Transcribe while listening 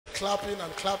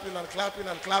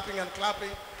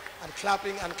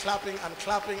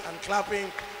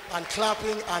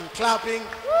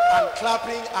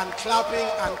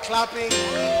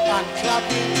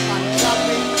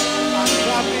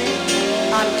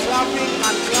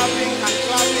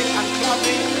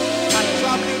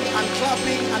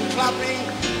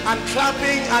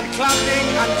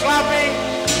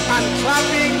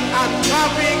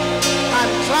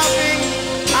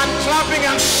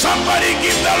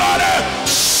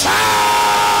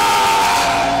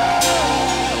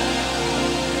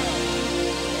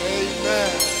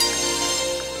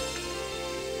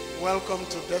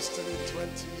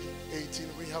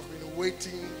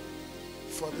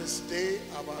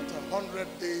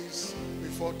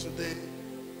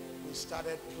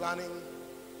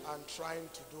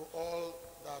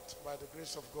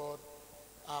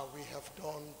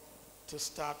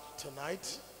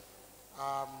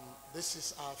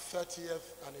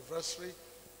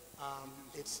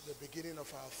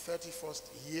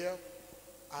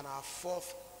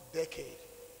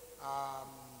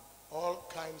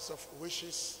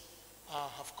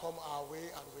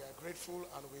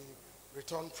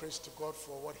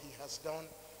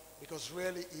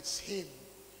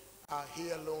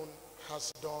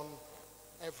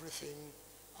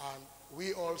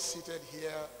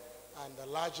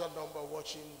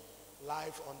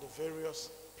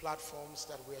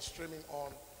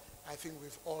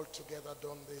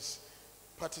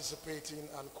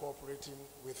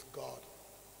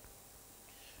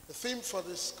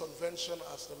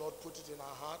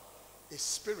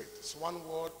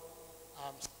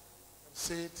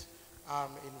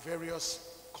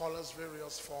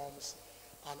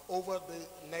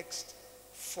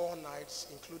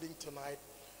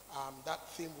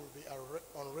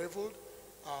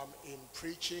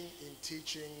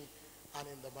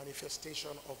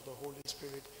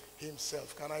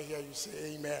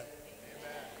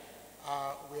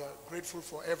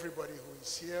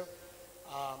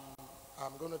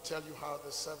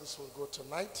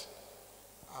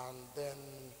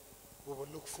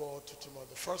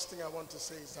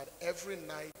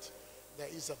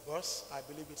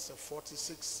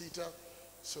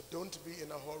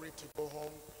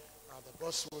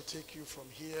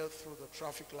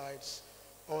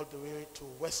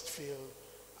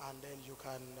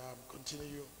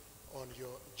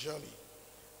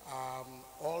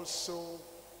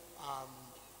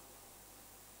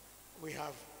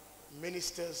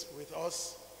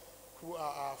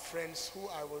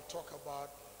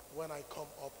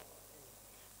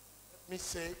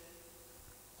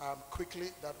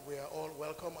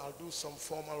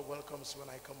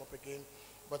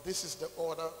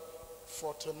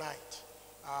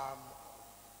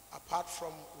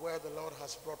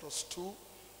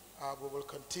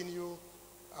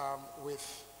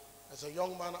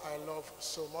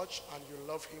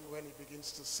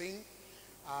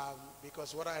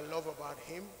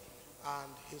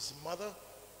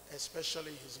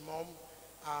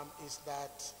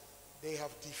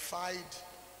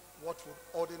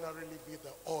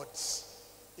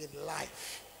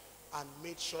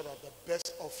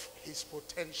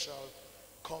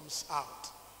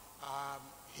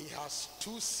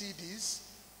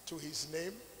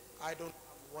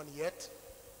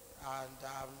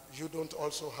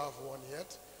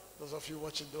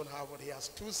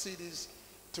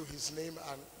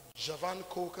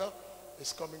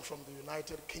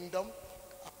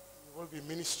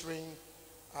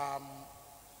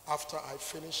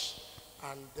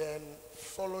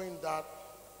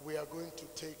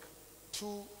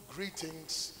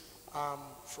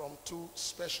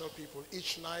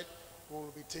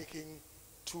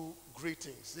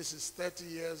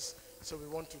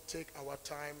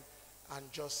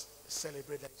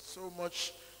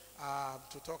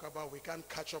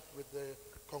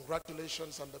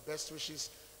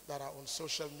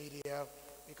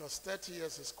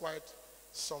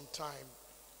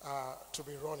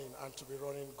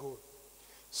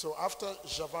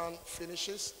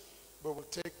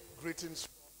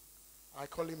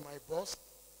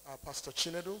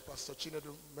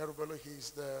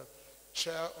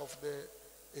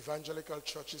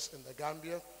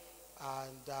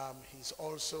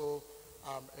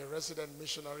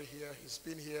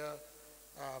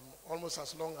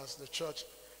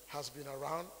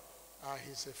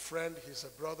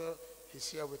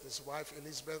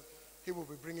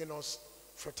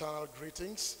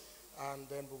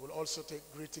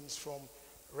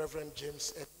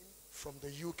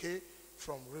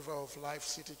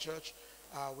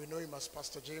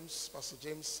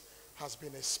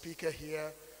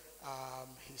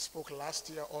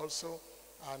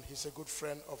and he's a good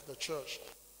friend of the church.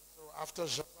 So after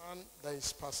Javan, there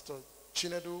is Pastor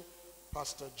Chinedu,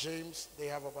 Pastor James. They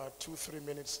have about 2-3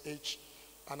 minutes each.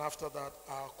 And after that,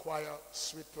 our choir,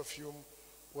 Sweet Perfume,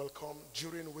 will come,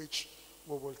 during which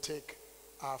we will take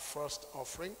our first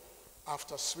offering.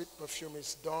 After Sweet Perfume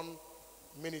is done,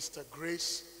 Minister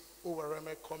Grace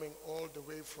Uwareme, coming all the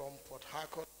way from Port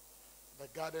Harcourt, the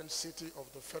garden city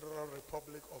of the Federal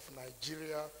Republic of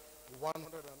Nigeria,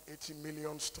 180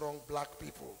 million strong black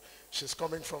people. She's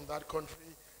coming from that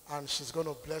country, and she's going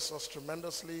to bless us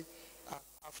tremendously.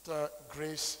 After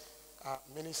Grace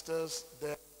ministers,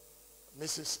 then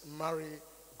Mrs. Mary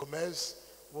Gomez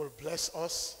will bless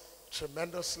us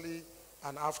tremendously.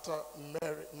 And after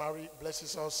Mary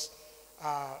blesses us,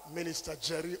 Minister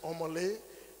Jerry Omole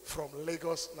from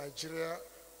Lagos, Nigeria,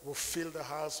 will fill the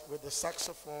house with the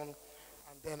saxophone,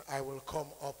 and then I will come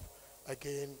up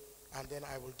again, and then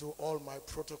I will do all my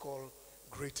protocol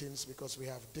greetings, because we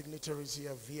have dignitaries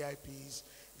here, VIPs,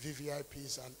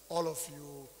 VVIPs, and all of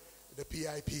you, the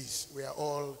PIPs. We are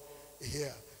all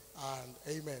here, and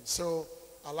amen. So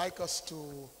I'd like us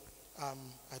to,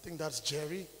 I think that's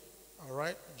Jerry, all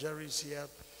right? Jerry's here.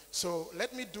 So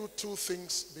let me do two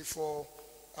things before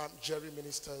Jerry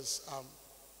ministers.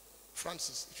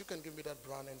 Francis, if you can give me that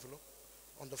brown envelope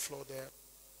on the floor there.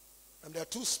 And there are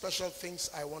two special things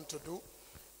I want to do.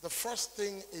 The first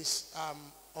thing is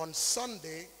on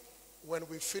Sunday, when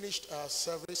we finished our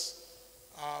service,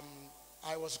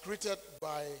 I was greeted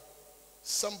by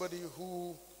somebody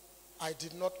who I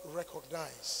did not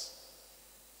recognize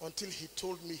until he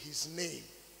told me his name.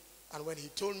 And when he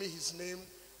told me his name,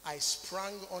 I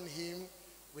sprang on him.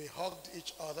 We hugged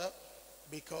each other,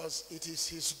 because it is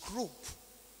his group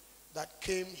that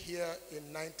came here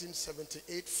in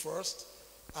 1978 first,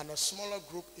 and a smaller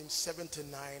group in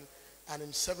 79. And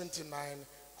in 79,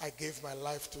 I gave my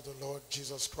life to the Lord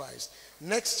Jesus Christ.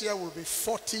 Next year will be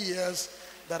 40 years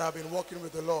that I've been walking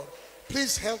with the Lord.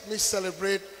 Please help me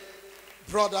celebrate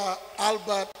Brother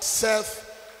Albert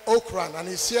Seth Okran. And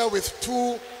he's here with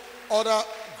two other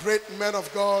great men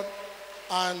of God.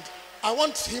 And I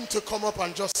want him to come up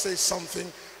and just say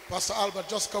something. Pastor Albert,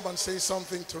 just come and say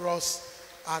something to us.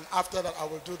 And after that, I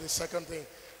will do the second thing.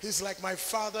 He's like my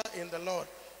father in the Lord.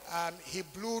 He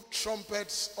blew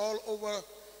trumpets all over.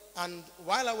 And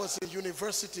while I was in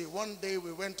university, one day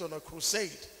we went on a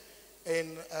crusade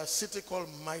in a city called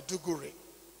Maiduguri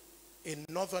in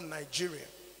northern Nigeria.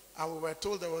 And we were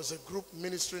told there was a group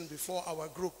ministering before our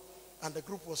group. And the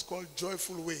group was called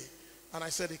Joyful Way. And I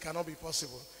said, it cannot be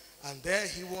possible. And there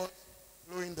he was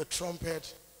blowing the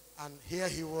trumpet. And here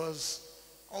he was,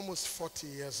 almost 40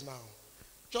 years now.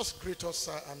 Just greet us,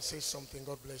 sir, and say something.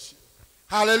 God bless you.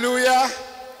 Hallelujah.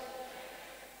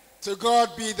 To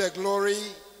God be the glory.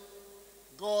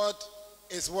 God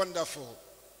is wonderful.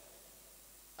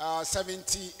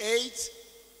 78,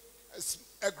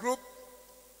 a group,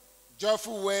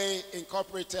 Joyful Way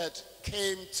Incorporated,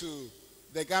 came to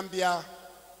the Gambia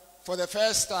for the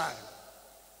first time.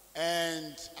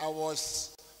 And I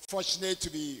was fortunate to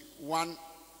be one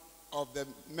of the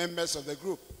members of the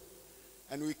group.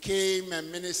 And we came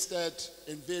and ministered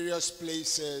in various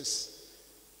places,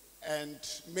 and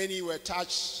many were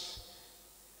touched,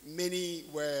 many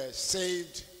were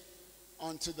saved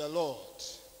unto the Lord.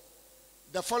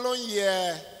 The following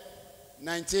year,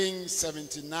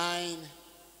 1979,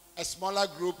 a smaller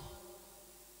group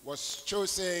was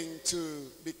chosen to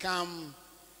become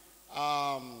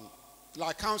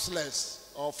like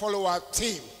counselors or follow-up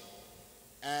team.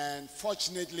 And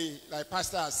fortunately, like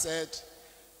Pastor has said,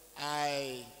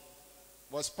 I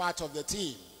was part of the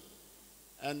team,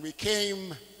 and we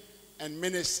came and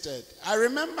ministered. I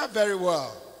remember very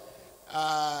well,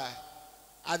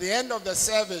 at the end of the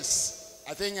service,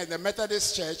 I think at the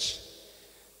Methodist Church,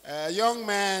 a young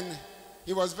man,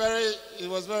 he was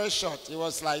very short. He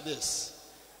was like this.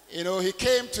 You know, he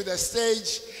came to the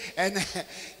stage and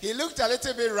he looked a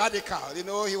little bit radical. You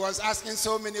know, he was asking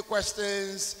so many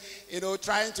questions, you know,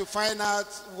 trying to find out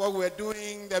what we're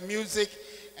doing, the music.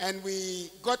 And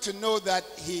we got to know that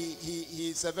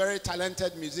he's a very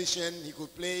talented musician. He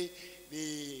could play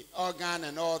the organ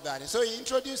and all that. And so he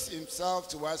introduced himself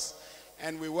to us,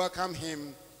 and we welcomed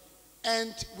him.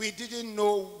 And we didn't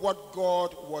know what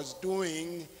God was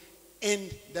doing in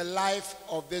the life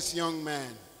of this young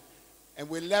man. And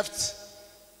we left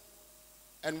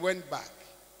and went back.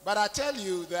 But I tell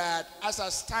you that as I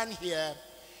stand here,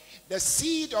 the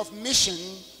seed of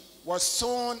mission was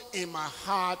sown in my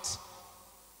heart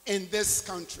in this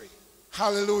country.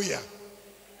 Hallelujah.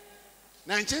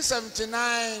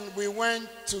 1979, we went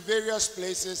to various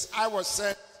places. I was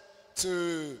sent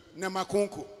to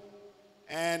Nemakunku,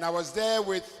 and I was there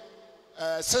with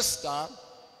sister.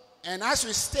 And as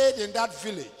we stayed in that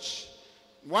village,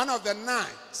 one of the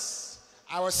nights,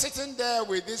 I was sitting there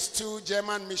with these two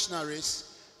German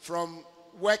missionaries from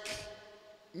Work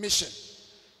Mission.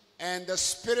 And the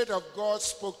Spirit of God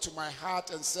spoke to my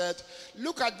heart and said,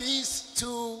 look at these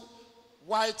two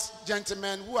white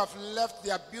gentlemen who have left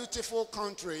their beautiful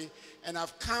country and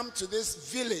have come to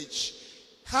this village,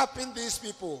 helping these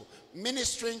people,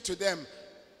 ministering to them.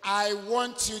 I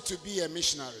want you to be a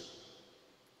missionary.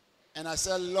 And I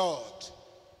said, Lord,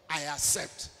 I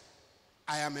accept.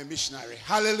 I am a missionary.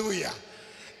 Hallelujah.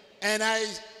 And I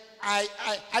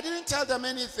didn't tell them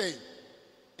anything.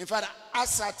 In fact,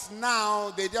 as at now,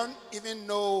 they don't even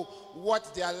know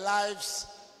what their lives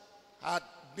had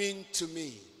been to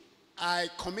me. I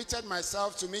committed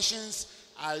myself to missions.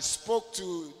 I spoke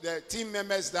to the team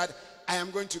members that I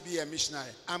am going to be a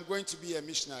missionary. I'm going to be a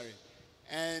missionary.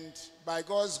 And by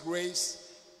God's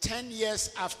grace, 10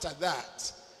 years after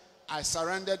that, I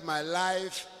surrendered my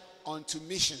life unto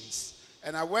missions.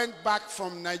 And I went back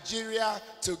from Nigeria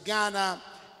to Ghana,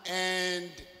 and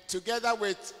together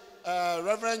with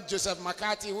Reverend Joseph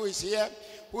McCarthy, who is here,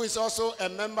 who is also a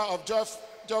member of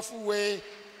Jofu Way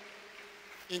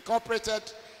Incorporated,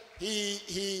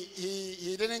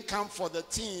 he didn't come for the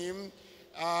team,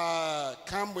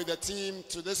 come with the team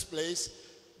to this place,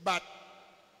 but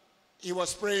he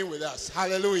was praying with us.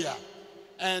 Hallelujah.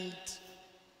 And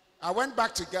I went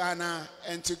back to Ghana,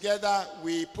 and together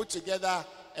we put together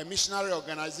a missionary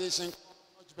organization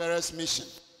called Torchbearers Mission.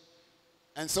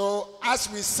 And so as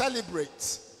we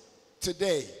celebrate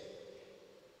today,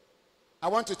 I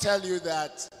want to tell you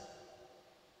that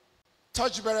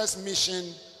Torchbearers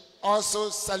Mission also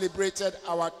celebrated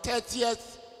our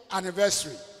 30th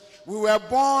anniversary. We were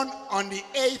born on the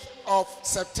 8th of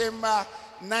September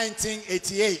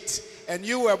 1988, and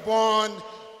you were born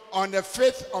on the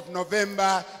 5th of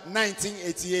November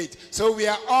 1988. So we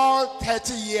are all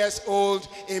 30 years old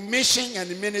in mission and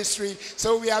in ministry.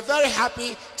 So we are very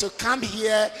happy to come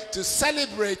here to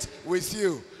celebrate with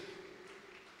you.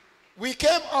 We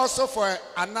came also for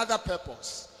another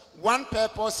purpose. One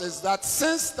purpose is that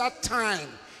since that time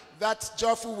that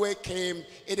Jofu Way came,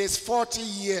 it is 40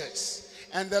 years.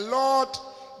 And the Lord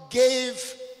gave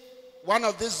one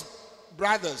of these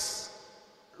brothers,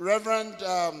 Reverend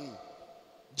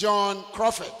John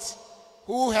Crawford,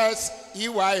 who has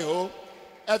EYO,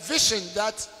 a vision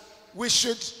that we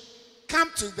should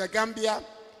come to the Gambia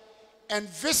and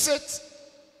visit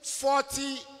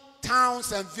 40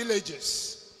 towns and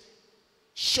villages,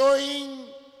 showing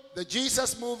the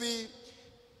Jesus movie,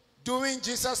 doing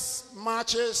Jesus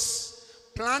marches,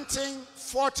 planting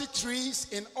 40 trees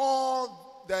in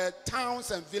all the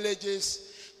towns and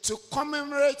villages to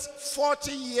commemorate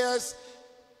 40 years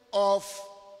of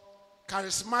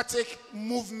charismatic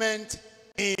movement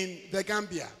in the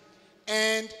Gambia.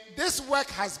 And this work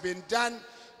has been done.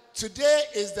 Today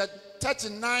is the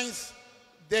 39th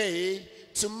day.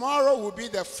 Tomorrow will be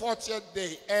the 40th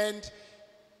day. And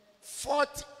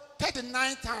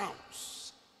 39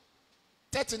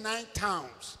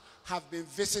 towns have been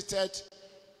visited,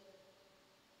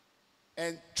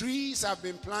 and trees have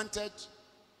been planted.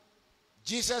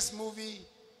 Jesus movie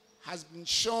has been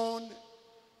shown.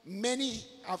 Many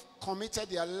have committed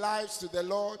their lives to the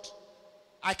Lord.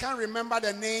 I can't remember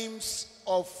the names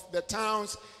of the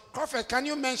towns. Prophet, can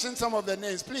you mention some of the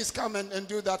names? Please come and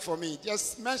do that for me.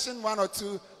 Just mention one or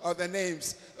two of the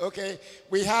names. Okay.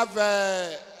 We have,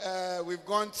 we've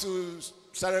gone to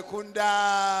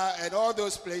Sarakunda and all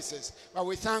those places. But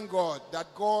we thank God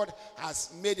that God has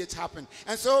made it happen.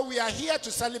 And so we are here to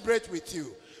celebrate with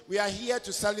you. We are here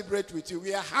to celebrate with you.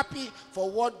 We are happy for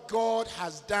what God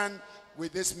has done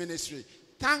with this ministry.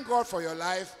 Thank God for your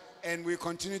life, and we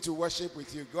continue to worship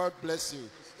with you. God bless you.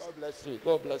 God bless you.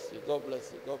 God bless you. God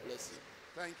bless you. God bless you.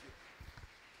 Thank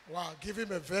you. Wow, give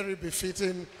him a very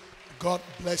befitting God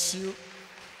bless you.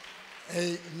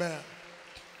 Amen.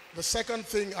 The second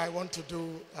thing I want to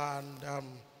do, and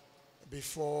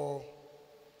before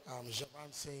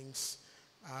Javan sings,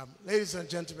 ladies and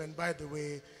gentlemen, by the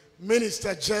way,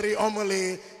 Minister Jerry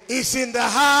Omole is in the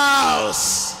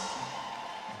house.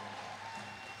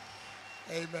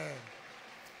 Amen.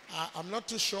 I'm not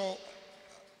too sure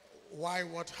why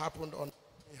what happened on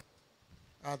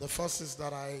the first is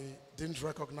that I didn't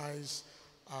recognize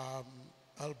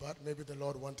Albert. Maybe the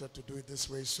Lord wanted to do it this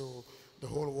way so the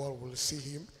whole world will see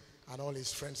him and all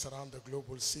his friends around the globe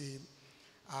will see him.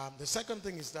 The second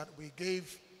thing is that we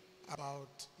gave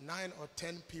about 9 or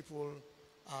 10 people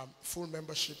full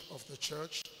membership of the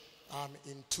church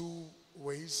in 2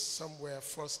 ways. Some were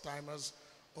first-timers,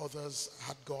 others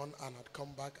had gone and had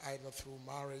come back either through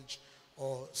marriage,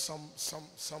 or some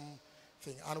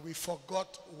thing. And we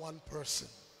forgot one person.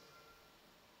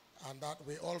 And that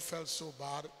we all felt so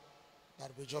bad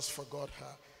that we just forgot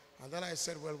her. And then I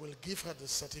said, well, we'll give her the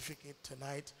certificate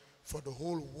tonight for the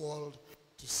whole world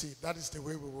to see. That is the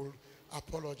way we will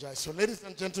apologize. So ladies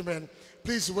and gentlemen,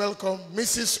 please welcome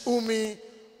Mrs. Umi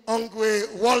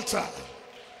Ongwe Walter.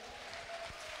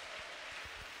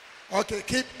 Okay,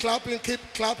 keep clapping, keep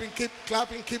clapping, keep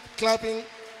clapping, keep clapping.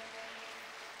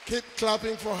 Keep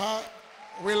clapping for her.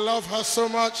 We love her so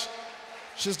much.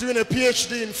 She's doing a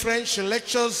PhD in French. She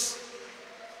lectures.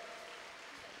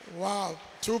 Wow.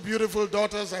 2 beautiful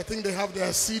daughters. I think they have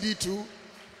their CD too.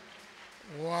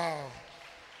 Wow.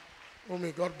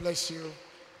 Umi, God bless you.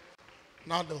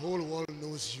 Now the whole world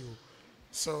knows you.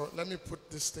 So let me put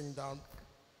this thing down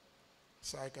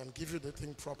so I can give you the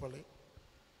thing properly.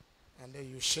 And then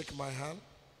you shake my hand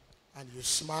and you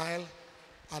smile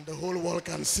and the whole world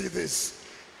can see this.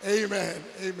 Amen.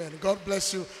 Amen. God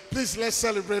bless you. Please, let's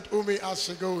celebrate Umi as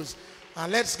she goes.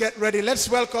 And let's get ready. Let's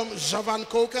welcome Javan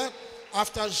Coker.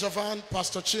 After Javan,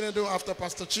 Pastor Chinedu. After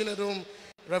Pastor Chinedu,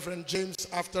 Reverend James.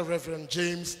 After Reverend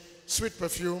James, Sweet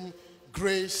Perfume,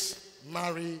 Grace,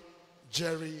 Mary,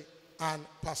 Jerry, and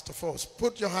Pastor Force.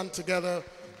 Put your hand together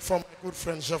for my good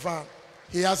friend Javan.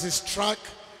 He has his track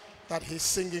that he's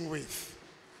singing with.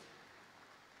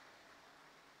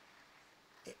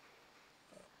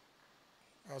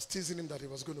 I was teasing him that he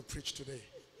was going to preach today.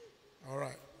 All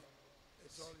right.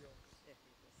 It's all yours.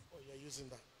 Oh, you're using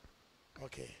that.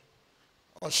 Okay.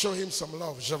 I'll show him some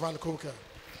love, Javan Coker.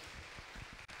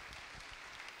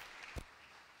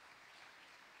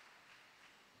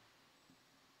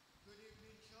 Good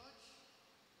evening, church.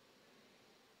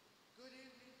 Good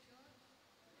evening, church.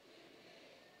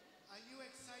 Are you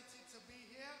excited to be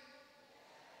here?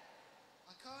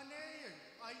 I can't hear you.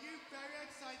 Are you very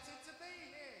excited to be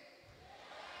here?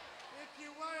 If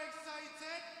you were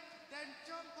excited, then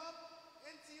jump up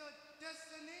into your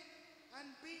destiny and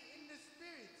be in the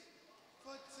spirit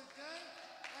for today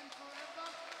and forever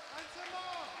and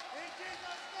tomorrow. In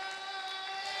Jesus' name!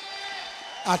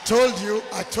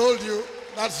 I told you,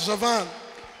 that's Javan.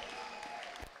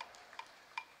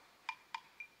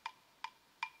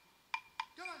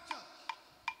 Come on, church.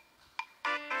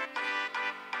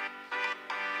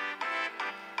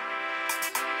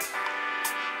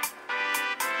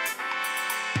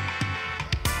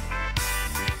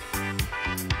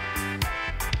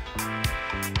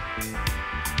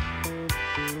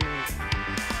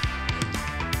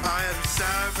 I am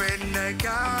serving the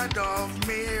God of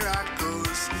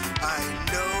miracles. I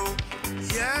know,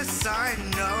 yes I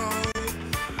know.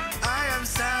 I am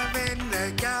serving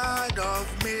the God of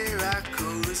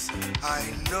miracles.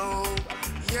 I know,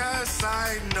 yes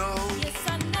I know. Yes,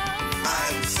 I know.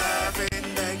 I'm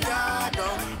serving the God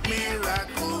of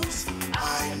miracles.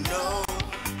 I know,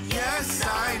 yes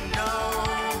I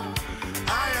know.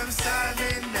 I am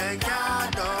serving the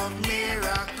God of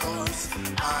miracles.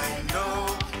 I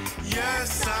know,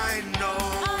 yes I know.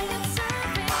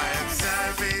 I am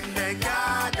serving the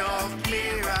God of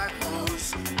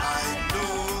miracles. I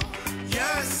know,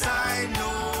 yes I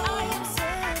know.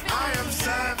 I am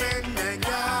serving the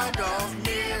God of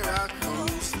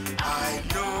miracles. I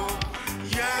know,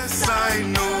 yes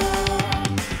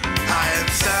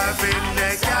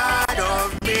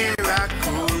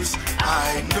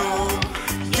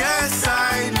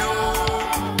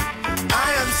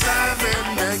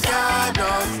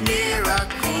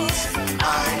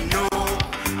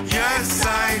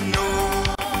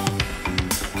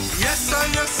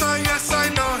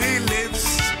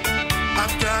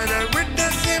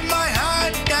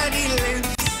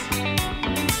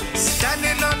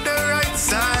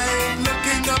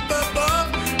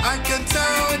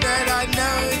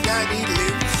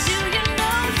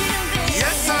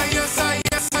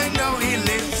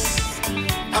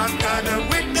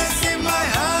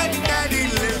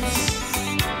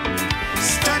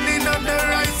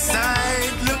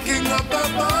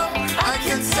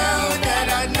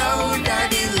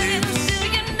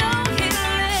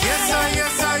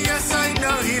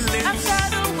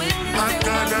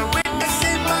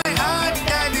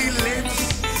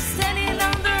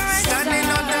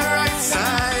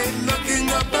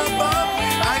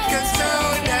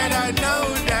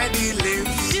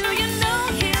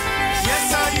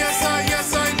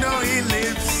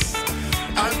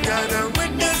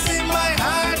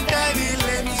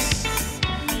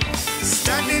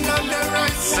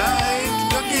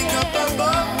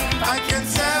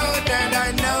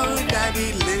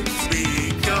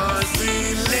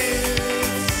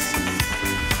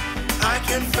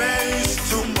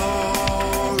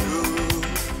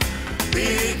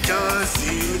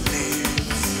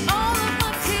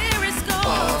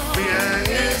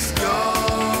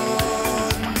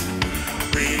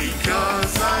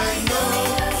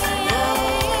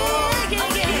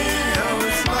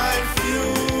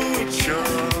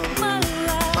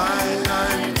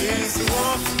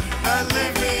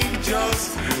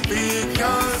just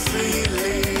because he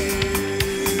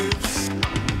lives.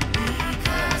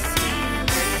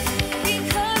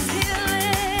 Because he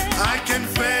lives. I can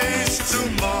face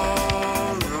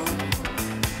tomorrow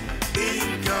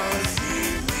because he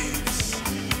lives.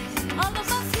 All of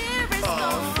my fear is All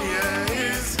gone. fear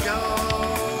is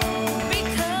gone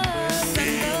Because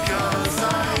because I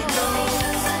know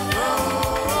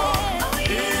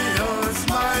he knows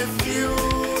my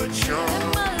future.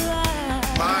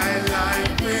 My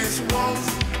life is worth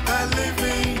a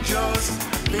living just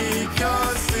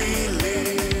because he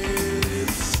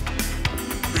lives.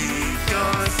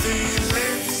 Because he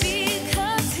lives,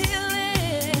 Because he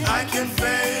lives. I can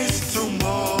face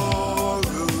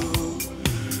tomorrow.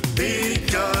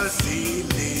 Because he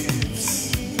lives,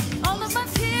 All of my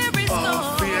fear is all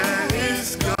gone. fear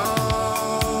is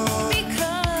gone.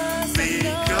 Because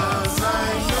Because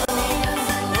I know yes,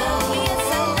 I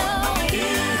know. he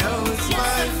knows Yes, my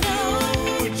I know.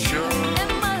 future.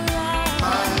 And my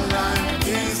My life. life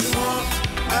is worth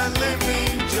a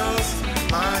living just.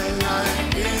 My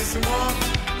life is worth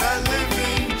a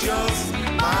living just.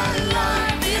 My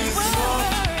life is worth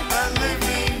a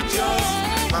living just.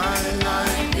 My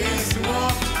life is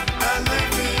worth a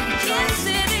living just.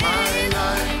 My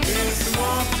life is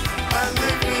worth a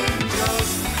living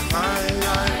just. My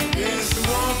life is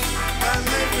worth a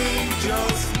living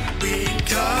just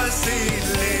because he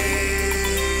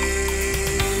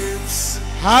lives.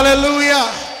 Hallelujah.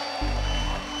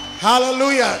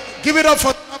 Hallelujah. Give it up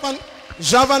for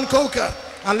Javan Coker.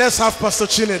 And let's have Pastor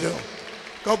Chinedu.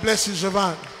 God bless you,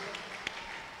 Javan.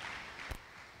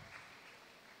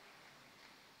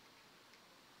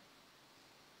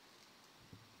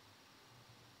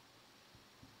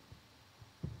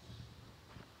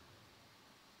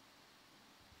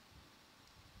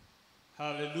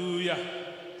 Hallelujah.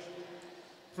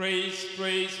 Praise,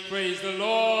 praise, praise the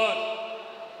Lord.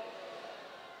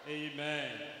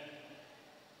 Amen.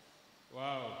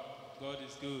 Wow, God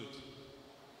is good.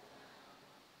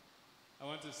 I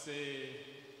want to say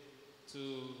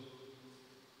to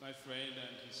my friend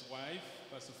and his wife,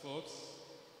 Pastor Forbes,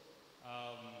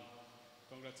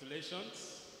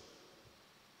 congratulations.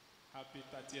 Happy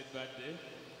 30th birthday.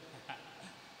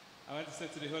 I want to say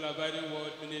to the whole Abiding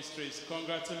Word Ministries,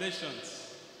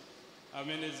 congratulations. I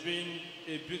mean, it's been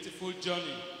a beautiful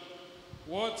journey.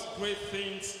 What great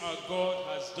things our God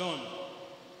has done.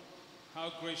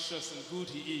 How gracious and good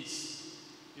he is.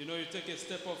 You know, you take a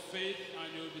step of faith and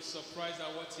you'll be surprised at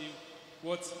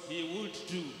what he would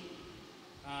do.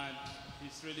 And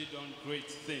he's really done great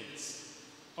things.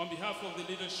 On behalf of the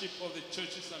leadership of the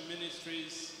churches and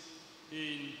ministries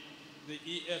in the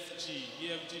EFG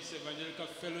is Evangelical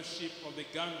Fellowship of the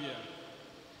Gambia,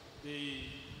 the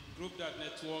group that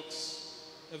networks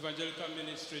evangelical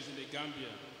ministries in the Gambia.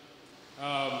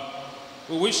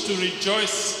 We wish to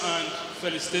rejoice and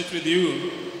felicitate with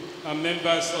you,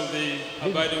 members of the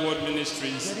Abiding Word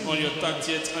Ministries, on your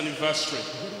 30th anniversary.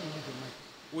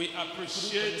 We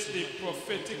appreciate the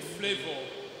prophetic flavor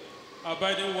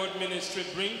Abiding Word Ministry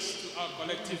brings to our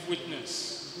collective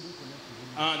witness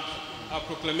and our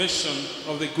proclamation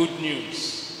of the good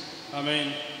news. I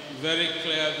mean, very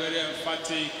clear, very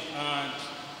emphatic, and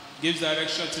gives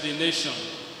direction to the nation.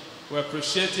 We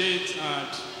appreciate it, and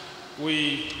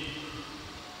we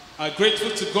are grateful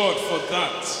to God for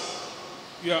that.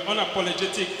 Your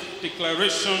unapologetic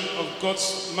declaration of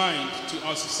God's mind to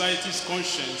our society's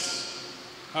conscience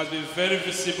has been very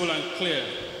visible and clear,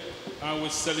 and we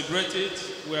celebrate it,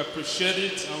 we appreciate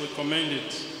it, and we commend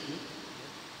it.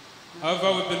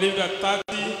 However, we believe that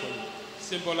 30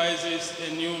 symbolizes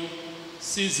a new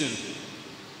season,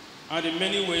 and in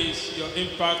many ways, your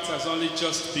impact has only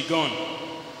just begun.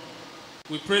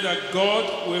 We pray that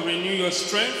God will renew your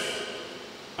strength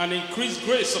and increase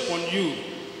grace upon you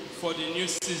for the new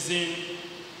season,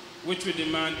 which will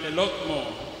demand a lot more.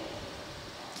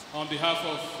 On behalf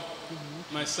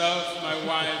of myself, my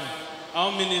wife,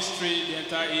 our ministry, the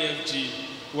entire EFG,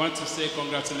 we want to say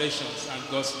congratulations and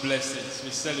God's blessings.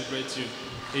 We celebrate you.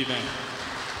 Amen.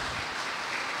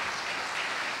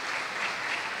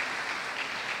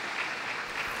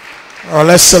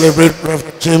 Let's celebrate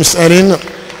Reverend James Erin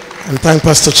and thank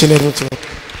Pastor Chinedu too.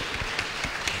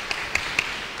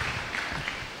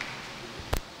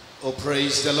 Oh,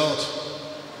 praise the Lord.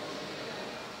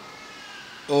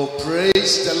 Oh,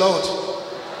 praise the Lord.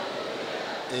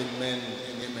 Amen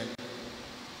and amen.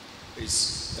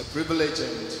 It's a privilege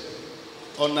and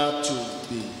honor to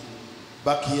be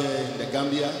back here in the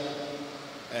Gambia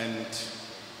and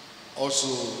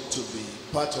also to be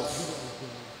part of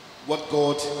what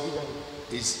God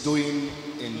is doing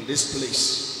in this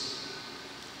place.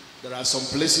 There are some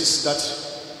places that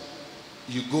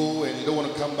you go and you don't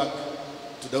want to come back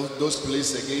to those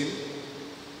places again.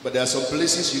 But there are some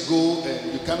places you go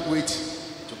and you can't wait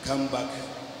to come back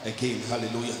again.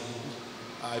 Hallelujah.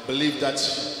 I believe that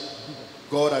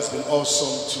God has been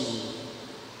awesome to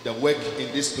the work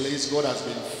in this place. God has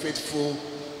been faithful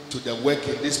to the work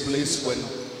in this place. When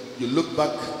you look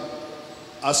back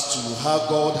as to how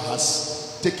God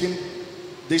has taken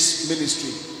this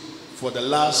ministry for the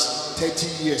last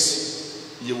 30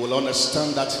 years, you will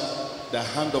understand that the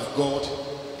hand of God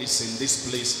is in this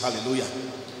place. Hallelujah.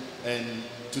 And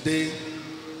today,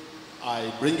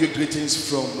 I bring you greetings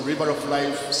from River of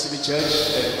Life City Church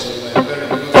and to my very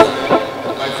good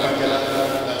friend, my friend Angela,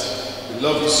 that we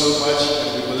love you so much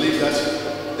and we believe that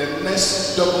the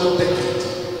next double decade,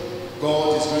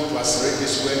 God is going to accelerate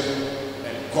this work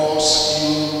and cause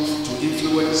you to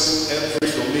influence every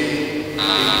domain,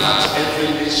 impact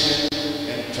every nation,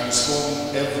 and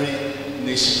transform every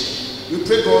nation. We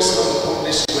pray God's hand upon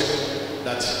this work,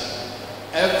 that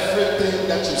everything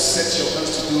that you set your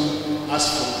hands to do as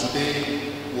from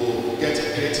today will get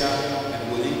greater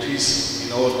and will increase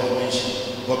in all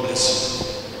dimensions. God bless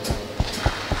you.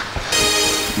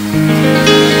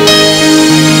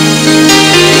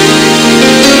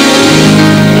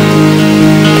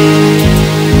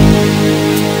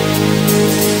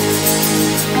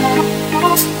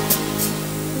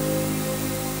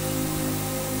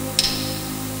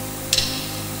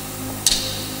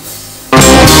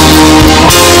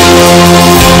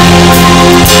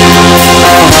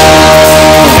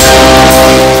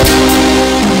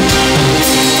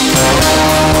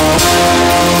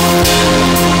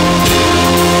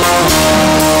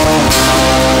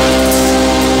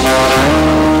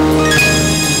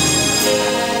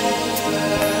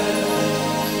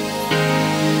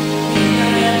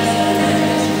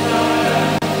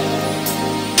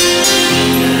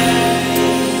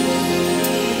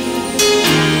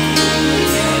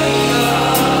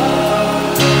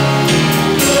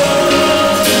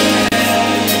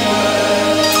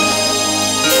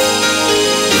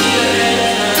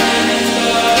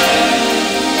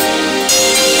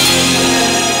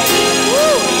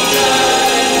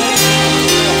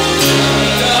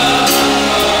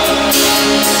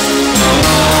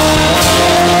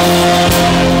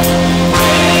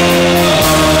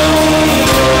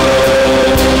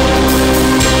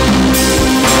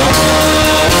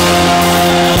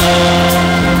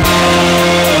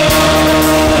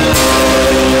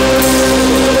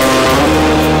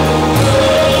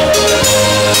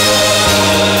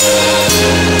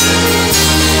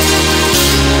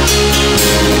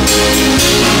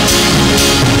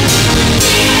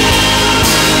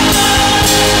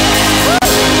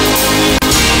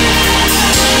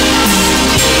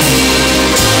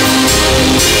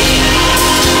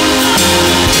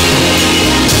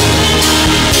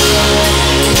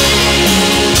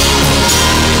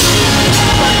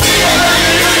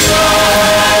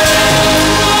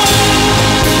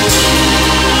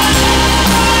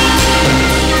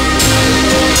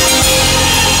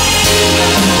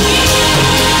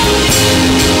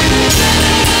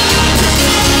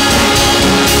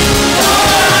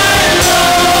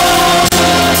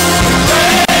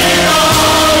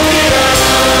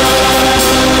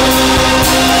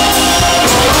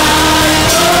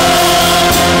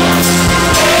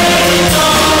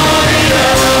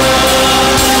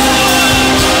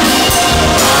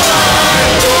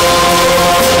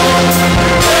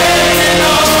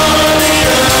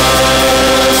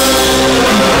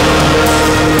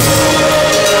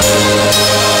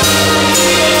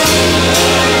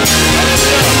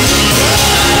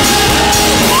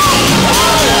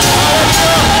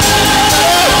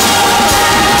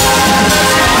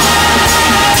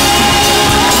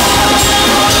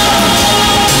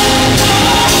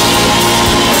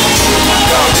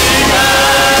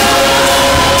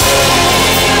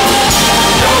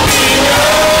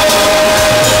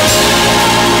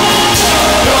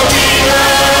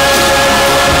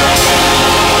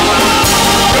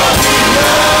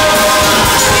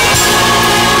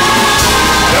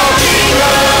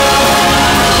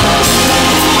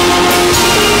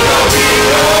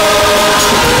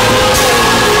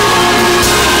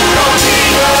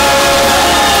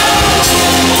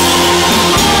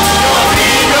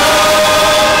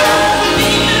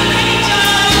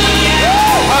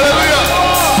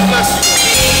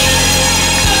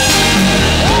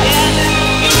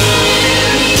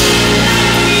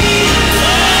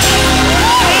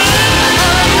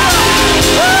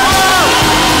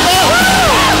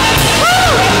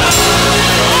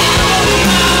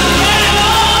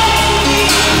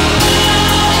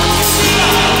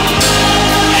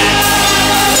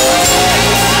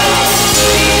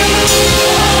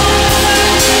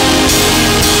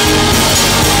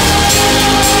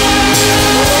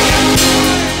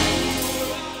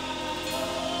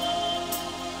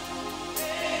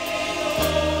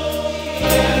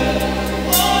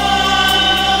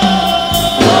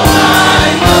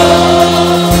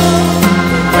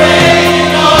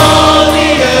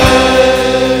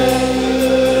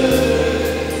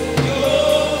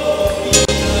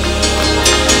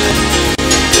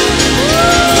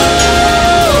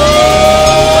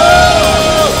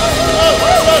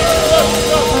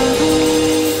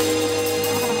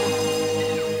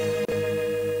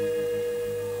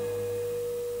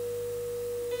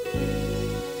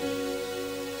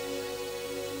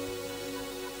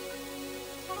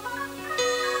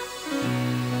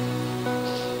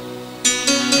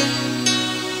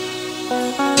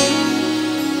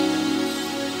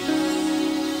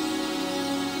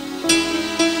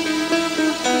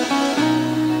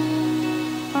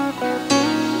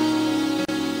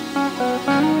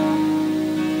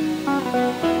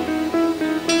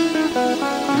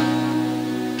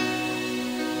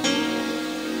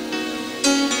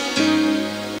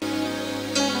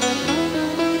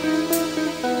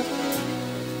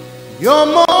 You're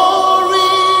more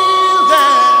real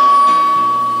than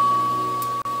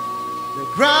the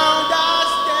ground I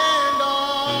stand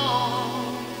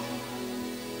on.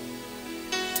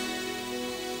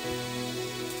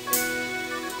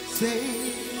 Say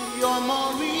you're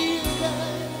more real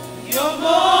than You're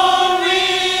more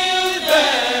real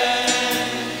than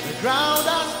the ground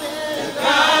I stand on.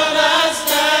 ground I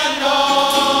stand on.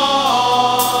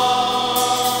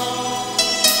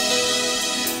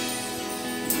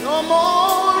 You're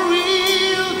more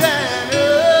real than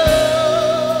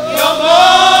You're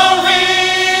more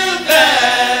real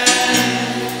than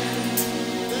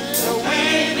the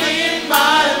wind in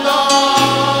my lungs.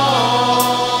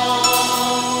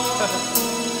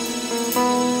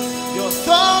 your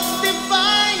thoughts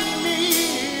define me.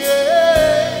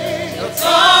 Yeah. Your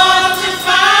thoughts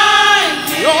define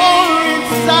me. You're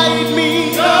inside me.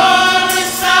 You're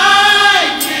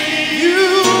inside me. You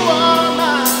are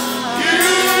mine. You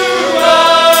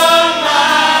are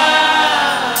my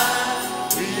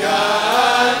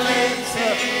reality.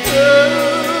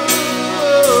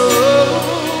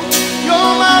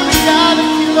 You're my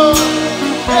reality, Lord.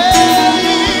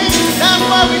 Hey, that's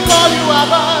why we call you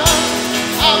Abba.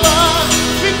 Abba.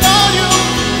 We call you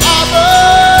Abba.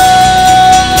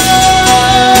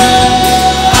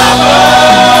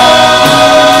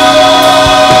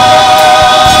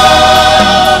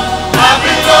 I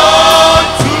belong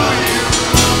to you.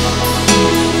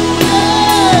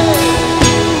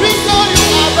 We call you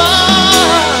Abba.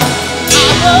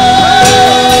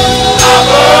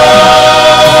 Abba.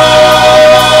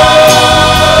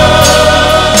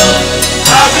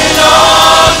 I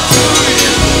belong to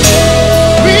you.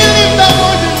 We lift our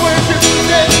voice in worship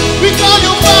today. We call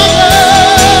you Father.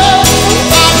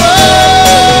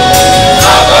 Father.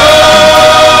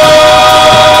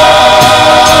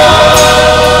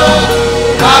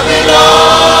 I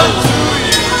belong to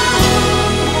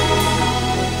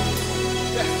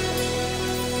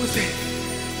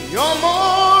You're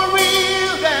more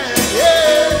real than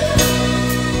yeah.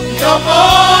 You're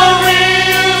more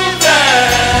real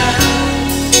than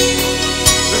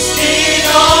the skin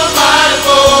on my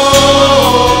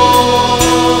bone.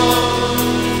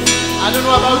 I don't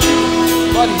know about you,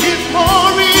 but He's more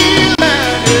real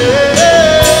than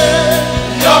yeah.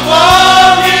 You're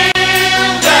more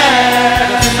real than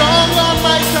The song on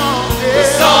my tongue, the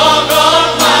yeah. song on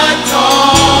my tongue.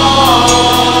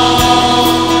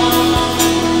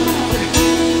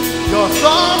 Your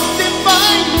thoughts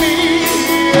define me,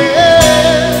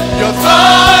 yeah. Your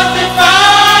thoughts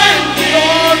define me.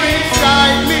 You're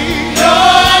inside me.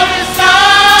 You're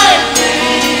inside me.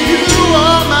 You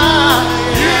are mine.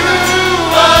 You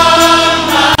are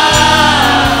my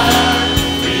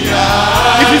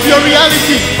reality. This is your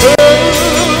reality.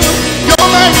 You're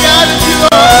my reality,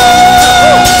 Lord.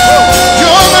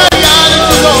 You're my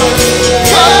reality, Lord.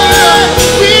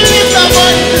 We lift our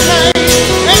voice tonight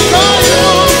and call you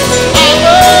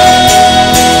Abba.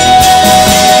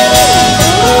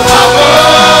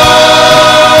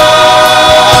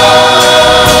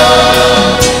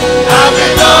 I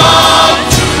belong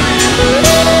to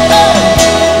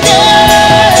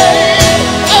Yeah.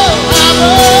 Oh,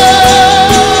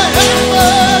 Abba.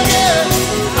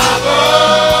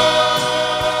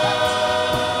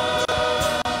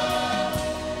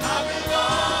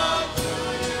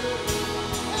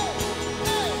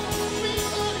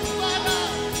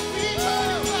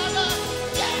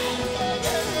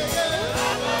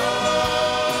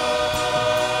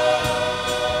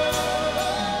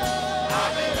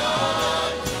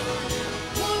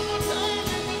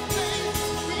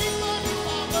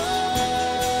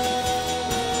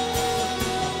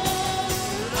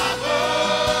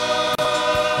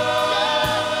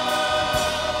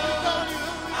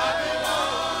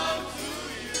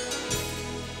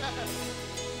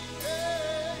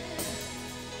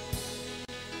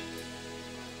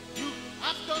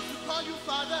 asked us to call you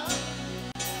Father.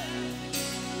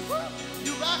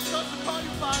 You asked us to call you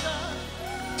Father.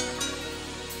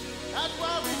 That's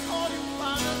why we call you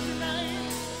Father tonight.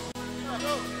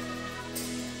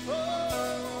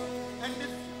 Oh, and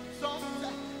this song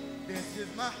says, this is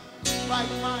my fight,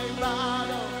 my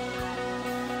battle.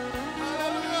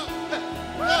 Hallelujah.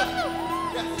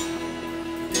 Yes.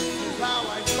 This is how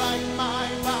I fight my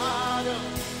battle.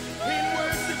 In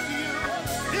worship to you.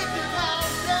 This is how I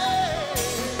say.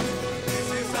 This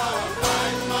is how I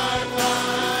fight my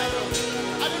battle.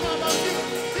 I don't know about you.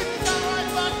 This is how I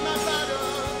fight my battle.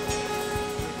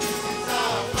 This is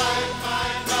how I fight my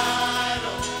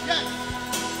battle. Yes.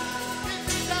 This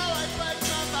is how I fight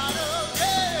my battle.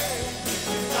 Yeah. This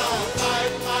is how I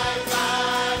fight my battle.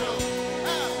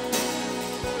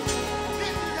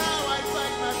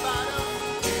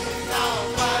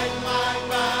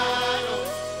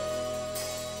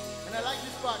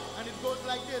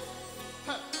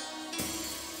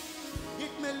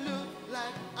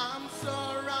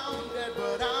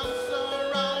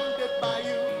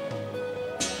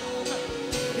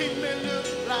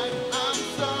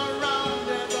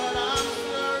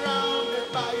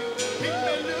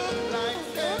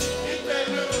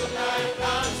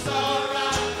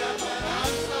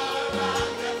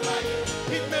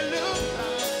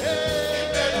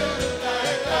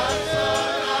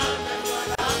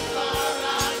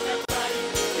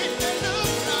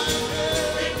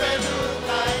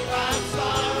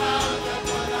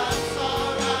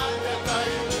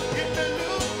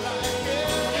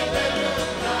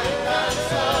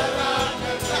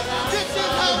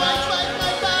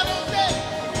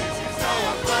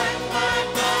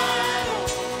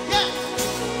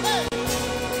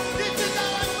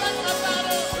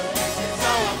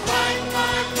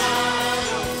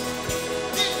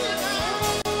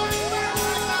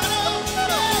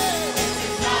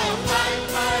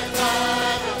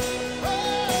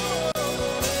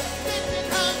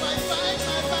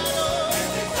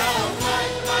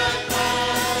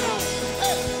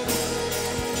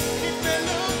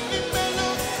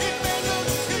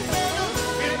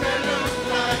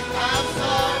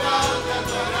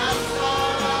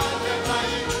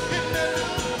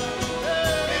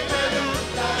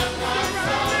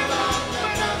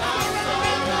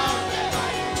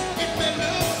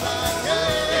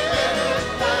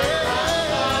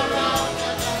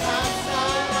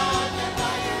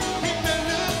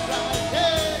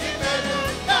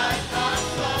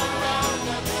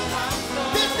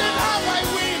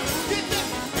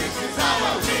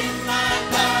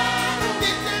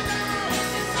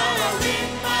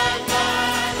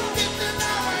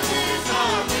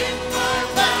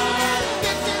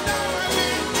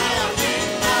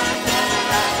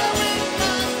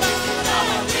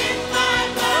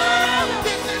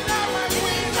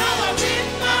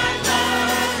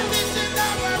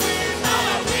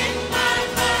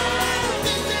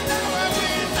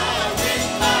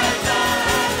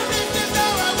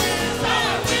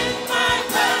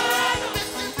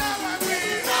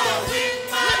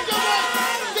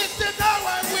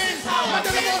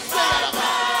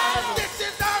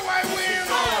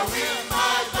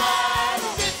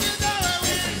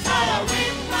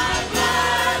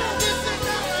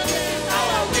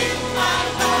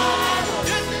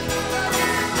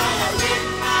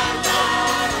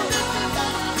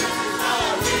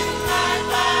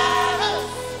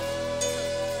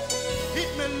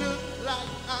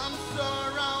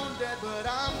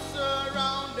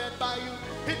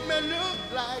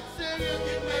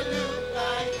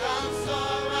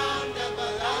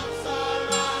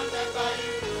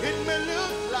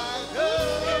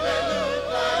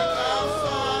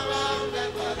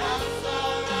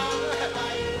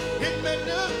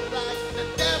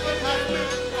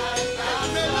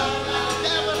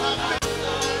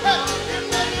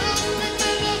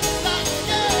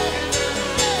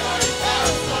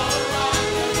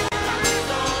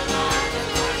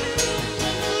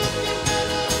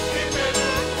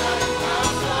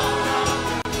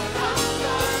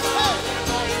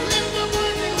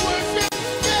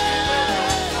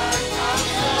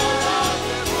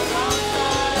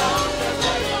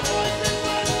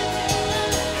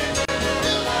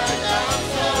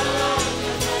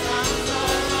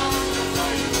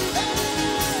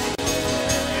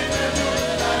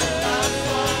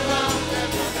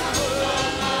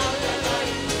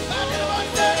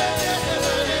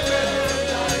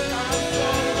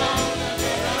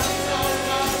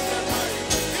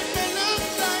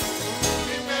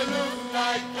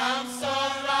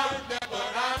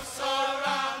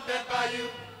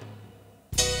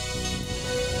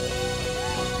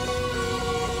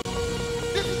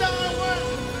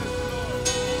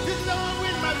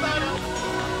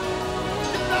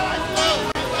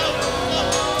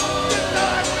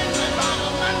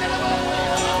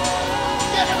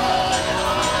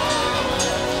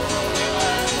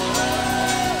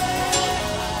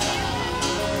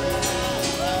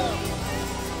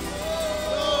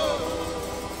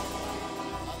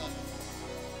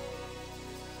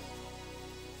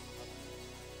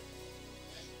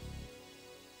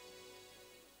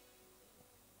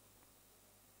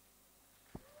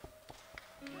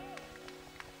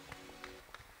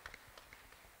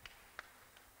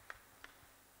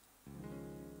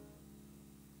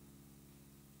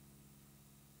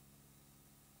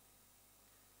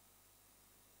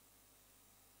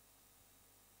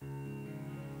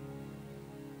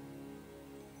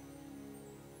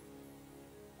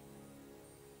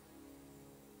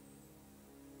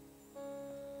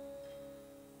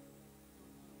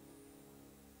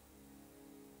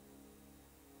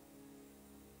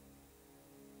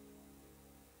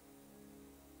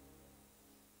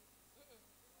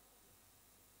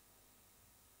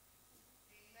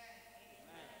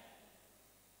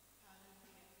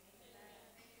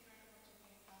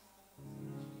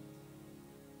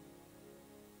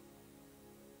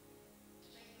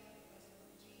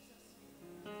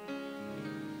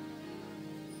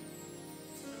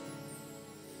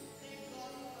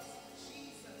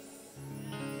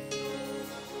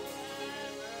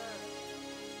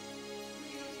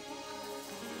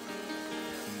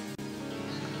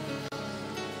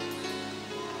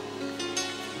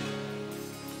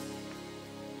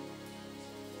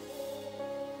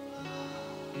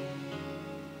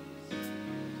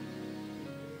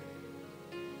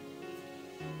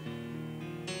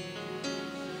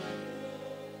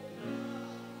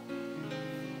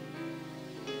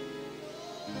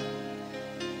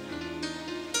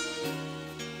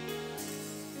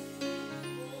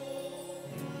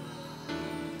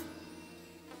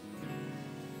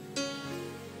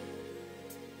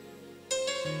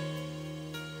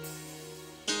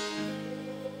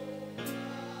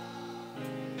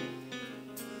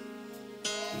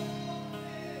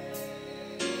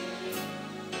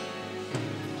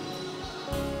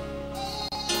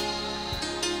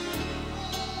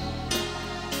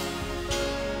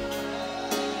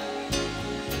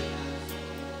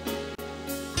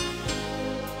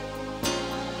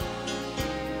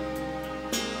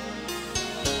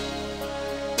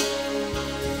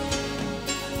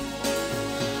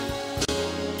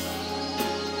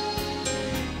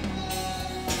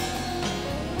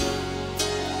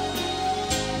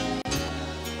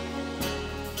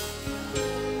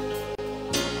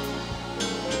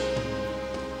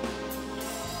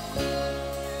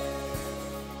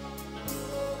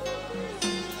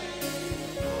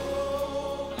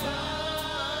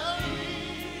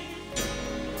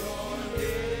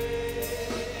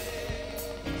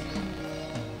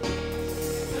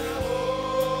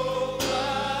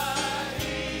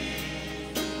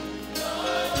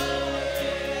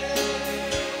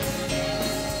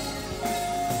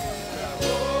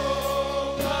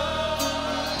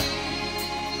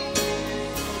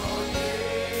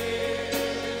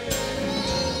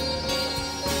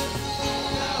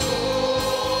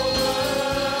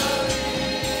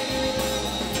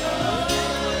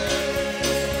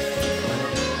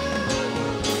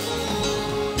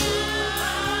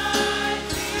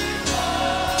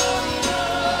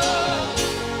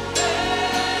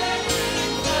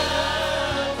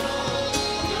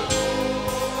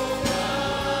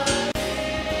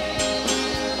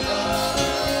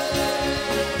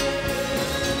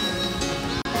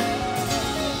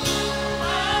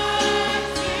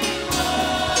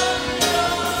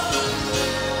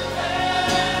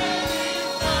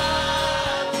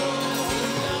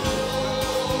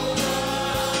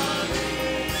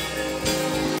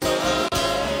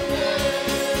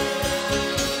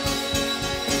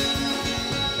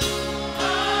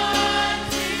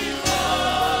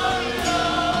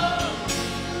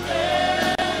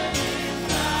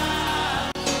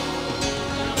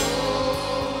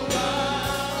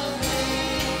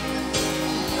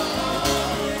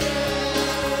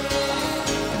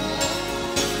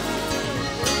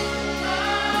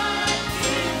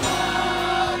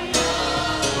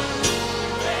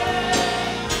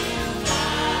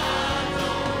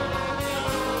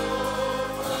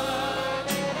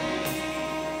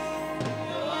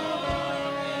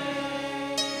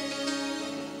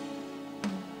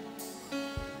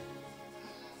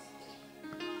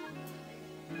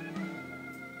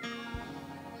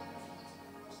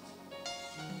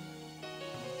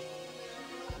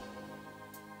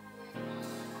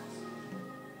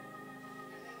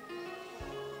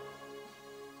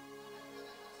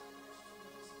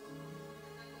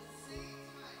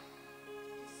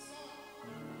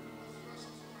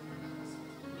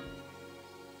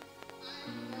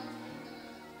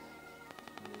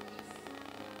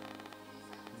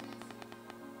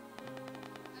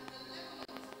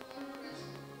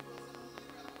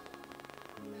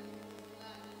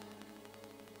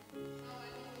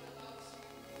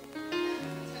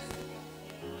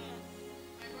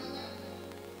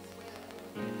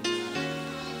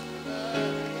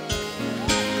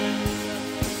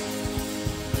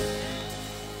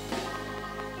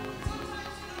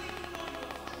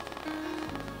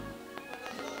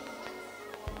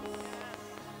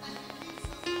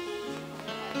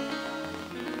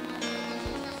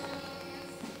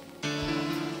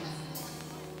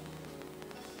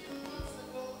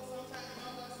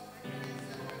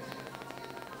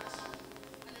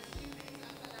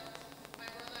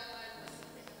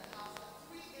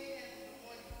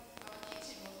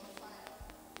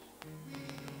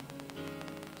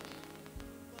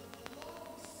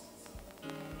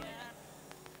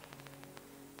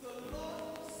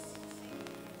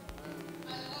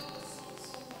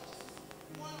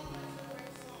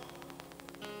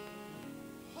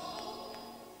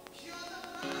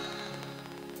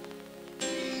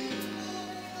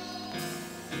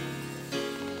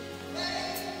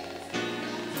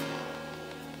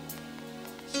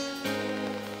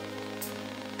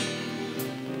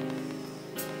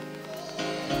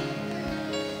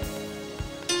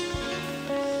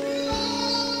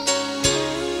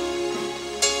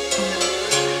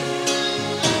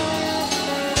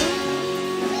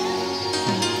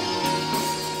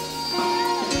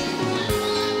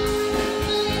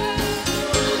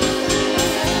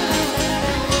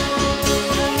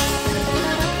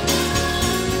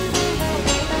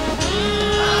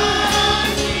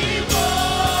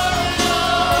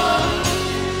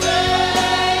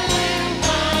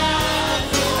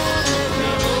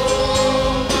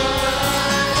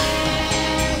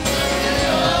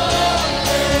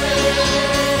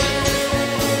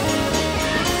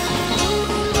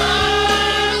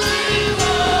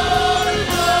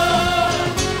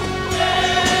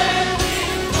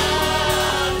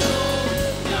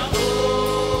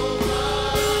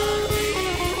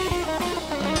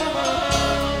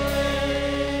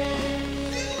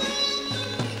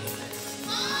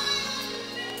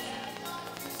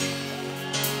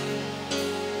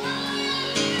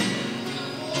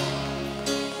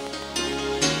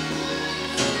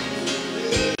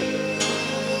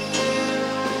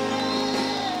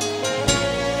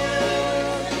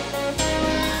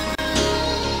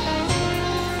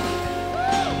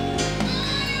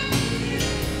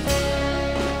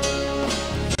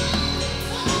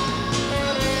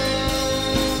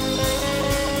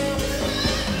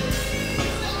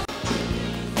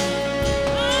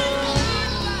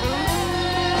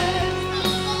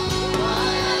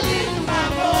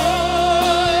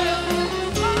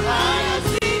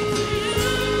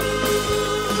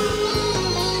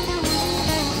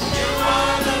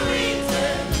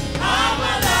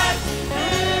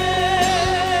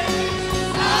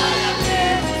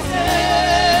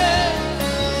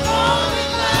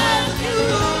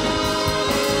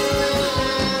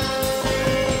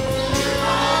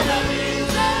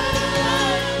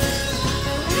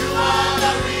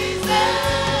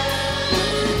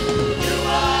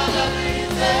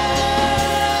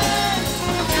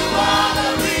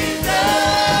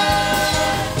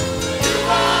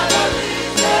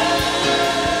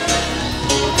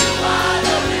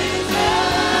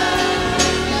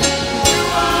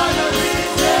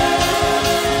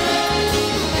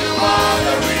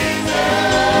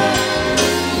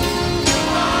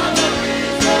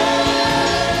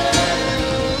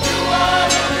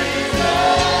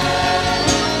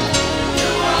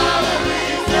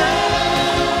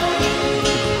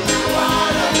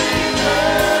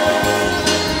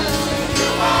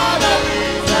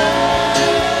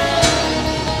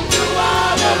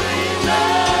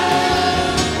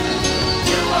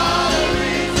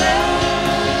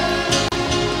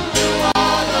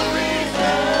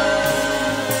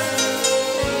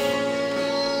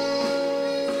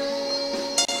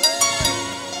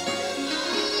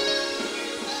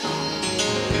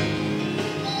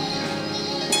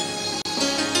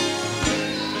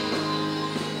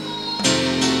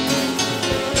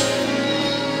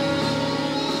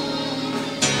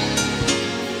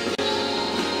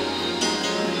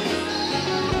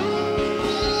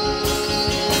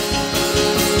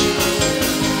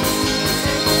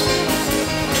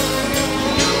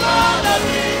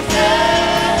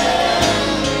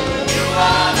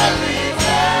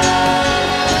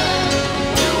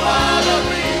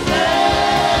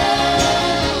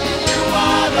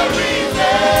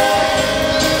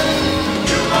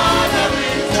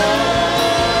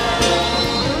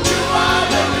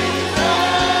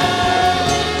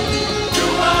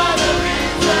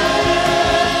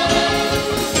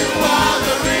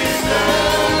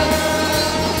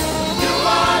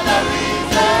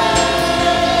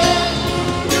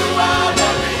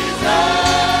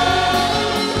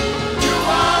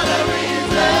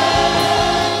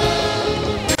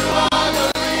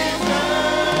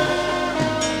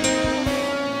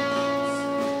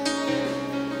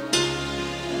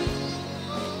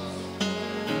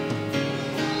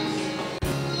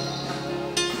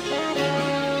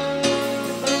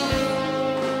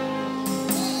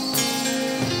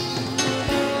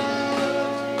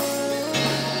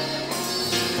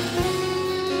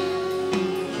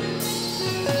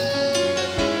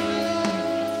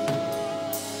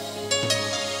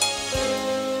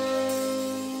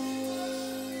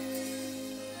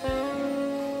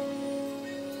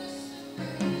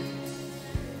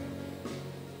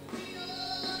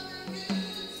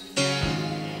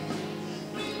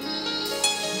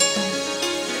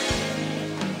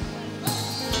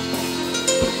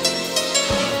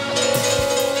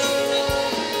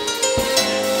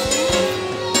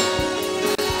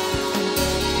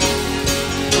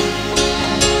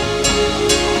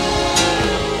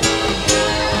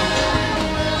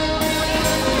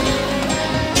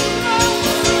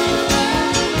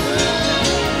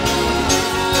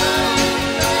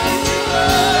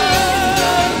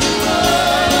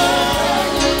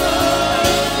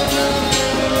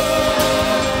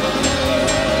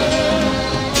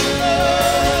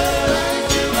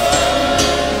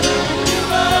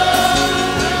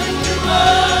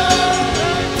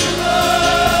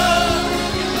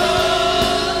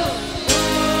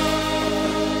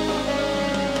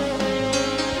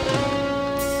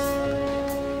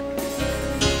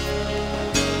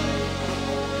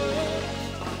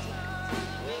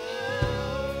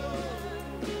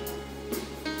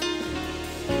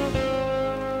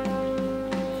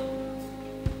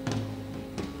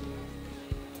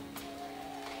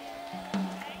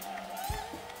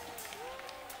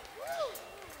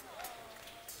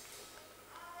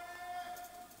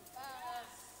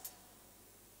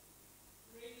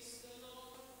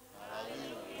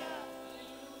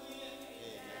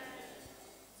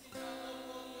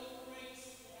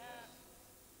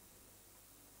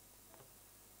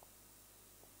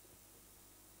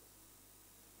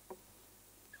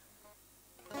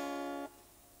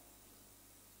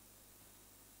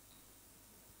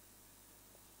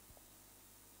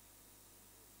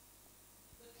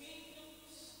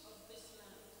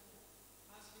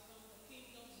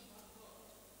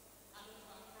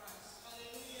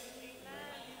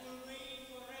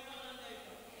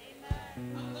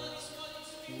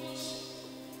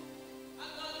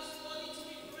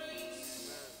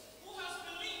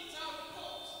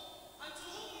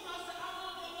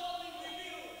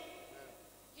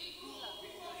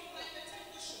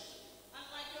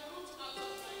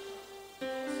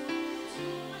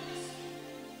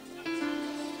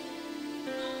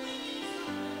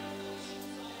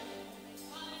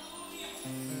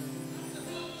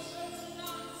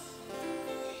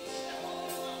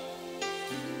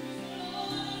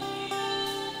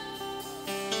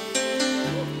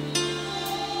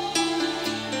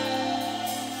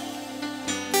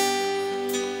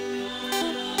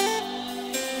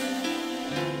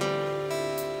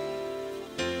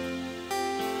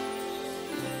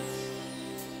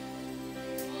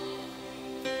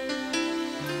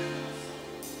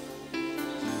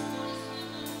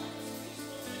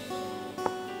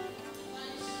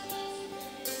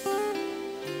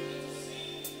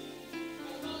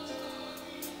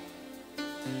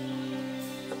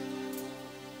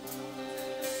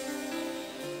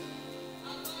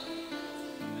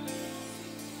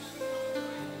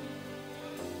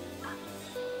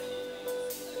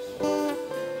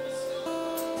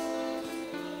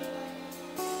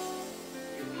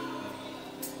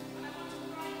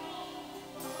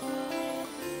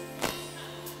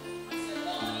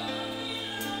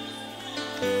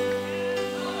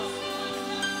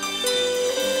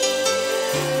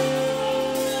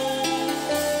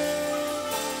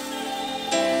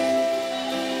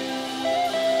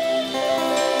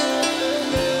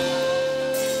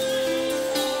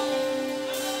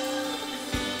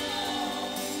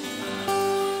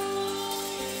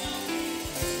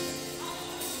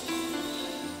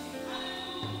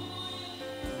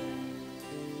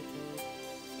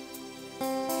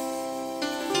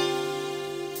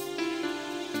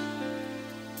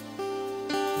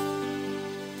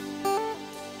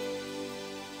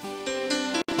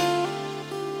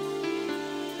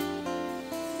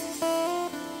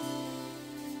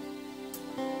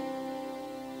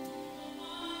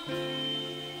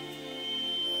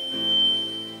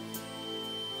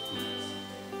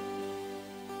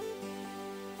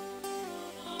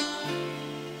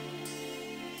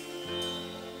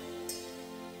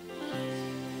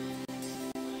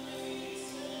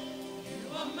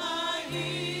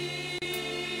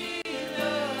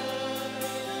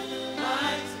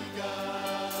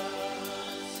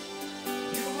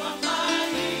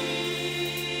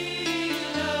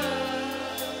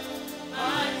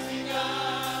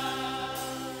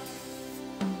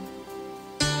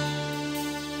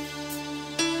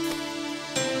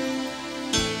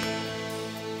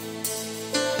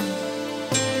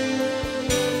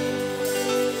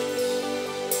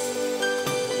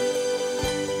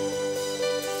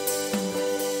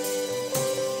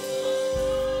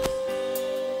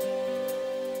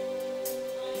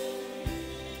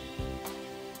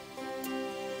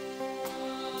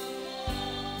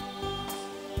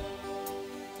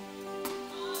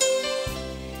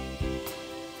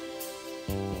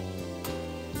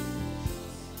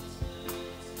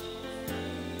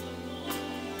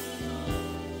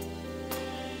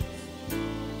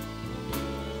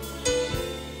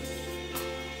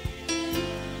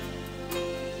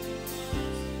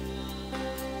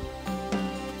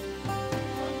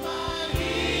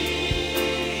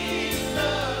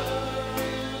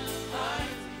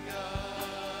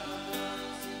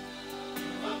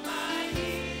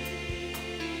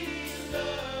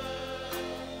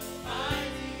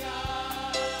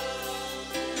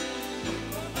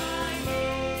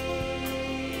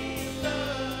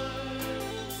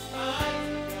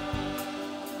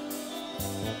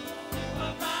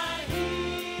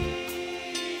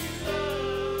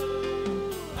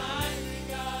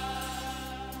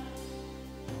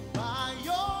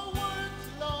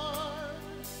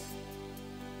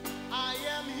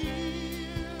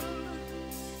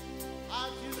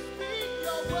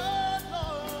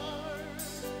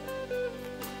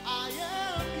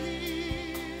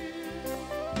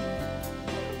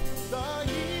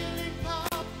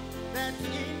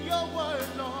 in your word,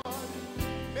 Lord,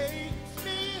 makes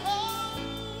me whole.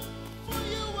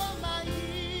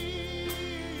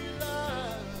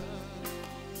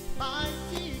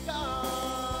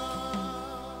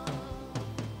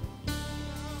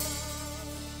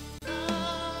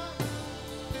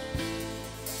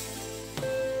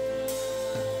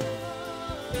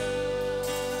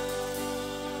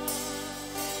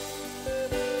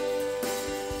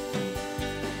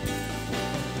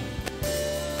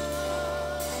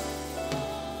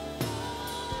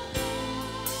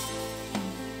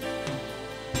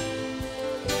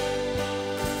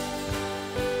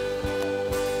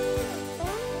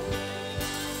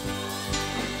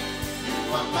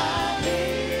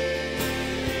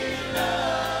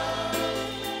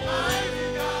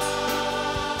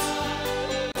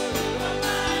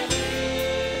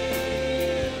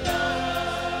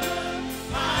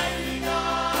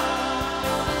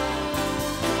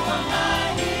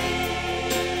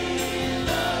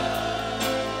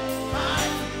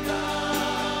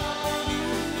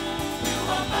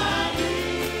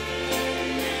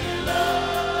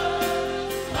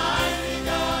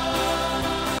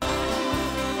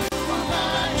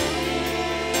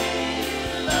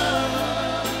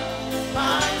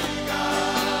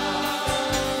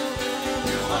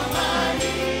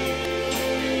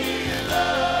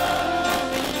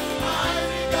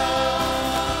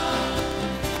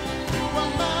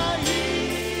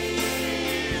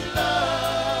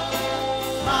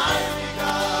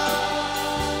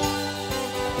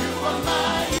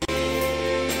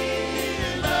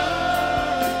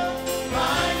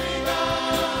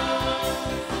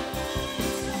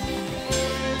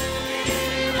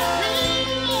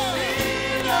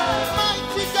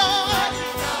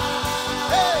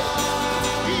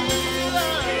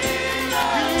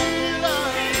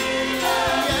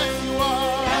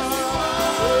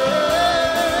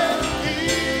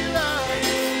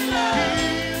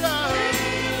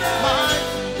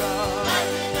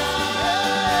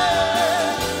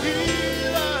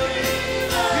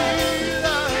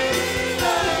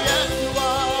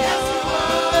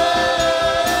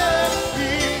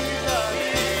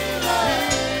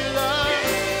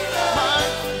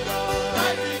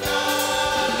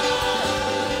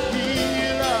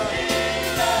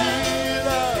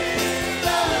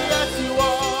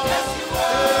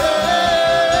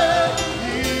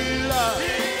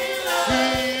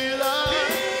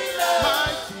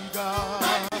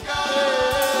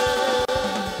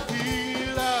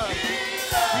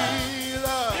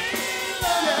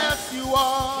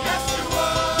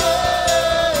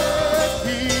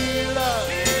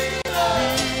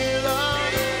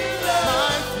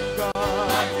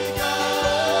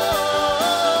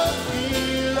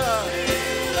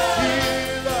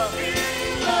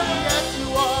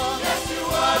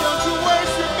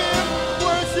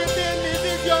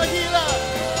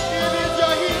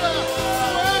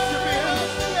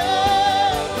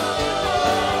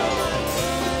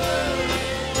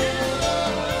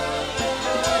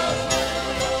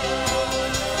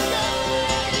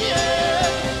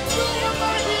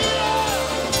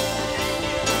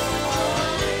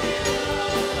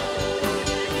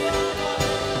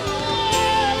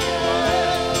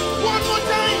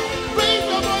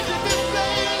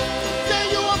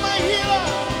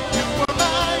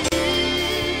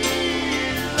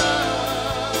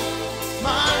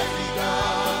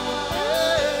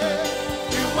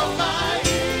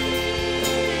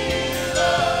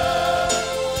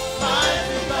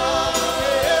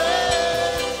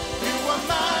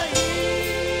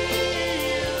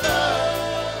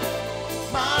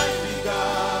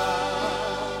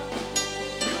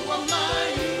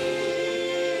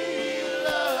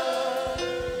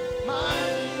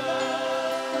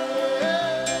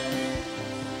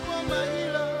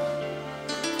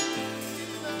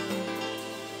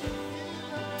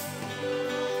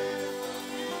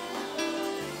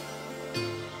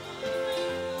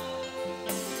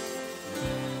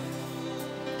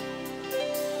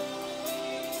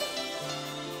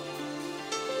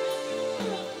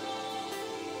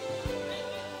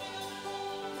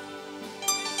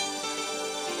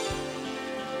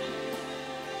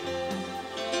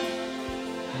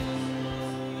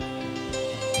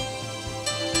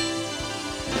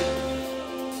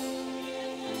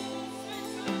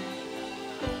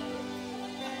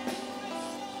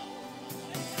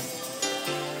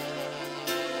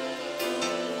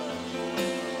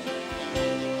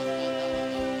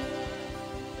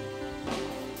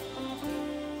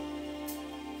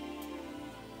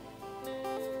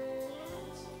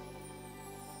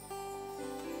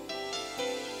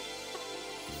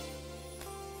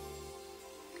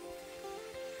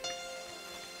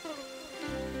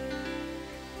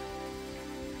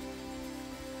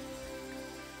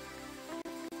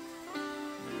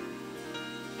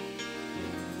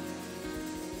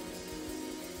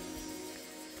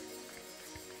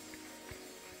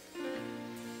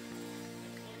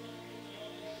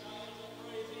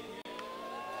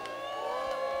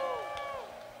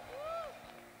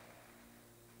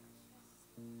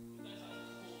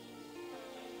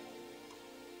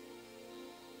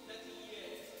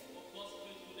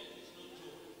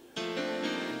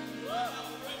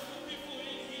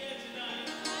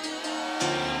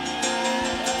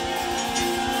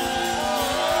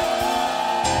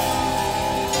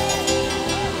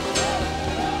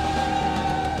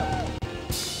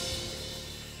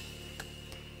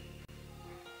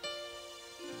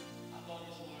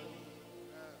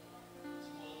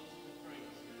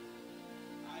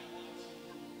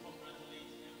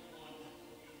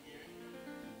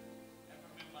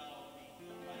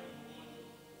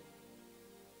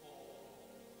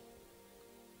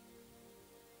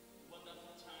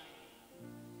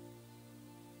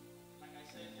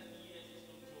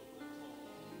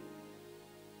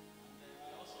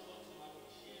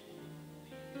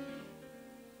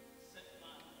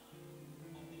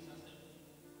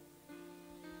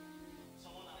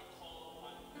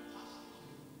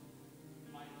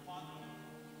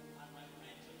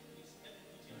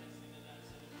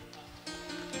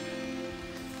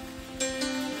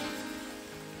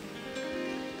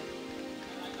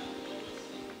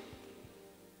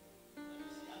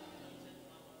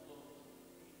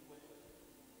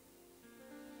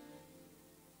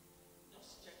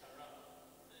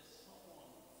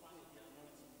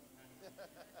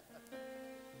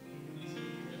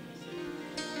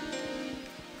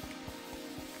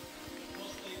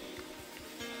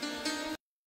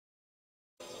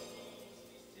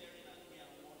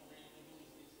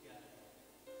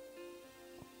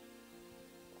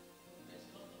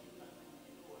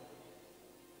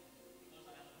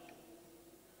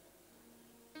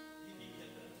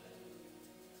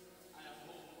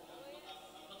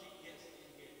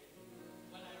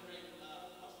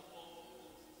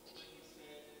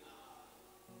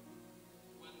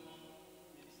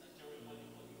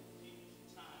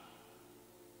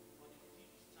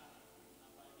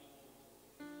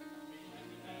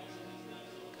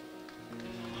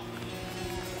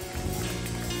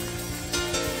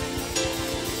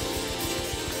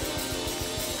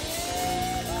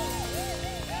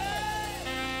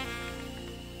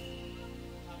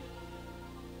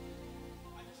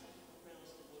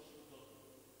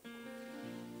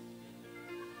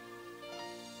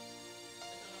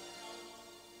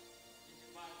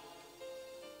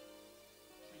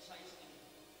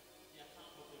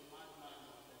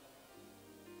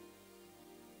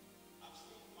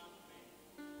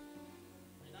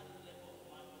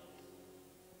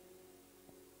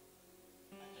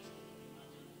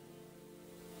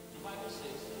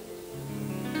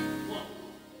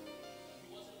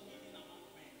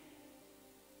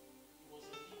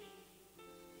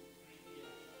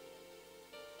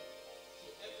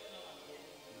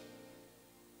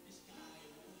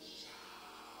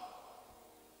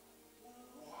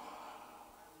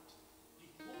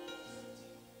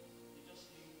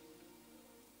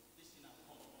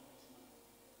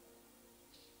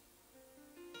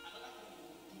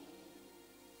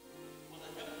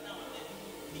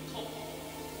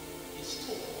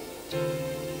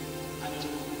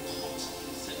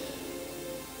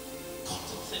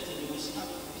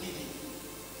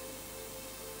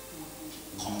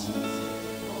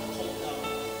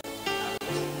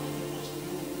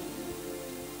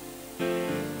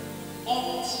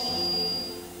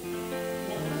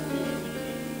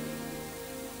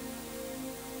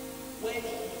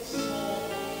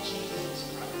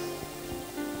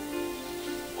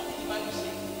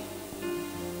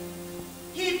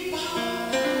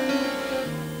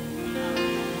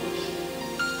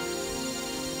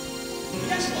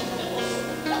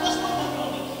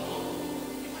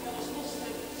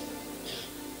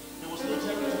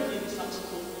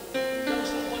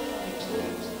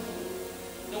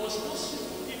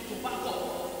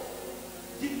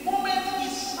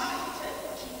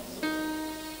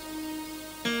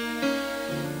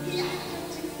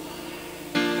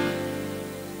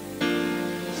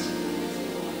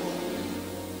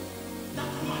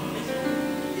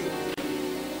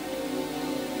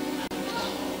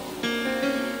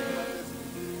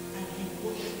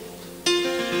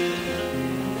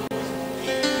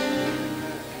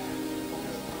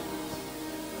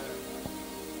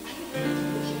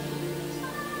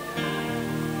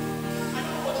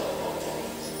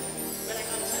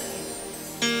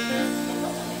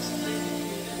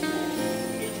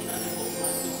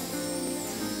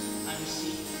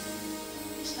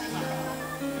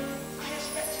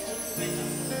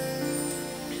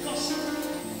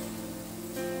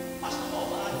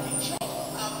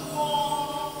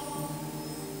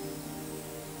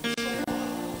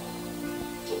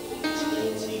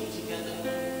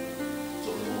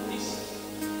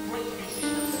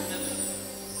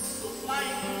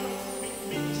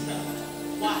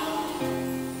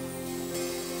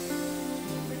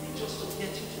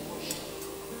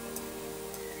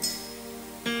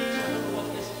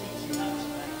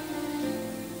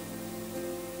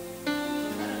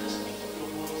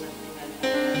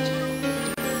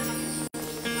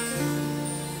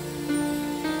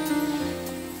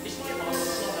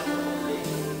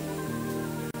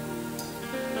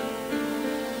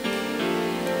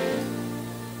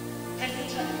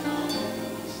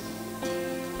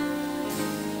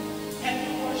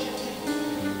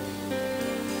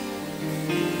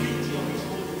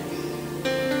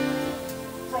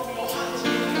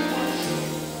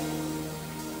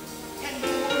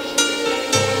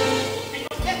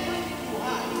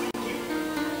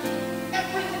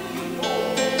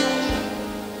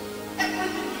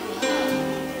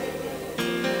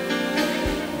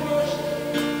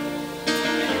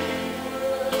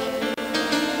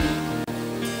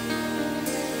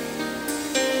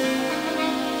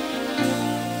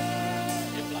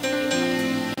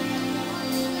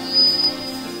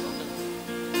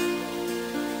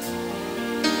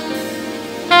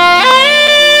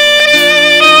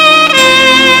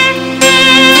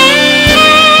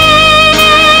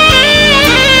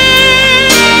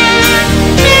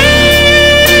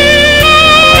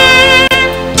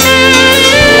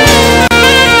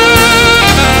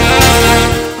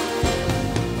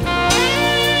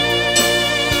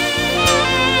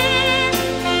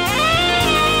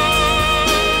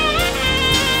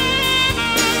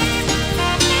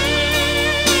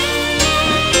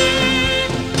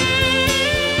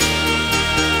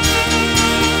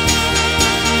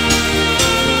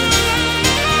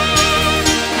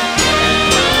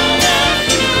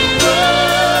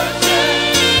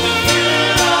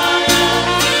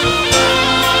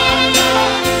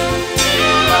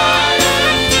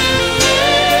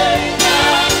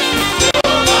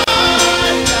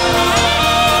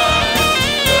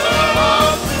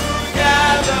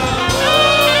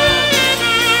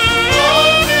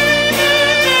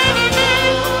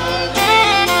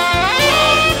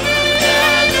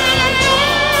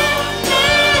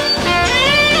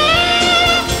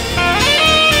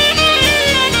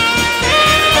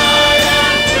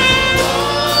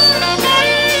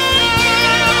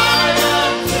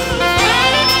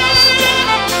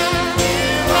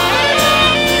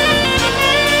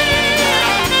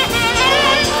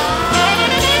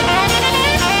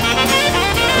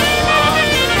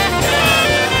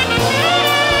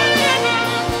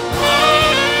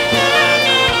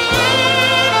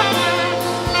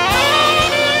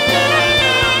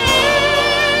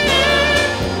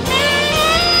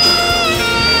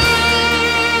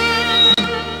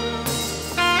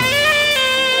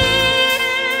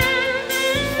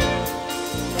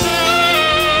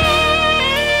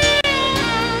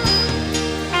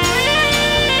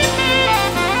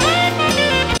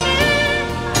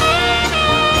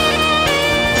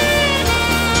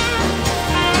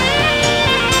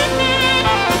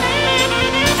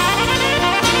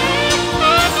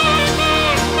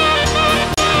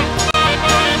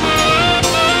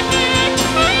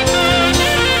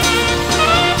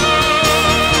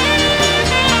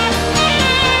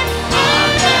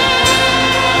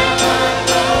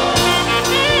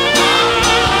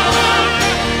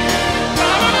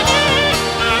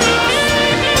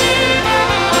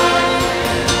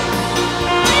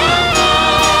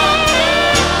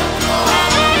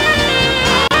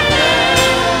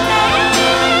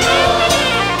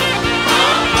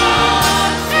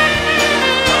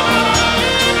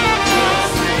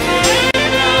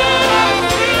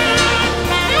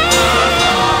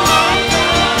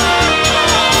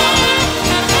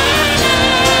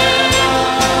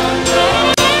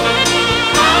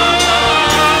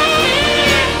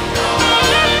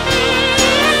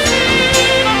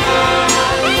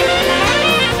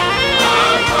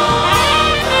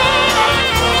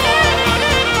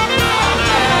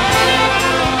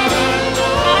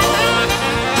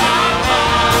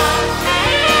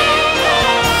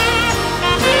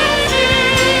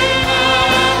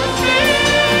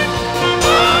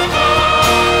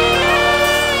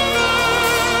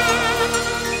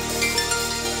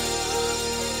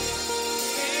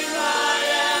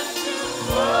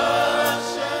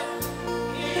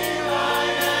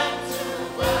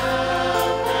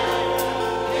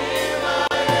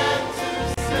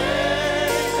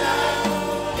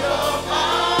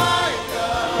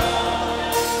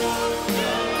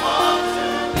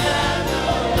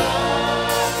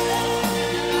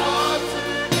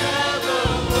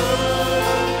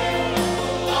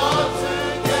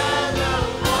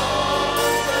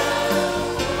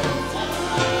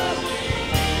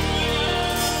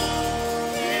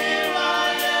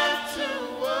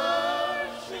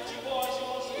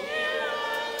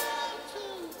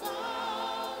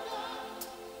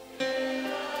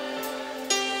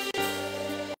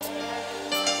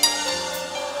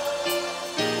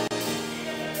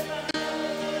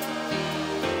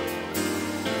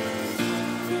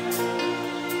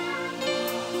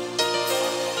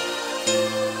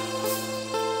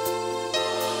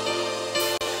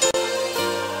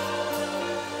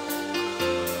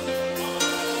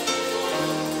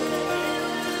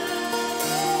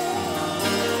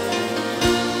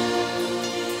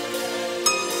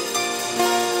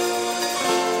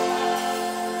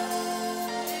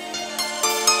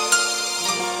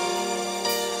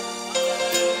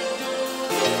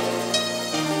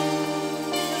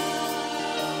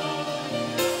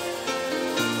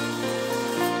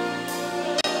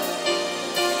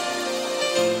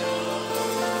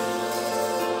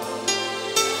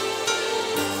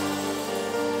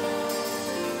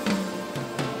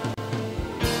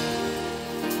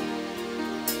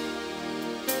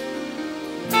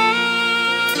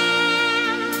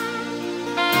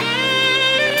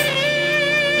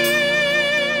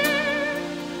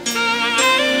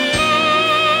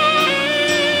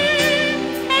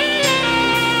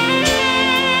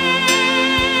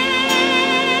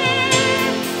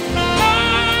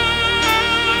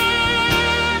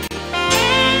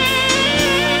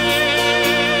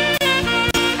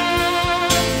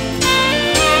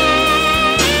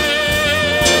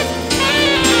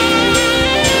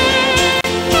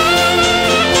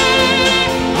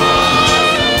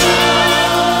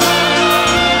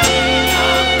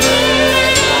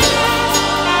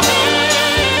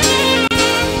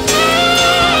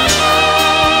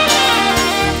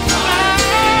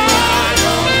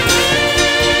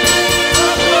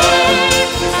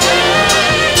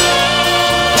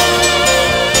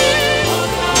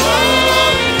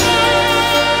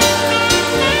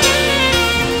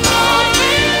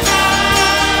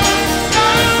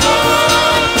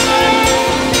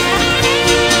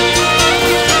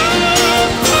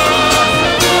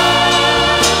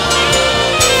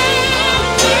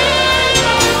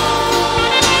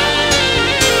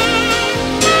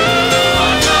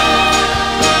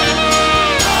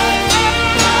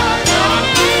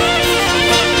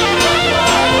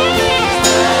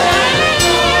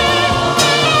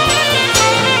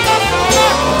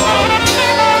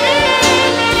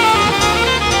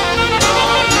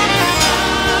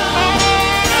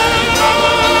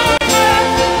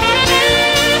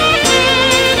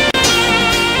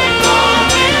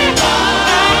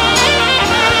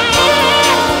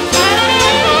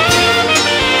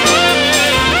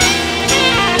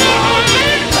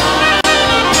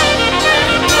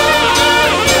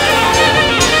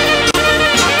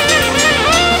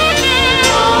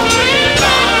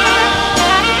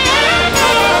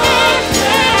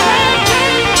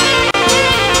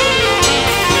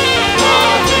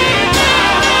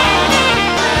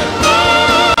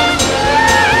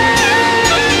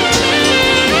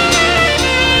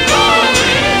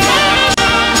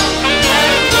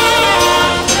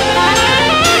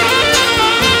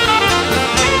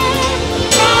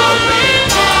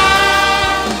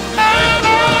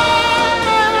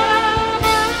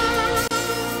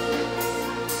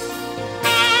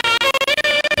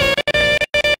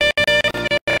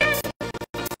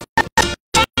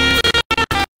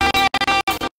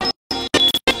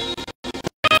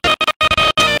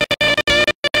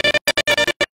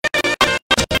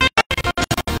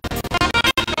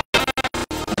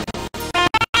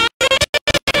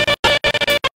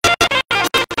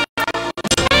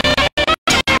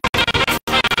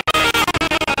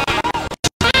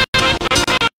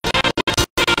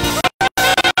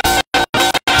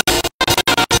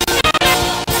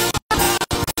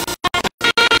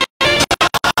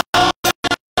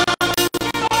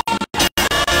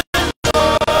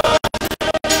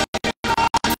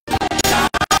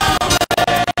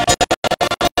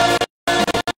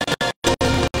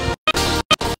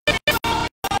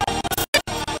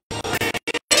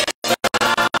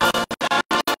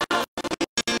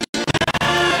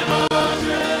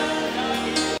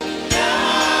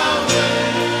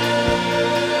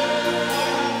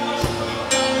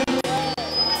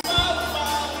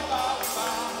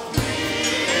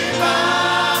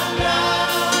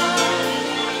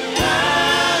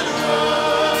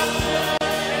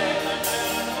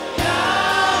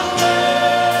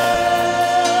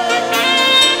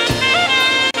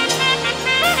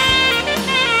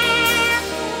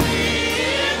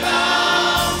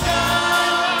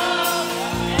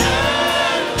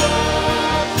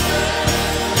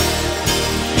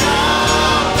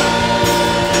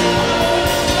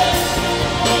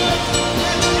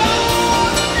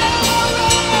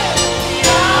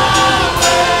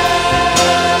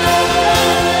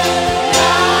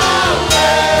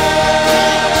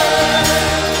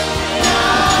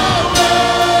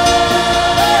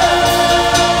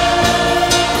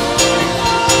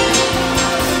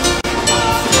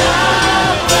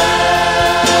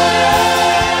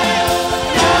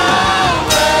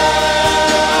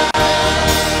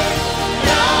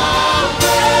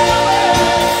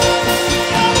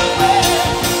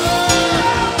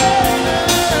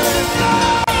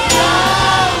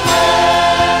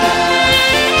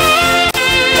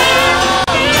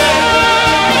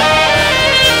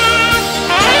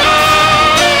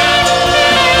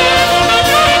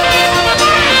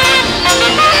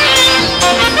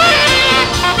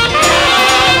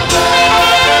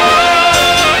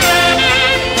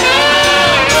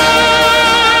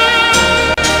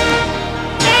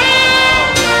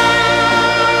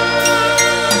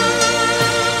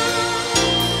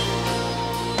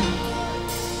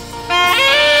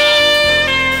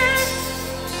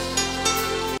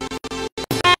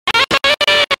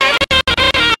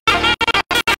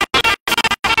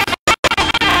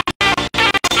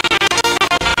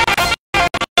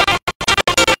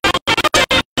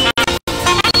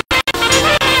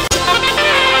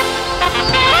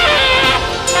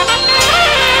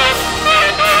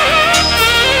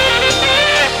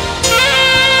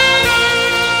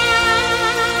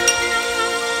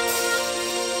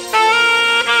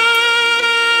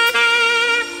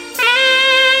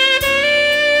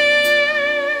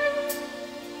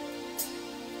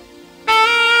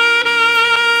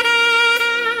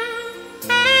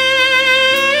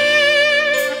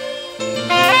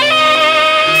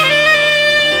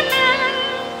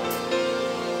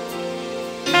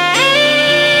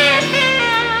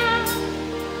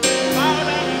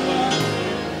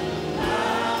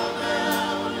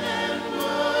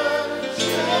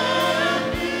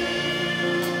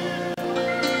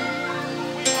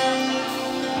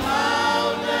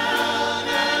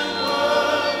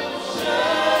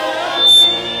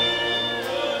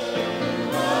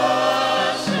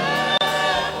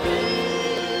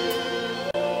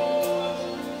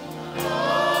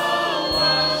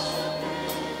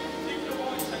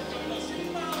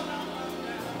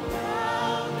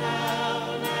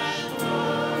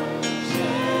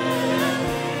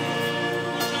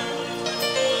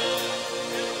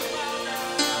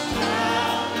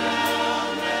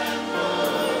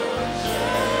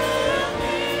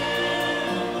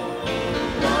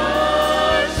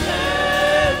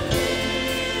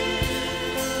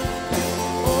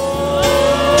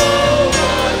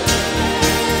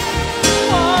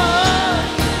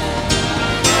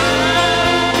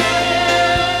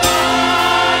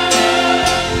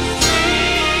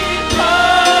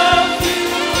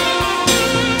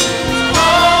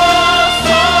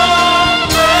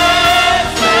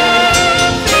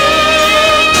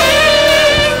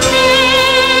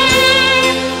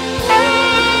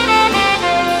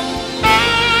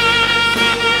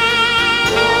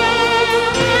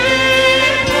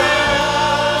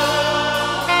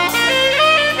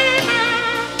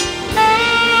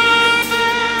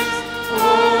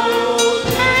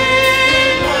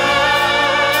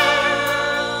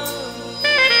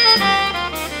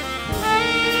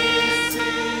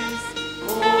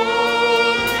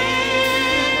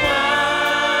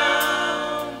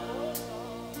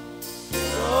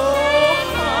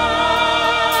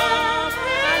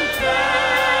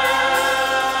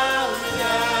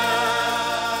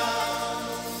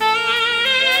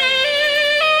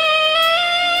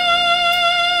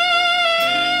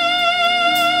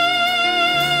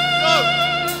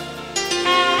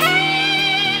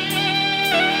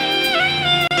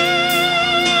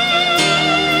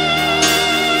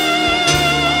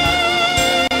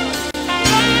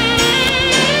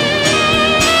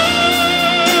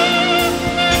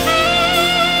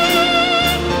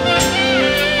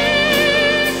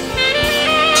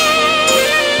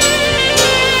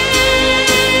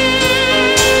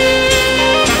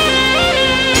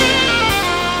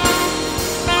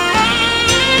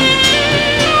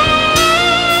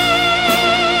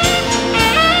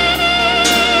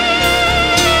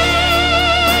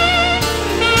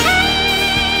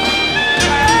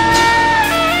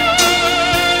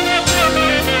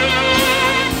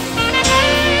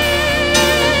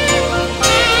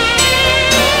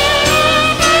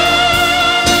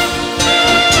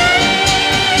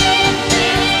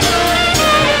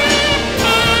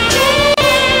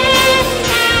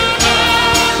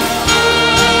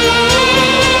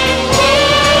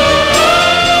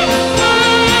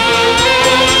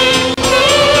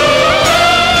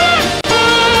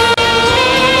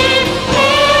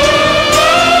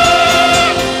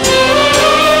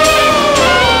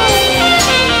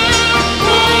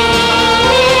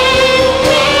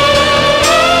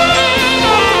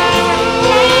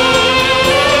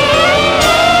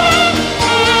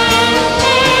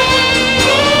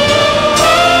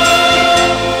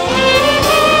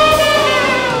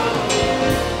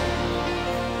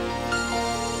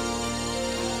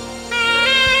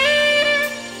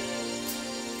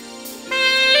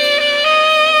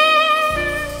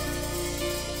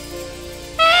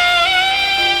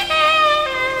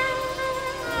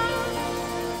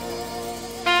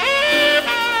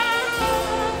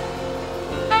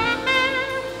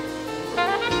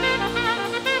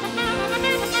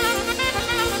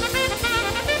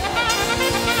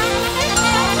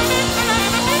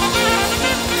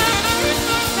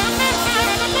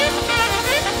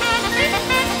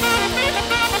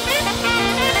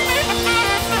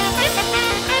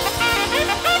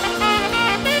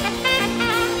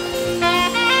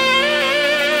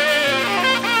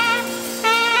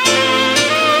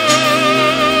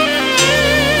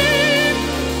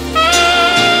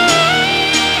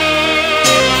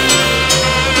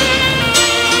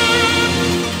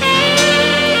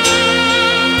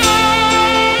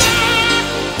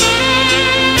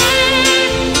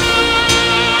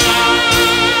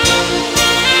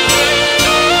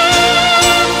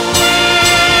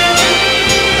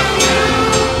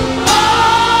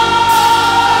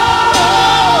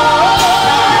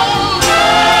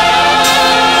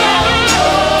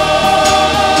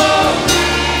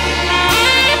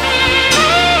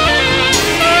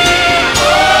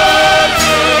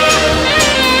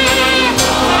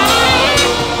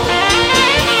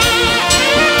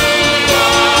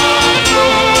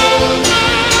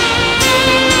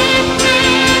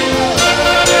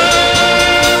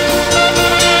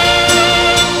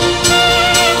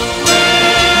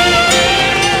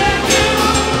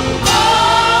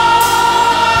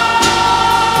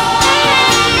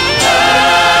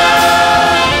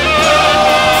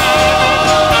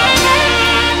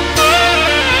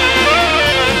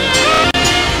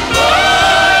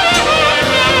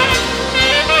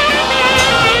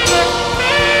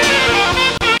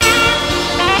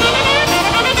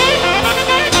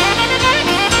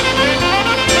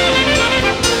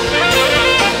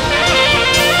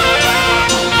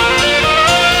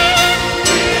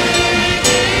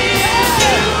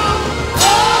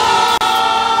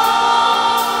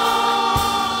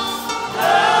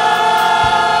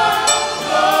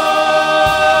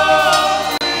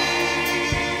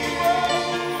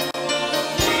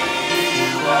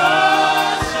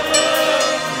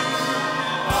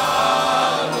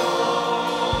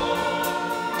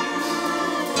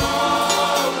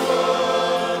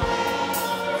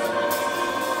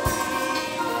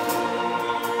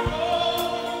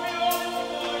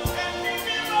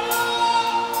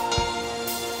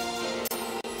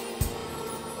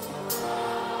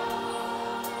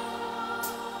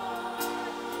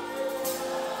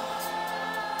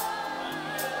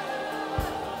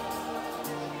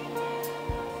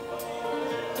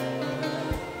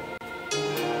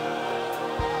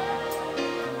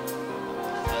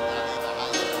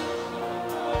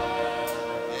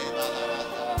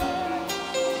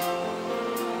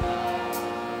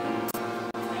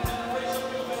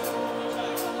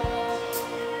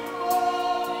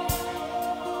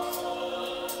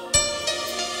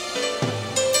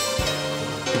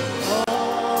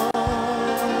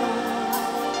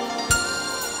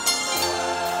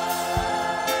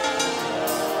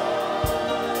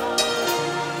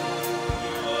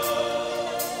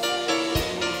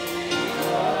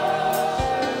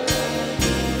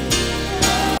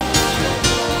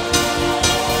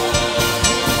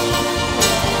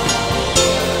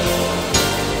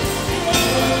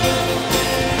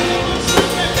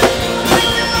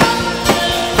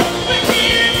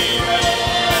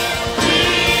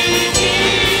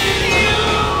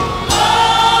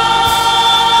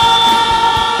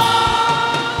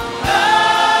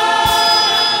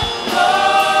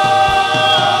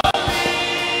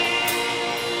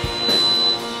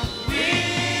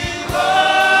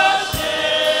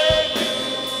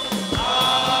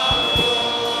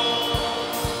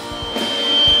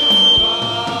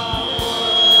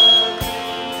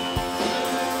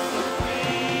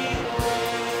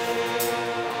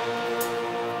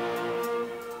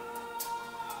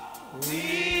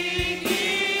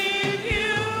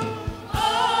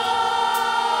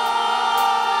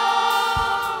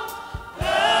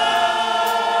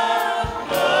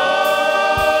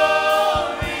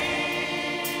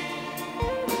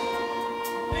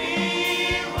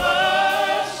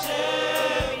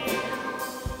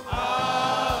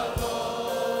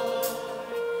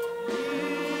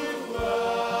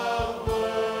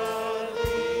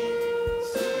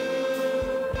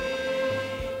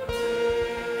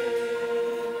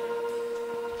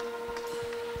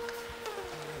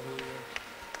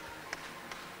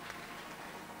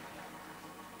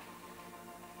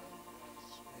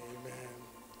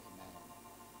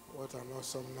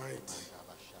 awesome night.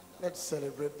 Let's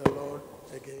celebrate the Lord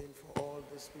again for all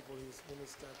these people He's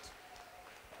ministered.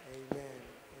 Amen.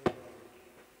 Amen.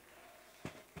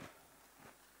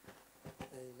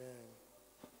 Amen.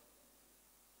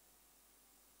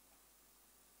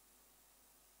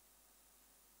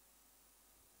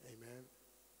 Amen.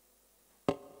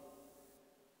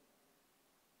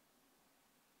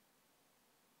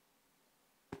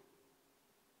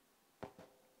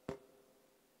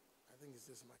 I think it's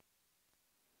this mic.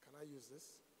 Can I use this?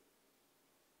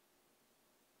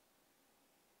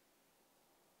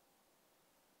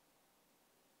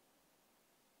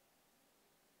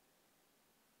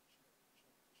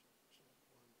 Hallelujah. I'd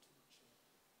like us to recognize all the pastors and missionaries and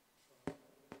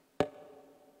all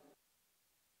our friends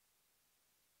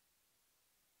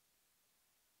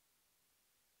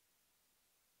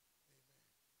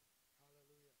who are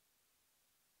here, from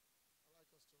Pastor Oni all the way down to the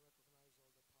Reverend John Crawford. Thank you so much. I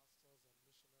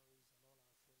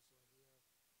can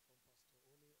see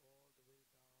Pastor Ba,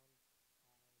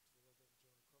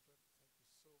 Pastor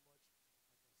Seal, Pastor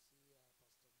Shitu, Pastor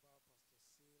Tony,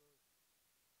 I think.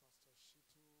 I'm not too sure. I can't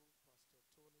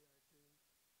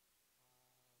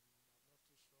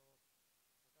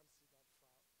see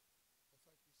that far. But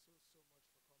thank you so much for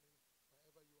coming.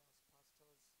 Wherever you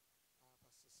are as pastors,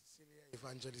 Pastor Cecilia,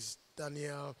 Evangelist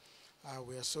Daniel,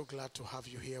 we are so glad to have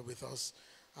you here with us.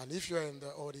 And if you're in the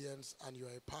audience and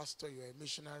you're a pastor, you're a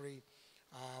missionary,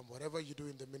 whatever you do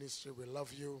in the ministry, we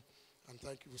love you. And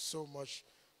thank you so much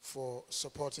for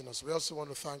supporting us. We also want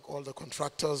to thank all the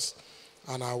contractors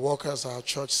and our workers, our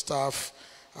church staff,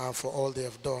 for all they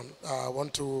have done. I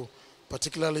want to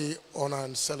particularly honor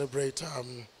and celebrate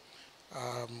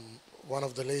one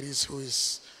of the ladies who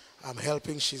is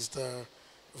helping. She's the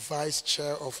vice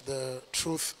chair of the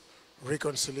Truth,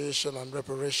 Reconciliation and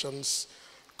Reparations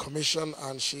Commission,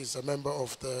 and she's a member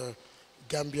of the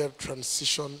Gambia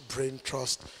Transition Brain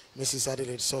Trust. Mrs.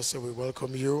 Adelaide Sose, we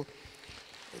welcome you.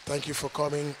 Thank you for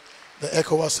coming. The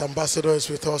ECOWAS ambassador is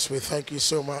with us. We thank you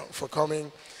so much for coming.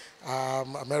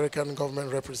 American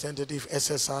government representative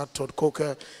SSR Todd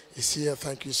Coker is here.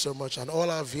 Thank you so much. And all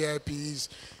our VIPs,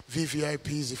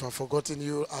 VVIPs, if I've forgotten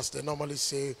you, as they normally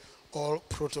say, all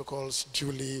protocols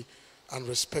duly and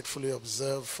respectfully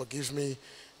observed. Forgive me.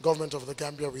 Government of the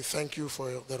Gambia, we thank you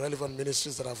for the relevant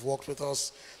ministries that have worked with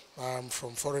us,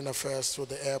 from Foreign Affairs to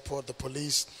the airport, the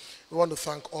police. We want to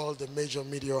thank all the major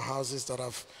media houses that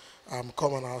have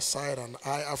come on our side, and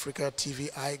iAfrica TV,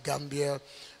 iGambia.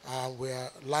 We are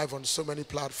live on so many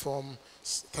platforms.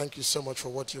 Thank you so much for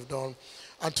what you've done.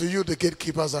 And to you, the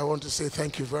gatekeepers, I want to say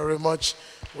thank you very much.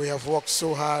 We have worked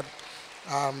so hard.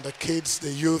 The kids,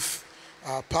 the youth,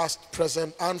 past,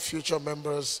 present, and future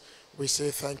members, we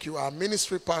say thank you. Our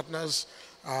ministry partners,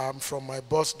 from my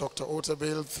boss, Dr.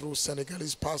 Otabil, through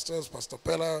Senegalese pastors, Pastor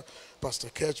Pella, Pastor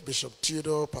Ketch, Bishop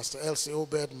Theodore, Pastor Elsie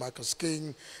Obed, Marcus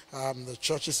King, the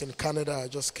churches in Canada I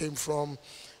just came from,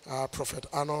 Prophet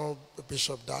Arnold,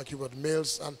 Bishop Dark Hubert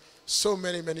Mills, and so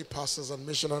many, many pastors and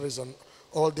missionaries, and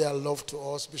all their love to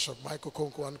us, Bishop Michael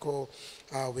Konko and Co.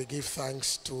 We give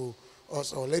thanks to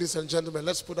us all. Ladies and gentlemen,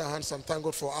 let's put our hands and thank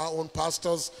God for our own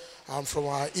pastors, from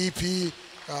our EP to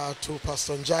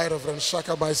Pastor Njai, Reverend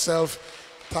Shaka, myself.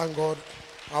 Thank God.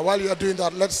 While you are doing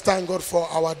that, let's thank God for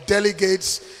our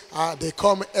delegates. They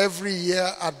come every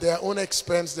year at their own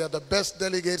expense. They are the best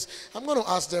delegates. I'm going to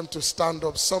ask them to stand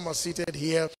up. Some are seated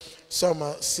here, some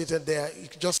are seated there. You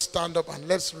can just stand up and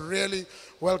let's really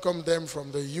welcome them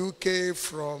from the UK,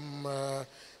 from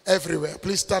everywhere.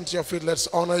 Please stand to your feet. Let's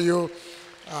honor you.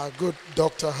 Good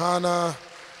Dr. Hannah,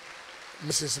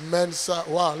 Mrs. Mensa.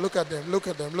 Wow, look at them, look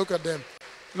at them, look at them.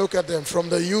 Look at them from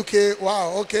the UK.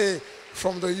 Wow, okay,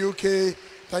 from the UK.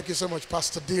 Thank you so much,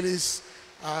 Pastor Dillis.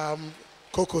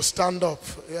 Coco, stand up.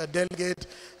 Yeah, delegate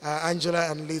Angela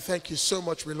and Lee, thank you so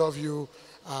much. We love you.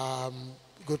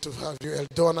 Good to have you.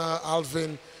 Eldona,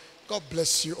 Alvin, God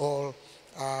bless you all.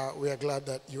 We are glad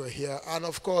that you are here. And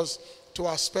of course, to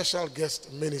our special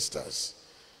guest ministers,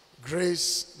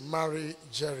 Grace, Mary,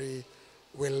 Jerry,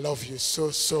 we love you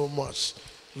so, so much.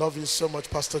 Love you so much.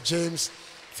 Pastor James,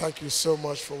 thank you so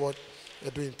much for what you're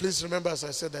doing. Please remember, as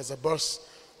I said, there's a bus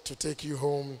to take you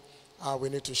home. We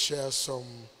need to share some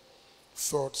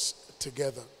thoughts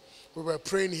together. We were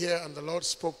praying here and the Lord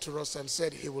spoke to us and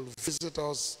said he will visit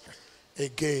us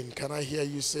again. Can I hear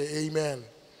you say amen? Amen.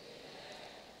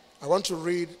 I want to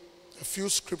read a few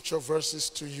scripture verses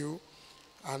to you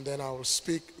and then I will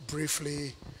speak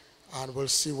briefly and we'll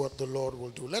see what the Lord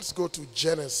will do. Let's go to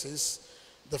Genesis,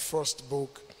 the first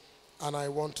book, and I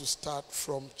want to start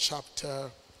from chapter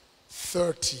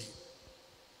 30.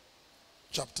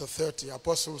 Chapter 30.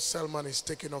 Apostle Selman is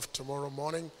taking off tomorrow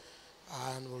morning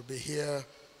and will be here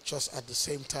just at the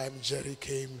same time Jerry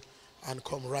came and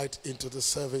come right into the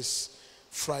service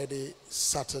Friday,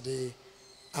 Saturday,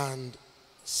 and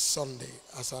Sunday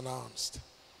as announced.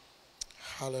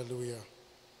 Hallelujah.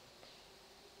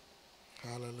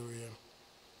 Hallelujah.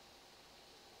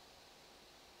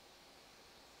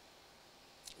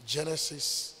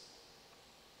 Genesis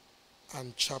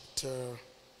and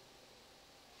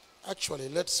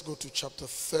let's go to chapter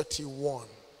 31.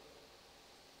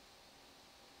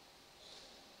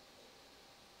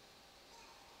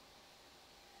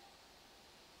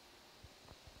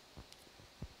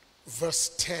 Verse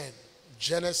 10.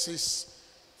 Genesis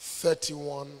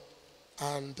 31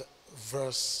 and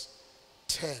verse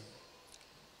 10.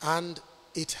 And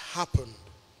it happened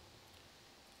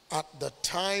at the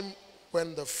time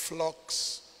when the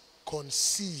flocks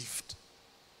conceived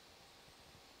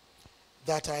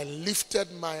that I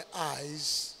lifted my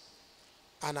eyes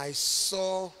and I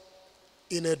saw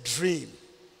in a dream,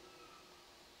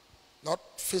 not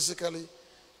physically,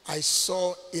 I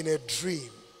saw in a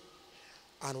dream.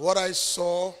 And what I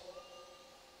saw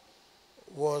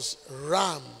was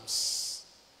rams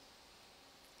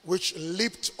which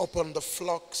leaped upon the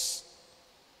flocks,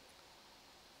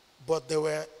 but they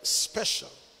were special.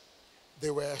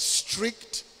 They were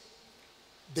streaked,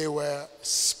 they were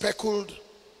speckled,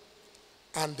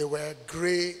 and they were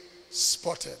gray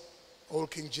spotted. Old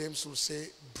King James will say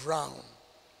brown.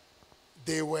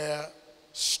 They were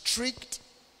streaked,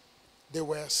 they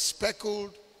were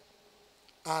speckled,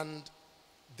 and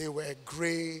they were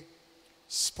gray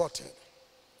spotted.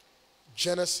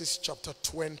 Genesis chapter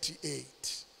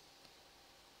 28.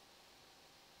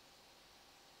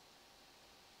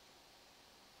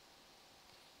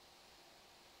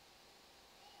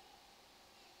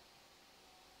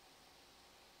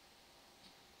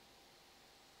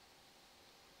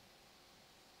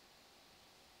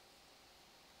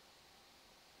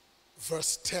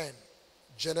 Verse 10.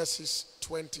 Genesis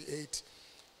 28,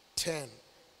 10.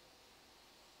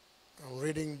 I'm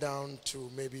reading down to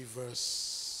maybe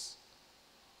verse,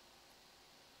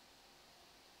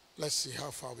 let's see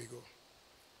how far we go.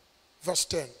 Verse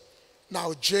 10.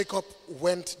 Now Jacob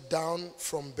went down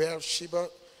from Beersheba,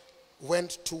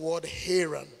 went toward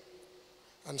Haran,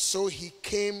 and so he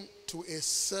came to a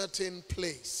certain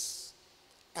place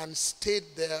and stayed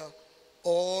there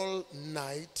all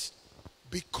night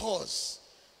because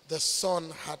the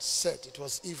sun had set. It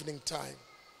was evening time.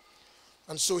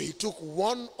 And so he took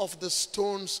one of the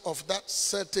stones of that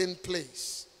certain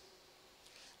place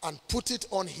and put it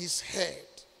on his head,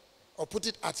 or put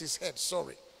it at his head,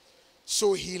 sorry.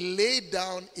 So he lay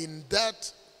down in that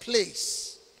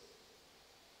place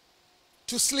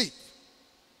to sleep.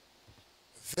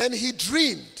 Then he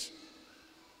dreamed,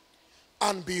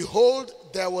 and behold,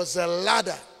 there was a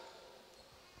ladder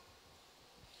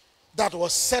that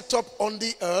was set up on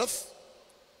the earth,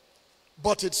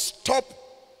 but its top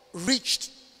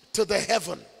reached to the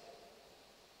heaven.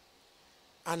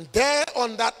 And there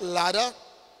on that ladder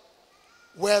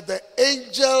were the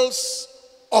angels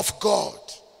of God.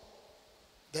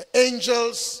 The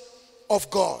angels of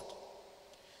God.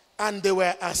 And they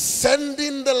were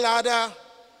ascending the ladder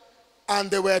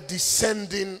and they were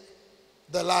descending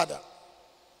the ladder.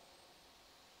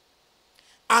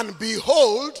 And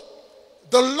behold,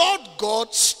 the Lord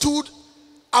God stood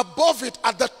above it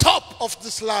at the top of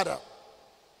this ladder.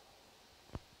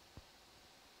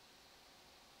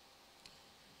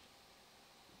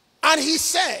 And he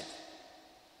said,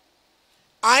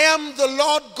 I am the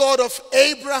Lord God of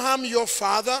Abraham your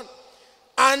father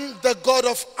and the God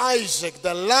of Isaac.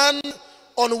 The land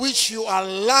on which you are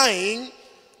lying,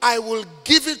 I will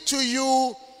give it to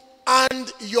you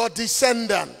and your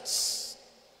descendants.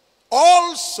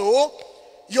 Also,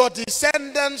 your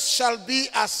descendants shall be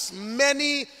as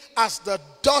many as the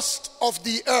dust of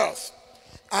the earth,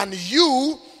 and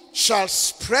you shall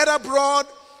spread abroad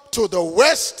to the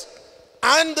west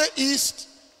and the east,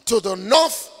 to the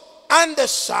north and the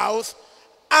south,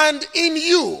 and in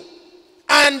you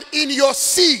and in your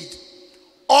seed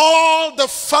all the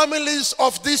families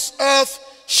of this earth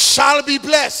shall be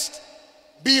blessed.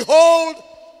 Behold,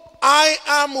 I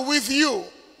am with you,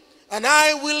 and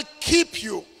I will keep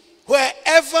you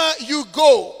wherever you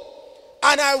go,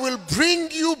 and I will bring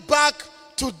you back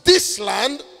to this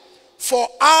land, for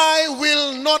I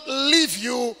will not leave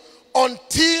you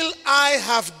until I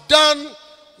have done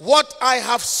what I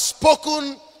have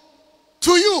spoken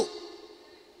to you.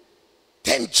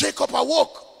 Then Jacob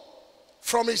awoke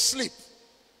from his sleep,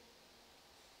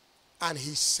 and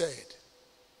he said,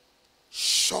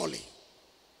 surely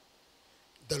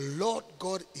the Lord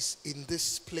God is in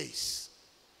this place,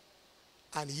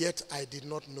 and yet I did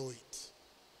not know it.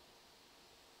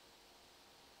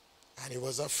 And he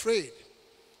was afraid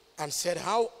and said,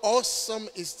 "How awesome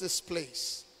is this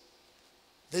place!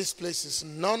 This place is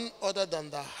none other than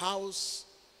the house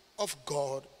of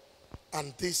God,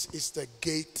 and this is the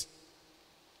gate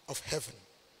of heaven."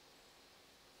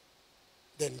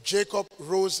 Then Jacob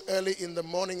rose early in the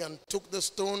morning and took the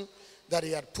stone that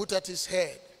he had put at his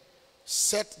head,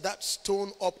 set that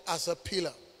stone up as a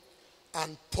pillar,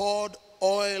 and poured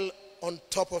oil on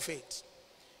top of it.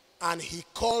 And he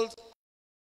called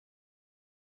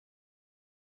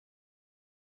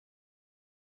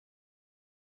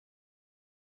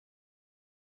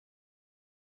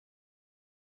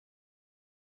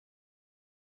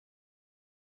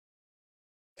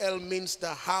El means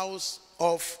the house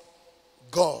of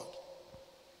God.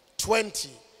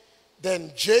 20.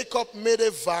 Then Jacob made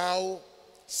a vow,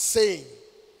 saying,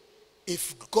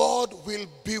 "If God will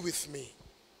be with me,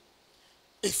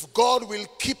 if God will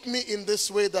keep me in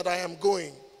this way that I am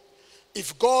going,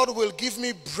 if God will give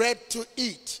me bread to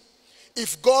eat,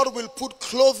 if God will put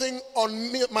clothing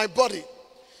on me, my body,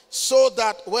 so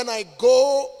that when I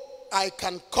go, I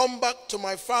can come back to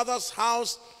my father's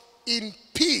house in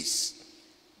peace,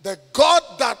 the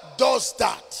God that does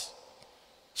that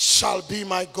shall be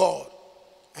my God.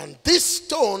 And this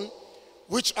stone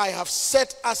which I have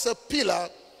set as a pillar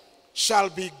shall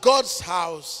be God's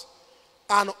house,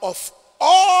 and of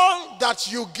all that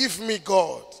you give me,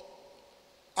 God,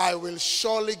 I will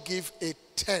surely give a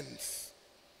tenth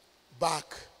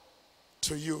back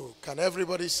to you." Can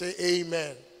everybody say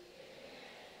amen?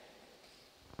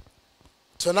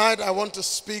 Tonight I want to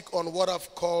speak on what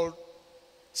I've called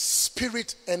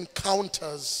spirit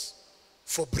encounters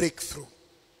for breakthrough.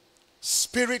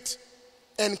 Spirit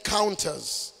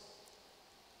encounters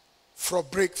for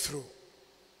breakthrough.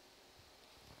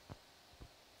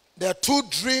 There are two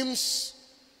dreams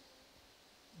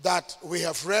that we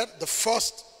have read. The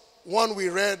first one we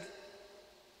read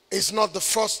is not the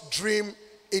first dream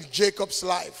in Jacob's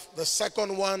life. The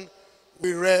second one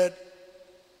we read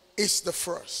is the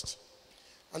first.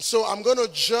 And so I'm going to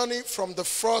journey from the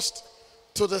first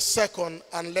to the second,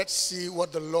 and let's see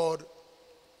what the Lord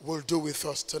will do with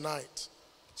us tonight.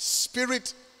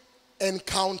 Spirit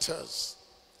encounters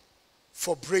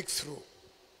for breakthrough.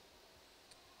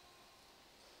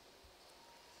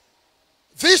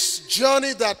 This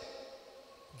journey that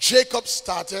Jacob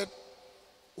started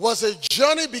was a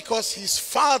journey because his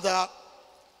father,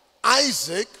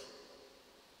 Isaac,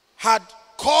 had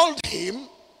called him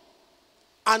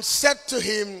and said to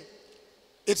him,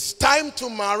 "It's time to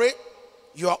marry.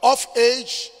 You are of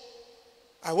age.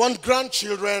 I want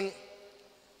grandchildren.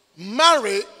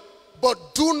 Marry,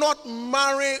 but do not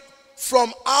marry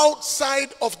from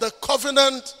outside of the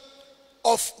covenant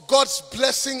of God's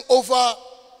blessing over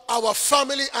our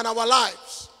family and our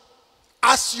lives,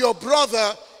 as your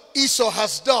brother Esau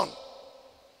has done.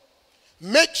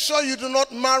 Make sure you do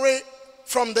not marry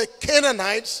from the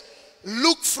Canaanites.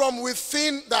 Look from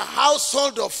within the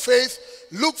household of faith.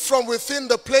 Look from within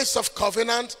the place of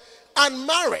covenant and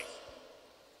marry."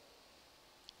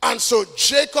 And so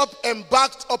Jacob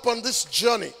embarked upon this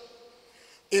journey.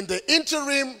 In the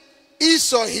interim,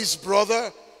 Esau, his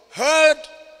brother, heard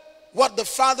what the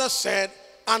father said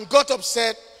and got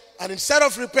upset, and instead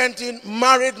of repenting,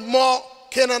 married more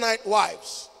Canaanite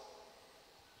wives.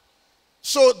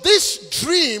 So this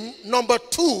dream number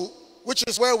 2, which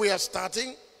is where we are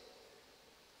starting,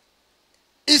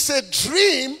 is a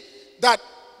dream that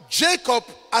Jacob,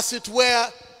 as it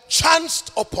were,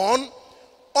 chanced upon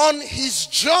on his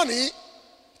journey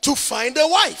to find a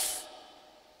wife.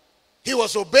 He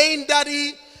was obeying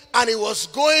daddy, and he was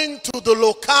going to the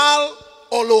locale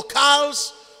or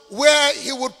locales where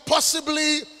he would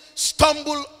possibly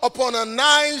stumble upon a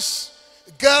nice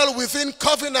girl within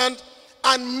covenant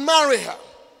and marry her.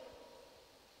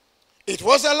 It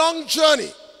was a long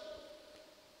journey.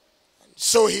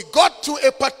 So he got to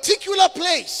a particular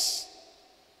place.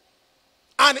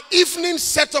 An evening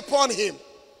set upon him.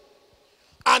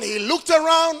 And he looked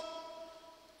around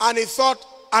and he thought,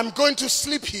 "I'm going to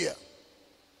sleep here."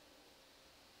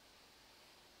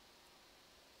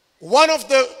 One of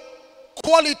the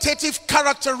qualitative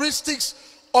characteristics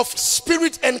of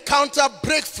spirit encounter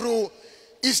breakthrough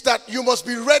is that you must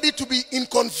be ready to be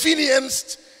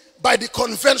inconvenienced by the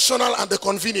conventional and the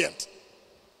convenient.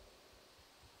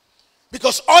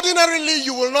 Because ordinarily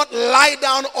you will not lie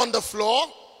down on the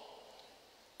floor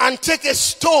and take a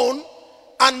stone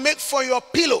and make for your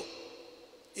pillow.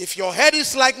 If your head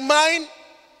is like mine,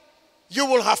 you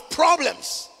will have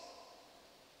problems.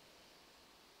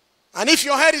 And if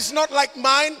your head is not like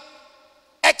mine,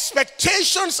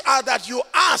 expectations are that you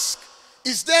ask,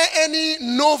 "Is there any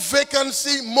no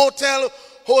vacancy motel,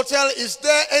 Hotel, is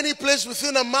there any place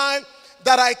within a mile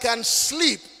that I can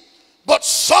sleep? But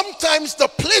sometimes the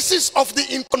places of the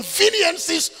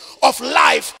inconveniences of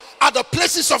life are the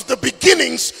places of the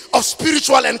beginnings of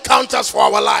spiritual encounters for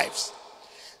our lives.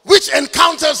 Which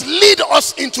encounters lead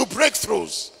us into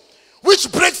breakthroughs. Which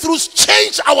breakthroughs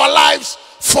change our lives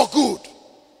for good.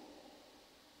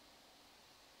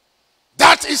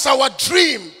 That is our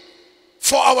dream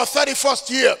for our 31st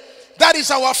year. That is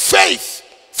our faith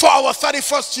for our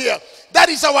 31st year. That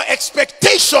is our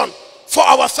expectation for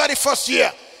our 31st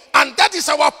year. And that is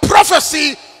our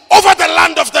prophecy over the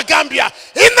land of the Gambia.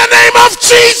 In the name of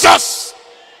Jesus.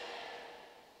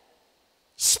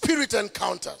 Spirit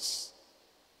encounters.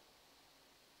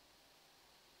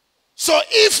 So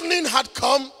evening had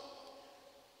come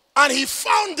and he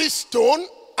found this stone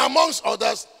amongst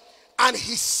others and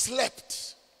he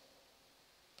slept.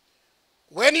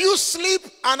 When you sleep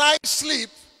and I sleep,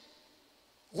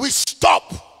 we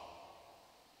stop.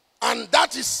 And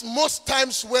that is most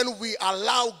times when we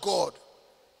allow God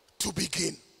to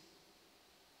begin.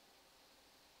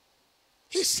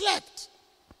 He slept.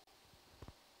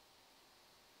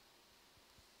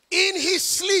 In his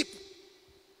sleep,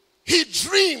 he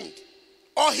dreamed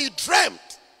or he dreamt.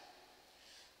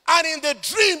 And in the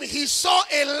dream, he saw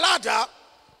a ladder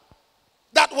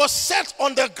that was set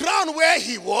on the ground where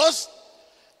he was.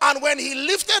 And when he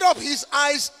lifted up his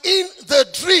eyes in the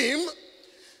dream,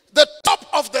 the top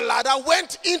of the ladder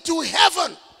went into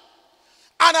heaven.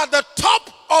 And at the top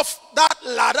of that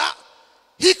ladder,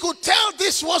 he could tell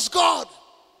this was God.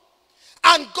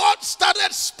 And God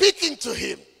started speaking to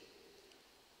him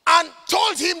and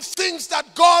told him things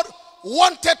that God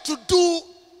wanted to do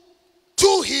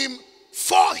to him,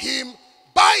 for him,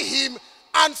 by him,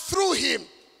 and through him.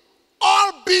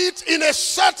 Albeit in a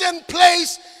certain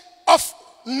place of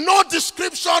no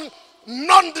description,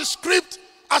 nondescript,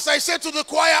 as I said to the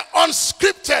choir,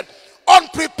 unscripted,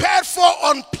 unprepared for,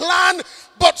 unplanned,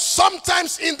 but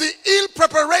sometimes in the ill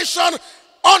preparation,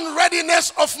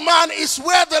 unreadiness of man is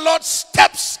where the Lord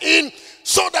steps in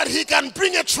so that he can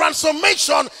bring a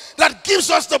transformation that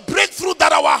gives us the breakthrough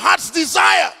that our hearts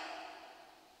desire.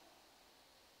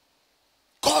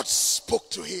 God spoke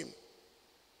to him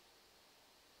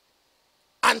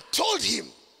and told him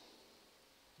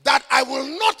that I will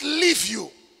not leave you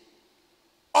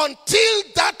until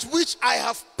that which I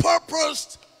have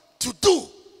purposed to do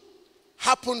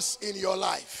happens in your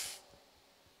life.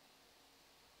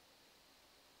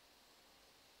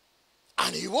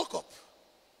 And he woke up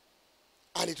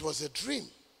and it was a dream.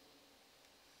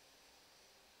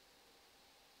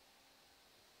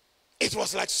 It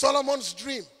was like Solomon's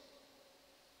dream.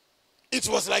 It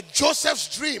was like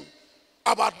Joseph's dream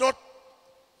about not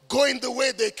going the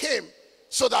way they came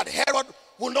so that Herod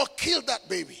will not kill that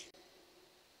baby.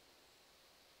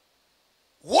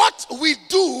 What we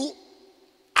do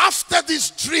after these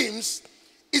dreams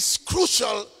is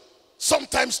crucial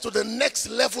sometimes to the next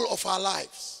level of our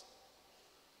lives.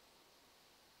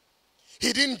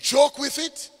 He didn't joke with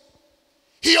it.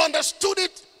 He understood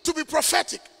it to be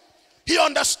prophetic. He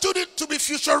understood it to be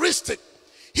futuristic.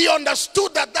 He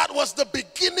understood that that was the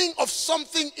beginning of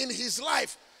something in his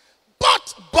life.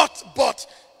 But,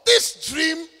 this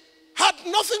dream had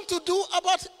nothing to do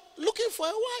about looking for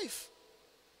a wife.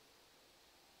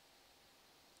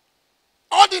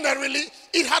 Ordinarily,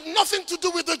 it had nothing to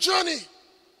do with the journey.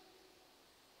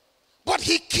 But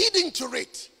he keyed into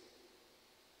it.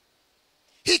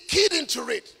 He keyed into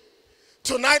it.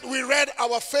 Tonight we read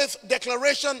our faith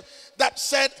declaration that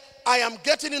said, I am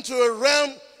getting into a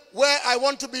realm where I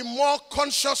want to be more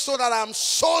conscious so that I'm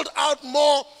sold out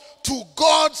more to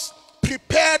God's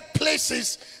prepared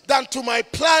places than to my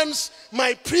plans,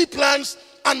 my pre-plans,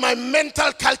 and my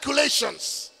mental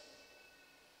calculations.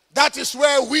 That is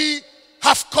where we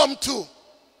have come to.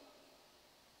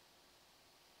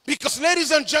 Because,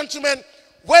 ladies and gentlemen,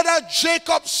 whether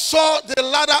Jacob saw the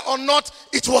ladder or not,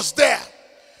 it was there.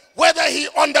 Whether he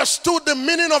understood the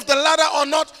meaning of the ladder or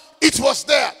not, it was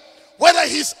there. Whether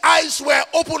his eyes were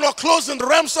open or closed in the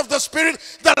realms of the spirit,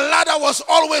 the ladder was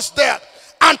always there.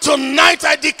 And tonight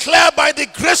I declare by the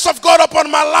grace of God upon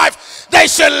my life, there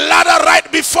is a ladder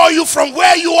right before you from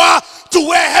where you are to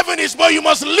where heaven is. But you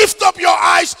must lift up your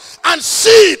eyes and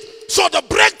see it, so the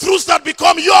breakthroughs that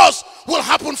become yours will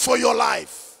happen for your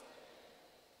life.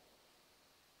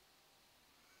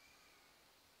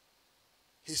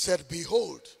 He said,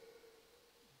 behold,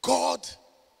 God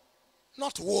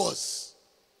not was.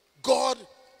 God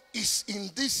is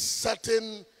in this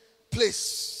certain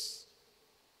place.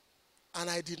 And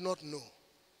I did not know.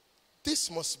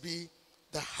 This must be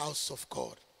the house of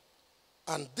God.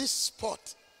 And this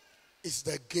spot is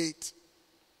the gate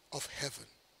of heaven.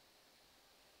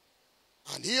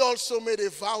 And he also made a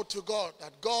vow to God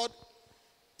that, God,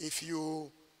 if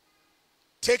you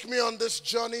take me on this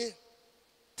journey,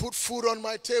 put food on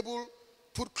my table,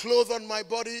 put clothes on my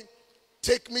body,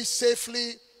 take me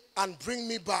safely and bring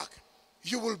me back,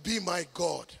 you will be my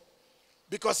God.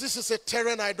 Because this is a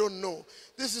terrain I don't know.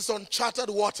 This is uncharted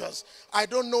waters. I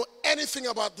don't know anything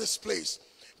about this place.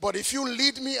 But if you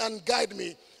lead me and guide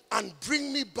me and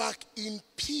bring me back in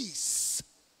peace,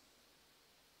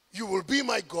 you will be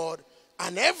my God.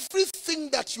 And everything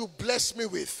that you bless me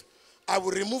with, I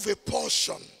will remove a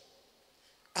portion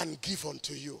and give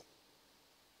unto you.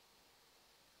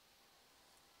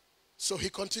 So he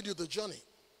continued the journey.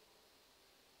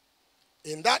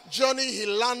 In that journey, he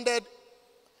landed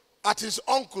at his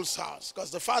uncle's house,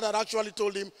 because the father had actually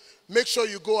told him, make sure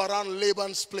you go around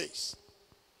Laban's place.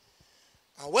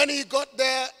 And when he got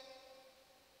there,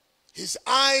 his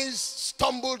eyes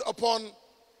stumbled upon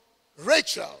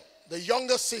Rachel, the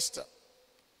younger sister.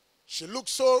 She looked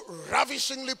so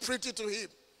ravishingly pretty to him.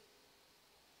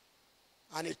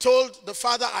 And he told the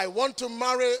father, I want to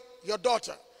marry your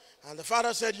daughter. And the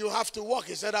father said, you have to walk.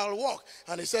 He said, I'll walk.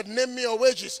 And he said, name me your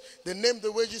wages. They named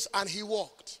the wages and he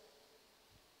walked.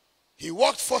 He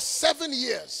walked for 7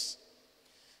 years.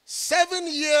 7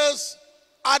 years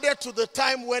added to the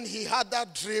time when he had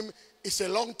that dream is a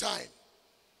long time.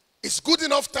 It's good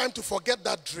enough time to forget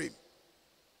that dream.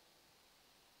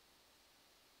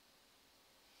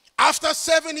 After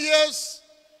 7 years,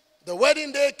 the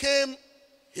wedding day came.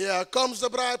 Here comes the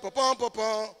bride. Papa,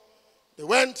 papa. They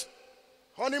went.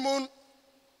 Honeymoon.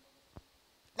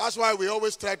 That's why we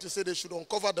always try to say they should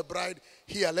uncover the bride.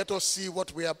 Here, let us see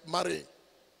what we are marrying.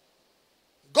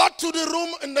 Got to the room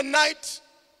in the night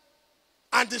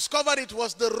and discovered it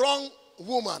was the wrong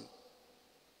woman.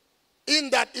 In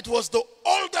that it was the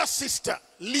older sister,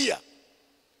 Leah.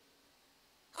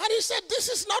 And he said, this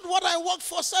is not what I worked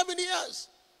for 7 years.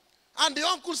 And the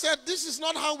uncle said, this is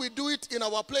not how we do it in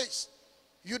our place.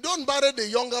 You don't marry the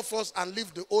younger first and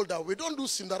leave the older. We don't do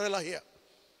Cinderella here.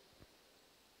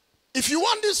 If you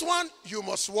want this one, you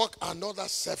must work another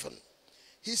 7.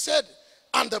 He said,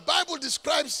 and the Bible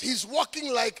describes his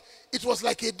walking like it was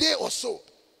like a day or so.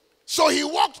 So he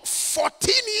walked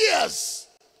 14 years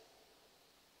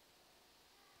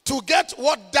to get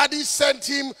what daddy sent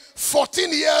him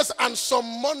 14 years and some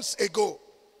months ago.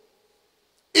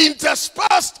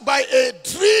 Interspersed by a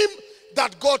dream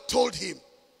that God told him.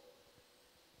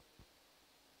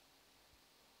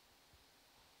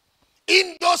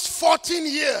 In those 14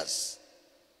 years,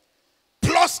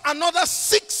 plus another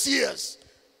 6 years,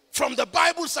 from the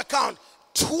Bible's account,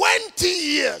 20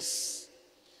 years,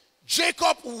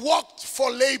 Jacob worked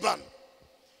for Laban.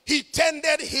 He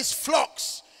tended his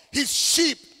flocks, his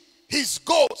sheep, his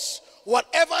goats,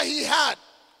 whatever he had,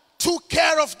 took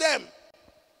care of them.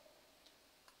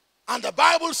 And the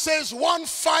Bible says one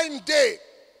fine day,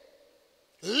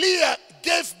 Leah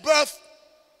gave birth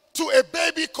to a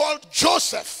baby called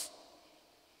Joseph.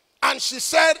 And she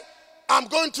said, I'm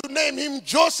going to name him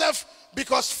Joseph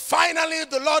because finally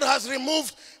the Lord has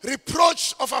removed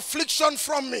reproach of affliction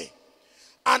from me.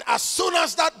 And as soon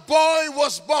as that boy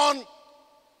was born,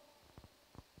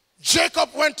 Jacob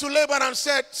went to Laban and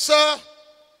said, sir,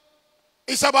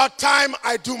 it's about time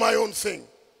I do my own thing.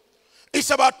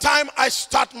 It's about time I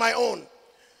start my own.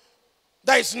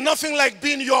 There is nothing like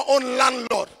being your own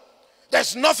landlord.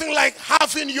 There's nothing like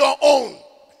having your own.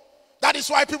 That is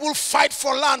why people fight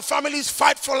for land. Families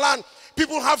fight for land.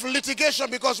 People have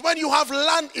litigation because when you have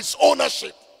land, it's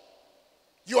ownership.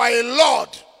 You are a lord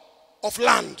of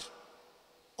land.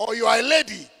 Or you are a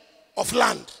lady of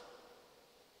land.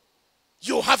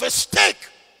 You have a stake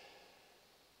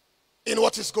in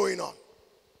what is going on.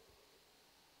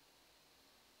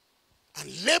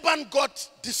 And Laban got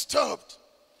disturbed.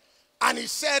 And he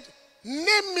said,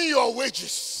 name me your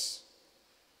wages.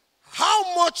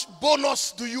 How much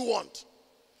bonus do you want?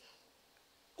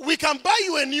 We can buy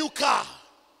you a new car.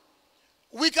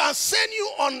 We can send you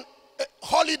on a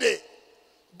holiday.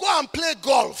 Go and play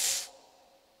golf.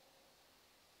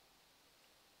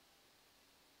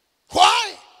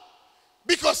 Why?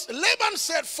 Because Laban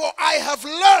said, for I have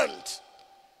learned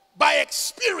by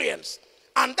experience.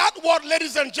 And that word,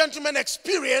 ladies and gentlemen,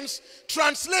 experience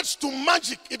translates to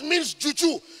magic. It means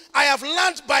juju. I have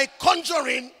learned by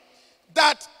conjuring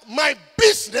that my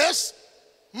business,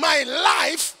 my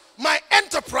life, my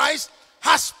enterprise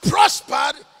has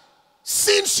prospered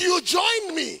since you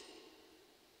joined me.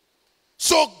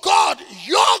 So God,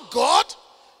 your God,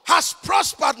 has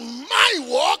prospered my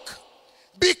work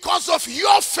because of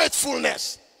your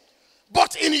faithfulness.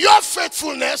 But in your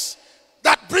faithfulness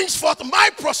that brings forth my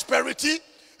prosperity,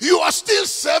 you are still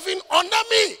serving under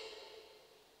me.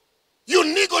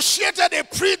 You negotiated a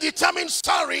predetermined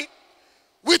salary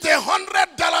with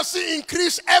 $100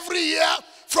 increase every year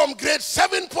from grade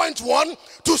 7.1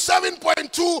 to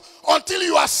 7.2 until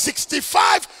you are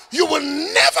 65. You will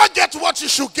never get what you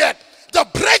should get, the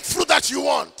breakthrough that you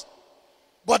want.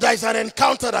 But there is an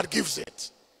encounter that gives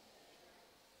it.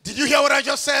 Did you hear what I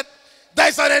just said? There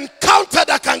is an encounter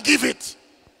that can give it.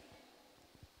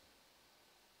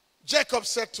 Jacob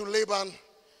said to Laban,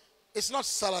 it's not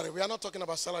salary. We are not talking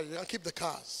about salary. You can keep the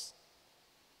cars.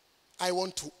 I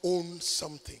want to own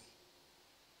something.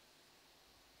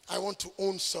 I want to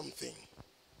own something.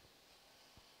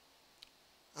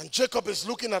 And Jacob is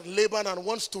looking at Laban and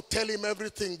wants to tell him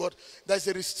everything, but there's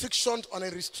a restriction and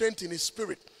a restraint in his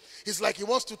spirit. It's like he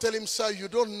wants to tell him, sir, you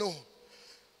don't know.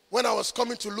 When I was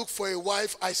coming to look for a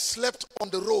wife, I slept on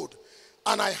the road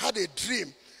and I had a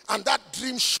dream. And that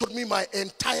dream showed me my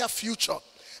entire future.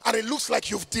 And it looks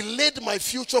like you've delayed my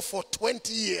future for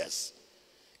 20 years.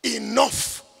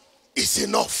 Enough is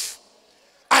enough.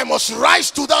 I must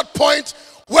rise to that point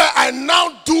where I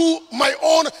now do my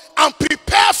own and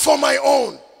prepare for my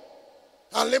own.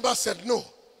 And Laban said, no.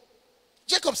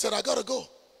 Jacob said, I gotta go.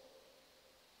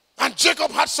 And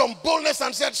Jacob had some boldness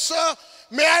and said, sir,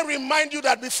 may I remind you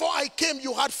that before I came,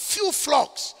 you had few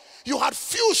flocks, you had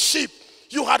few sheep,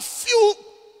 you had few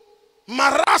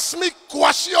marasmic,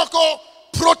 kwashiorkor,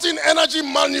 protein, energy,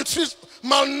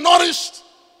 malnourished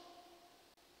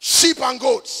sheep and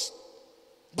goats.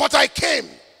 But I came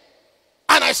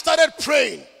and I started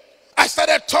praying. I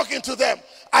started talking to them.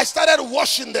 I started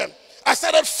washing them. I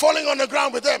started falling on the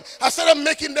ground with them. I started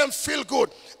making them feel good.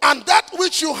 And that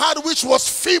which you had, which was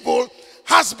feeble,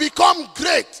 has become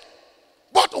great.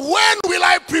 But when will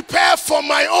I prepare for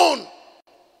my own?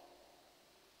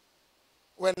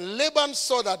 When Laban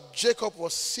saw that Jacob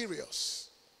was serious,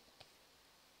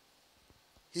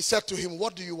 he said to him,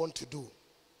 what do you want to do?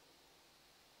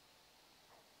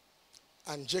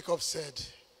 And Jacob said,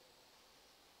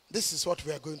 this is what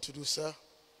we are going to do, sir.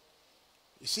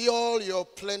 You see all your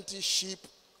plenty sheep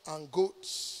and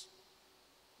goats,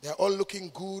 they're all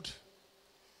looking good.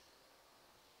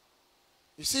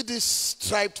 You see these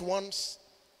striped ones,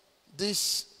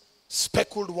 these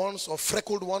speckled ones or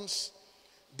freckled ones,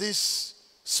 these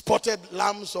spotted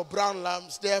lambs or brown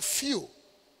lambs, they are few.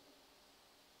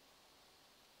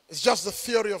 It's just the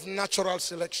theory of natural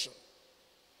selection.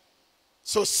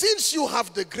 So since you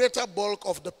have the greater bulk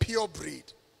of the pure breed,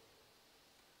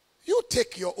 you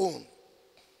take your own.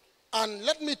 And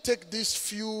let me take these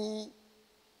few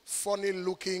funny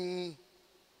looking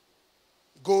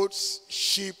goats,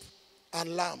 sheep,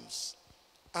 and lambs,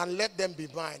 and let them be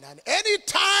mine. And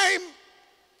anytime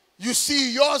you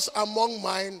see yours among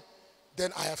mine,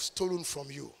 then I have stolen from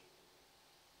you.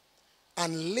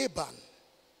 And Laban,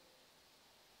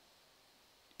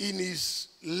 in his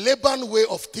Laban way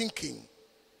of thinking,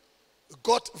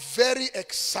 got very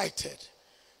excited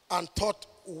and thought,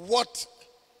 what,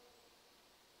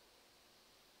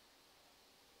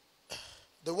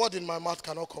 the word in my mouth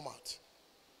cannot come out.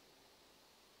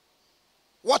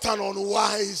 What an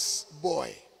unwise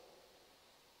boy.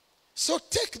 So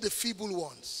take the feeble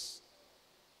ones.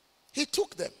 He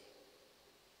took them.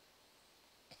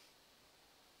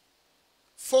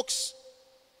 Folks,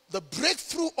 the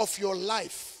breakthrough of your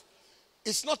life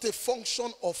is not a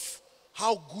function of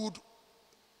how good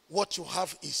what you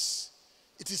have is.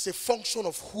 It is a function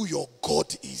of who your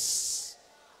God is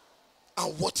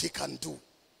and what he can do.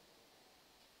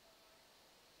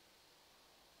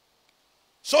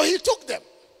 So he took them.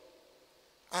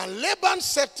 And Laban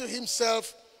said to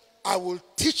himself, I will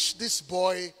teach this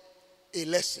boy a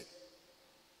lesson.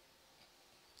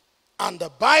 And the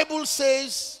Bible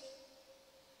says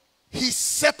he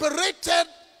separated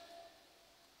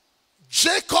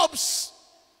Jacob's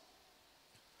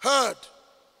herd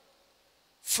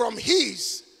from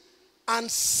his and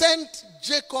sent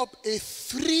Jacob a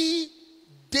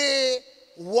 3-day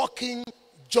walking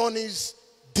journey's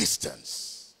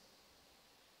distance.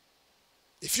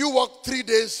 If you walk 3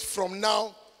 days from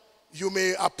now, you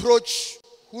may approach,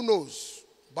 who knows,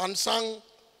 Bansang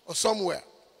or somewhere,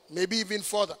 maybe even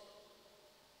further.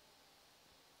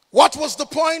 What was the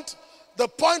point? The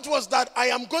point was that I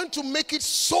am going to make it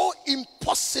so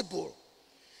impossible.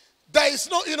 There is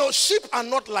no, sheep are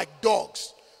not like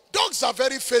dogs. Dogs are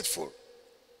very faithful.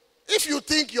 If you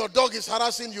think your dog is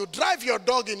harassing you, drive your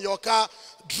dog in your car,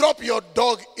 drop your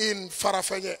dog in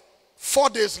Farafenye. 4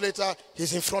 days later,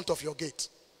 he's in front of your gate.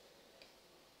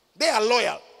 They are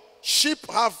loyal. Sheep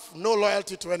have no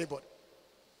loyalty to anybody.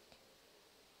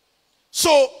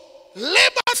 So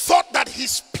Laban thought that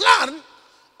his plan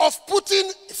of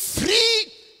putting 3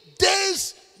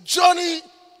 days journey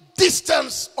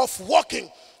distance of walking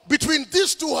between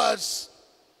these two herds,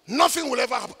 nothing will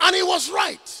ever happen. And he was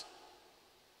right.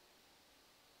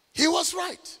 He was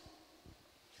right.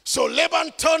 So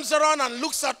Laban turns around and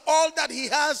looks at all that he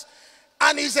has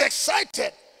and he's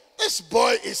excited. This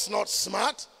boy is not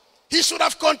smart. He should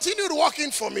have continued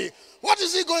working for me. What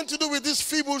is he going to do with this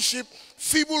feeble sheep,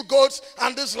 feeble goats,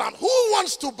 and this lamb? Who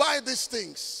wants to buy these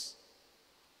things?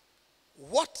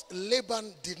 What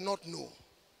Laban did not know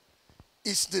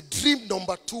is the dream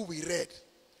number 2 we read.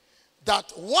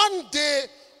 That one day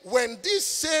when these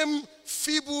same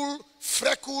feeble,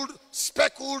 freckled,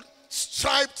 speckled,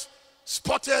 striped,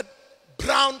 spotted,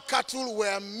 brown cattle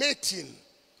were mating,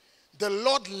 the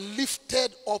Lord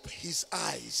lifted up his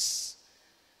eyes.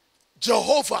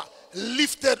 Jehovah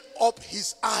lifted up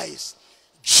his eyes.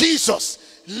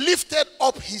 Jesus lifted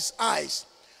up his eyes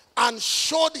and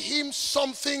showed him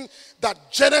something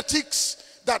that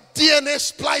genetics, that DNA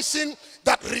splicing,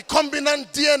 that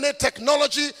recombinant DNA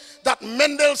technology, that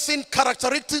Mendelssohn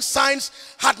characteristic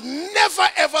science had never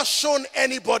ever shown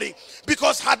anybody.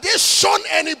 Because had they shown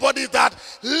anybody that,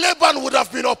 Laban would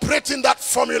have been operating that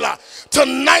formula.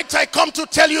 Tonight I come to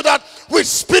tell you that with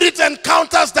spirit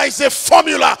encounters there is a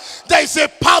formula, there is a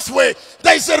pathway,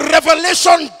 there is a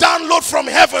revelation download from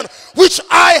heaven which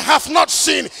eye hath not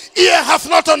seen, ear hath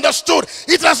not understood,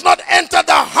 it has not entered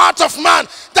the heart of man,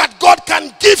 that God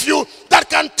can give you, that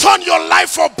can turn your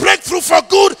life for breakthrough for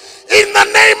good in the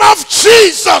name of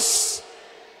Jesus.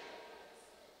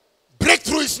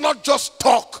 Breakthrough is not just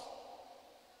talk.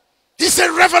 It's a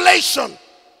revelation.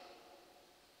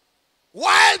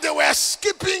 While they were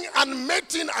skipping and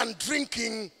mating and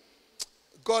drinking,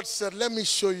 God said, let me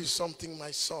show you something,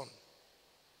 my son.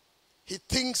 He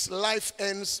thinks life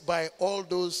ends by all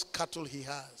those cattle he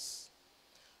has.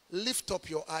 Lift up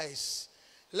your eyes.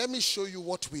 Let me show you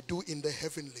what we do in the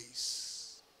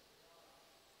heavenlies.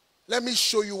 Let me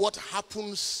show you what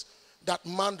happens that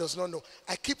man does not know.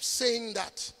 I keep saying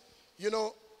that. You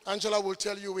know, Angela will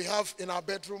tell you, we have in our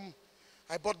bedroom,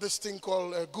 I bought this thing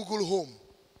called Google Home.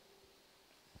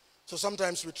 So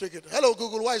sometimes we trick it. Hello,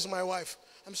 Google, why is my wife?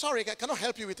 I'm sorry, I cannot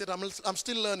help you with it. I'm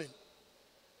still learning.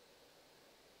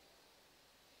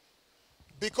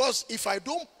 Because if I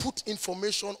don't put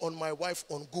information on my wife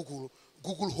on Google,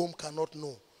 Google Home cannot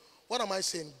know. What am I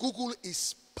saying? Google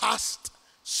is past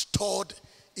stored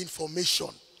information.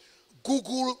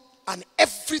 Google and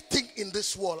everything in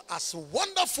this world, as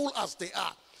wonderful as they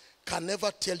are, can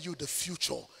never tell you the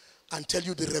future and tell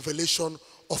you the revelation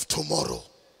of tomorrow.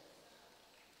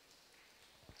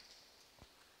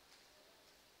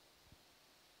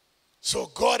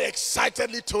 So God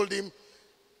excitedly told him,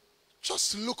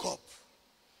 just look up.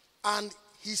 And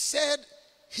he said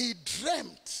he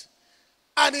dreamt.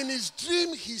 And in his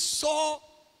dream he saw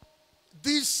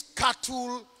these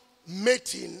cattle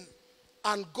mating.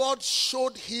 And God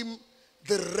showed him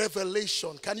the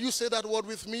revelation. Can you say that word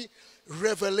with me?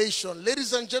 Revelation.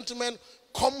 Ladies and gentlemen,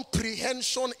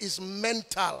 comprehension is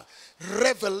mental.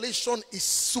 Revelation is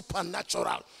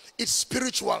supernatural. It's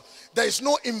spiritual. There is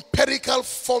no empirical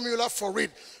formula for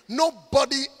it.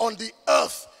 Nobody on the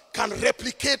earth can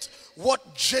replicate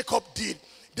what Jacob did.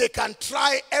 They can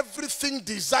try everything,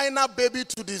 designer baby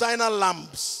to designer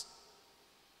lambs.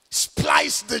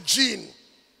 Splice the gene,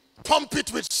 pump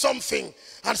it with something,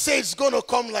 and say it's going to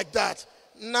come like that.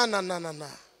 No.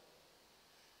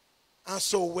 And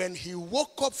so when he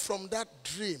woke up from that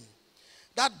dream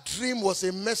was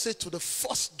a message to the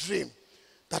first dream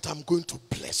that I'm going to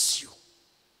bless you.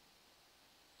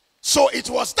 So it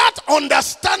was that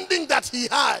understanding that he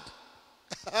had.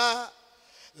 Can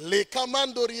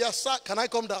I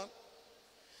come down?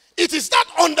 It is that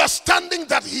understanding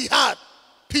that he had,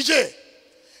 PJ,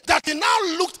 that he now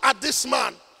looked at this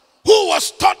man who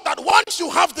was taught that once you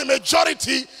have the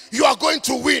majority, you are going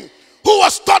to win. Who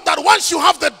was taught that once you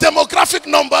have the demographic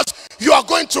numbers, you are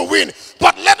going to win.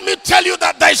 But let me tell you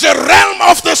that there is a realm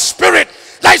of the Spirit.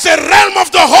 There is a realm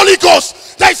of the Holy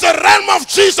Ghost. There is a realm of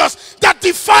Jesus that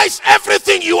defies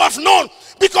everything you have known.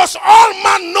 Because all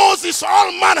man knows is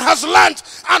all man has learned.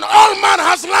 And all man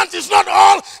has learned is not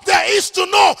all there is to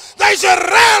know. There is a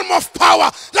realm of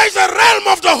power. There is a realm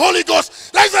of the Holy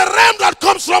Ghost. There is a realm that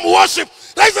comes from worship.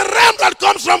 There is a realm that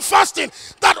comes from fasting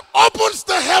that opens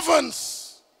the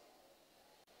heavens.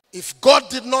 If God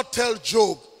did not tell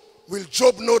Job, will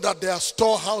Job know that there are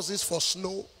storehouses for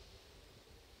snow?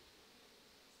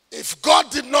 If God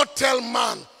did not tell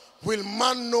man, will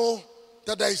man know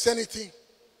that there is anything?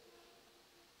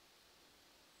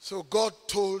 So God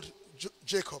told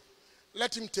Jacob,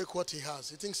 let him take what he has.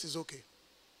 He thinks he's okay.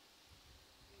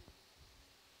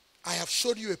 I have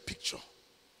showed you a picture.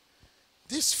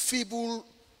 This feeble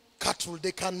cattle,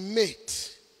 they can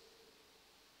mate.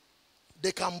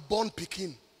 They can born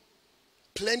pikin.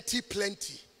 Plenty,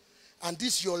 plenty. And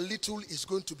this your little is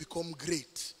going to become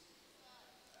great.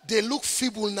 They look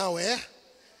feeble now, eh?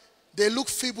 They look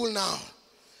feeble now.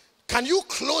 Can you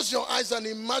close your eyes and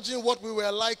imagine what we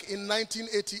were like in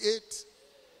 1988?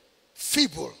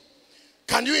 Feeble.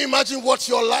 Can you imagine what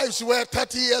your lives were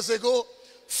 30 years ago?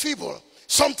 Feeble.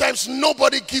 Sometimes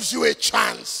nobody gives you a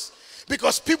chance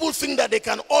because people think that they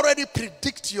can already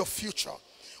predict your future.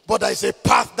 But there is a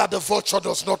path that the vulture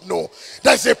does not know.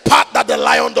 There is a path that the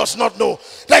lion does not know.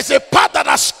 There is a path that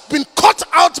has been cut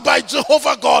out by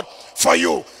Jehovah God for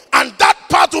you. And that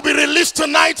path will be released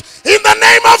tonight in the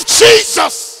name of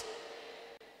Jesus.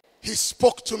 He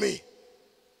spoke to me.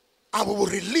 And we will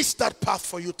release that path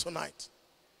for you tonight.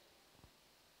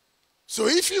 So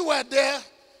if you were there,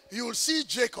 you will see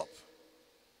Jacob.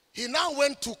 He now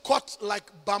went to cut like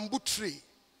bamboo tree.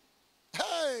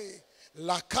 Hey,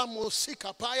 lakamo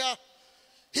sikapaya.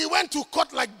 He went to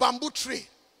cut like bamboo tree.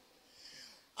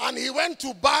 And he went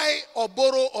to buy or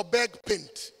borrow or beg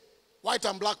paint. White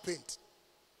and black paint.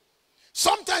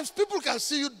 Sometimes people can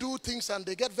see you do things and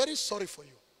they get very sorry for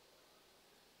you.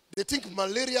 They think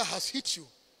malaria has hit you.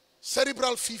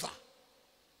 Cerebral fever.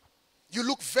 You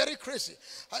look very crazy.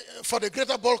 For the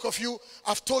greater bulk of you,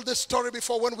 I've told this story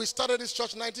before. When we started this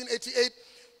church in 1988,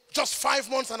 just 5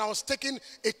 months, and I was taking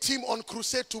a team on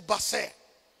crusade to Basel.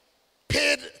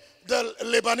 Paid the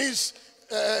Lebanese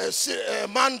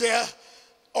man there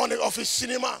of his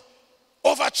cinema.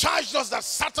 Overcharged us that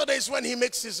Saturday is when he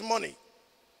makes his money.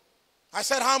 I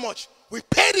said, how much? We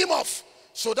paid him off.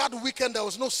 So that weekend there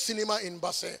was no cinema in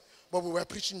Basel, but we were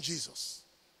preaching Jesus.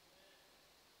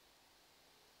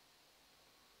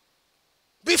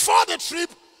 Before the trip,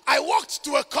 I walked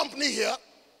to a company here,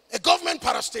 a government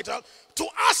parastatal, to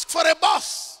ask for a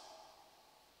bus.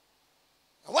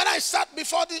 And when I stood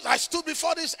before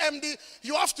this MD,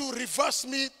 you have to reverse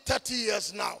me 30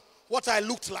 years now, what I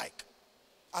looked like.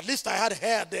 At least I had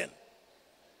hair then.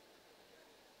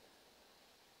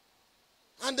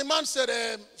 And the man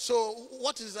said, so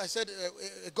what is, I said,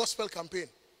 a gospel campaign.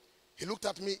 He looked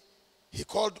at me. He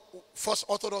called First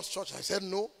Orthodox Church. I said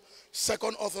no.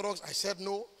 Second Orthodox, I said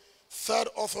no. Third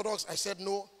Orthodox, I said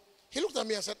no. He looked at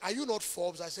me and said, are you not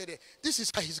Forbes? I said, this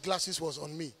is how his glasses was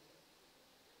on me.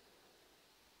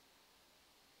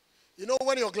 You know,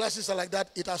 when your glasses are like that,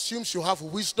 it assumes you have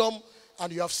wisdom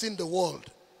and you have seen the world.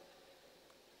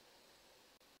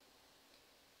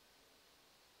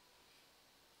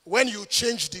 When you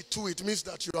change the two, it means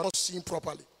that you are not seeing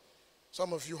properly.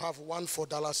 Some of you have one for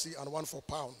Dallasy and one for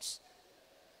pounds.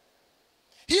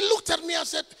 He looked at me and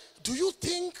said, do you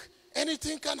think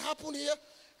anything can happen here?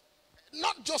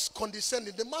 Not just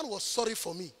condescending. The man was sorry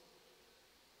for me.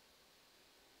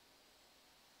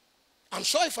 I'm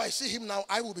sure if I see him now,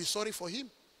 I will be sorry for him.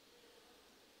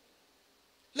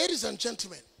 Ladies and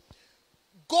gentlemen,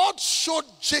 God showed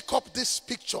Jacob this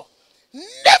picture,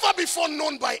 never before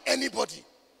known by anybody.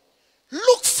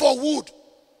 Look for wood,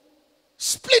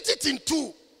 split it in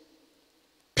two,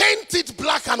 paint it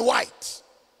black and white.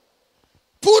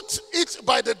 Put it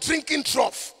by the drinking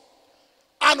trough.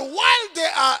 And while they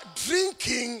are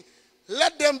drinking,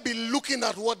 let them be looking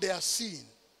at what they are seeing.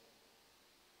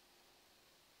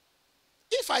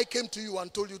 If I came to you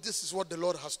and told you this is what the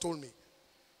Lord has told me.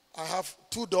 I have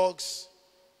 2 dogs,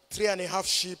 3.5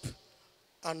 sheep,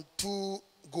 and 2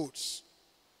 goats.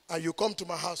 And you come to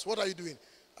my house, what are you doing?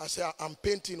 I say, I'm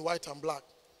painting white and black.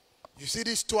 You see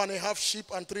these 2.5 sheep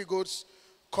and 3 goats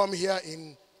come here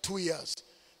in 2 years.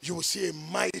 You will see a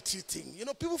mighty thing. You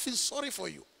know, people feel sorry for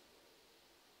you.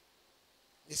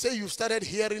 They say you started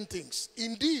hearing things.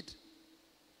 Indeed.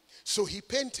 So he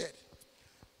painted.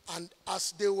 And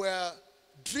as they were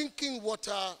drinking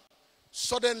water,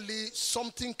 suddenly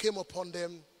something came upon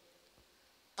them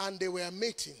and they were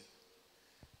mating.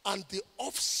 And the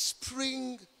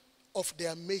offspring of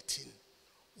their mating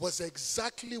was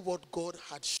exactly what God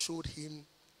had showed him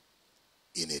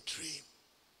in a dream.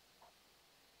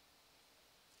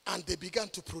 And they began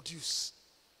to produce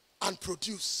and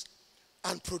produce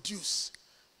and produce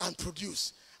and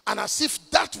produce. And as if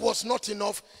that was not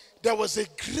enough, there was a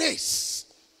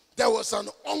grace, there was an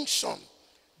unction,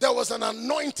 there was an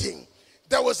anointing,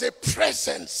 there was a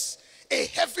presence, a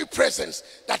heavy presence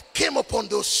that came upon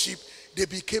those sheep. They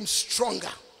became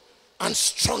stronger and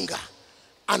stronger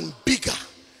and bigger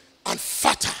and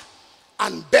fatter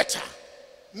and better.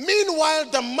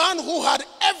 Meanwhile, the man who had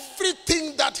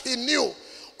everything that he knew,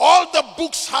 all the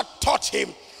books had taught him,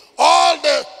 all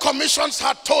the commissions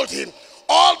had told him,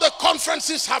 all the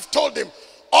conferences have told him,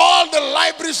 all the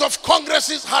libraries of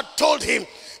congresses had told him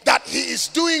that he is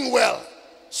doing well.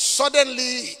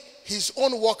 Suddenly, his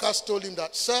own workers told him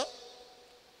that, sir,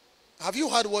 have you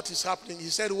heard what is happening? He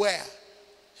said, where?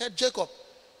 He said, Jacob,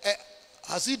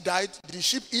 has he died? Did the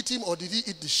sheep eat him or did he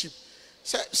eat the sheep? He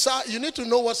said, sir, you need to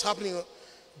know what's happening.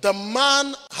 The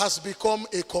man has become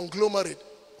a conglomerate.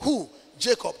 Who?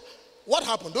 Jacob. What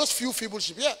happened? Those few feeble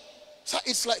sheep. Yeah. So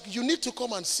it's like you need to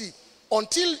come and see.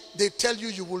 Until they tell you,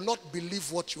 you will not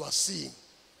believe what you are seeing.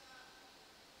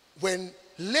 When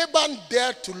Laban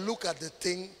dared to look at the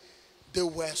thing, they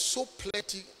were so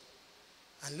plenty.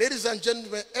 And ladies and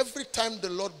gentlemen, every time the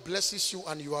Lord blesses you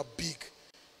and you are big,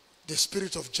 the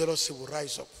spirit of jealousy will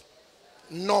rise up.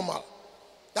 Normal.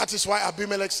 That is why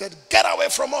Abimelech said, get away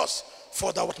from us,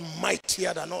 for thou art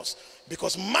mightier than us.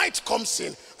 Because might comes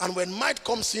in, and when might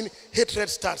comes in, hatred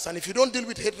starts. And if you don't deal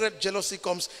with hatred, jealousy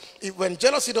comes. When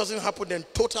jealousy doesn't happen, then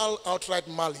total outright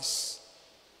malice.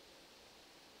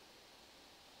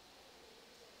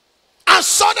 And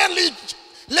suddenly,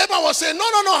 Laban was saying, no,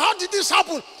 how did this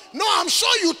happen? No, I'm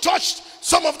sure you touched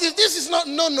some of this. This is not,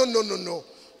 no.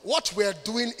 What we're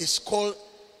doing is called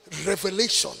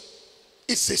revelation.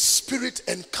 It's a spirit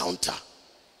encounter.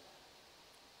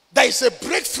 There is a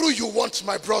breakthrough you want,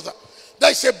 my brother. There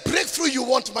is a breakthrough you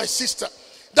want, my sister.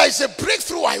 There is a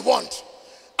breakthrough I want.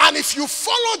 And if you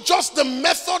follow just the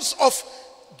methods of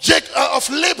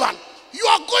Laban, you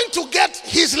are going to get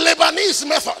his Lebanese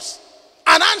methods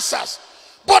and answers.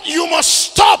 But you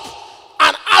must stop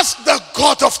and ask the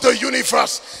God of the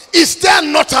universe, is there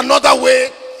not another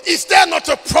way? Is there not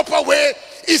a proper way?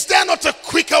 Is there not a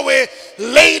quicker way?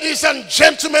 Ladies and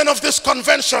gentlemen of this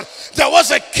convention, there was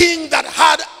a king that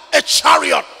had a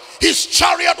chariot. His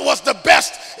chariot was the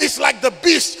best. It's like the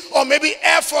Beast, or maybe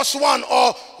Air Force One,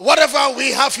 or whatever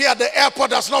we have here at the airport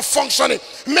that's not functioning.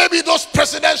 Maybe those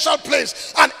presidential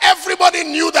planes. And everybody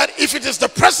knew that if it is the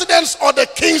presidents or the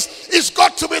kings, it's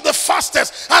got to be the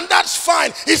fastest. And that's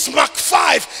fine. It's Mach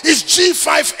 5. It's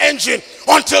G5 engine.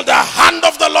 Until the hand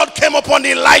of the Lord came upon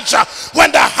Elijah.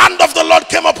 When the hand of the Lord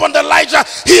came upon Elijah,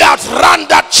 he outran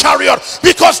that chariot.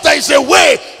 Because there is a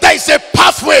way, there is a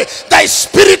pathway, there is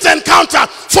spirit encounter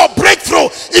for breakthrough.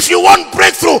 If you want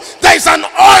breakthrough, there is an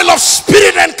oil of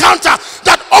spirit encounter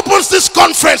that opens this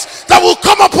conference that will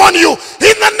come upon you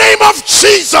in the name of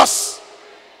Jesus.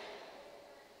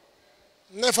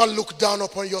 Never look down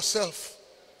upon yourself.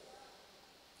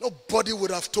 Nobody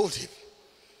would have told him.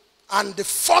 And the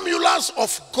formulas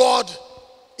of God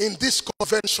in this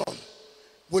convention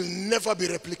will never be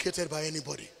replicated by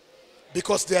anybody,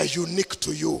 because they are unique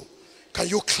to you. Can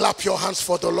you clap your hands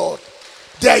for the Lord?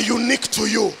 They are unique to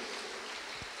you.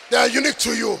 They are unique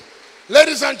to you.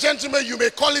 Ladies and gentlemen, you may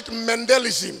call it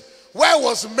Mendelism. Where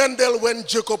was Mendel when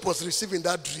Jacob was receiving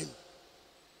that dream?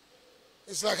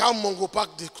 It's like how Mungo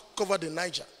Park discovered the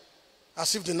Niger,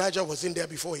 as if the Niger was in there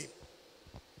before him.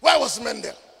 Where was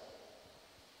Mendel?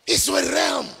 It's a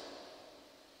realm.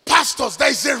 Pastors,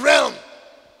 there is a realm.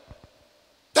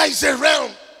 There is a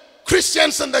realm.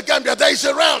 Christians in the Gambia, there is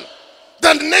a realm.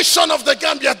 The nation of the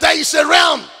Gambia, there is a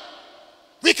realm.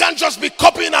 We can't just be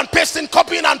copying and pasting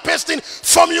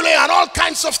formulae and all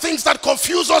kinds of things that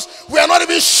confuse us. We are not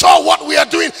even sure what we are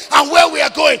doing and where we are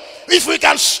going. If we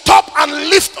can stop and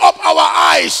lift up our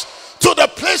eyes to the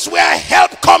place where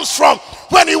help comes from,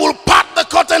 when he will part the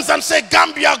curtains and say,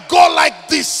 Gambia, go like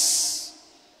this.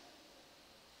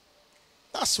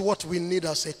 That's what we need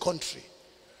as a country.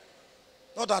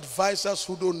 Not advisors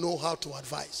who don't know how to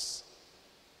advise.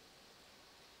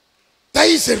 There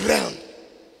is a realm.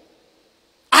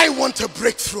 I want a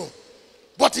breakthrough,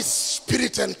 but it's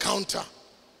spirit encounter.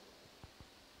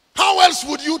 How else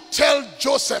would you tell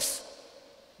Joseph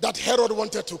that Herod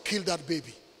wanted to kill that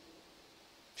baby?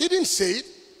 He didn't say it.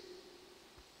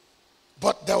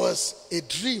 But there was a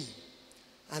dream,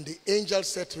 and the angel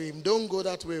said to him, don't go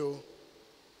that way, oh.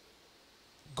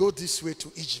 Go this way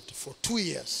to Egypt for 2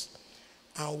 years.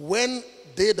 And when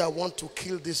they that want to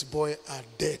kill this boy are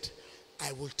dead,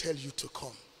 I will tell you to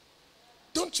come.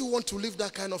 Don't you want to live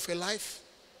that kind of a life?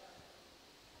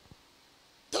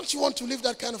 Don't you want to live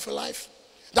that kind of a life?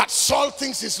 That Saul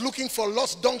thinks he's looking for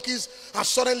lost donkeys, and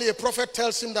suddenly a prophet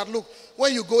tells him that, look,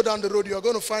 when you go down the road, you are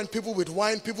going to find people with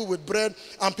wine, people with bread,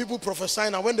 and people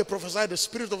prophesying. And when they prophesy, the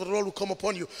Spirit of the Lord will come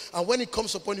upon you. And when it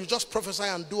comes upon you, just prophesy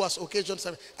and do as occasions.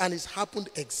 And it's happened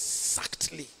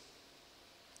exactly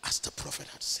as the prophet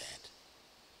had said.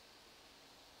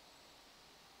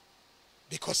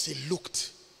 Because he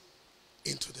looked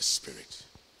into the Spirit.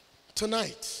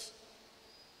 Tonight,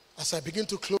 as I begin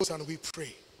to close and we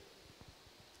pray,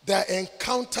 there are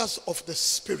encounters of the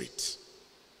Spirit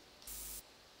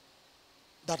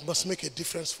that must make a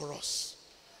difference for us.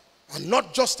 And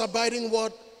not just abiding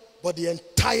word, but the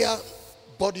entire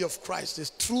body of Christ, the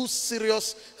true,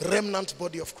 serious remnant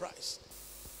body of Christ.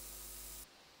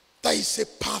 There is a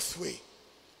pathway.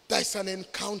 There is an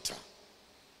encounter.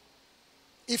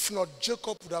 If not,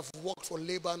 Jacob would have worked for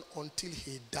Laban until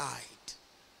he died.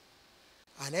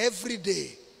 And every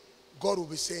day, God will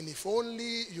be saying, if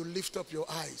only you lift up your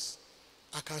eyes,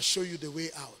 I can show you the way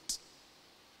out.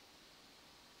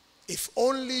 If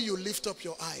only you lift up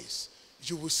your eyes,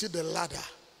 you will see the ladder.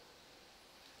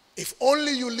 If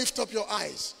only you lift up your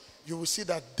eyes, you will see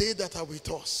that they that are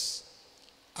with us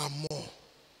are more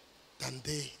than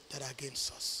they that are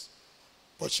against us.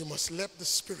 But you must let the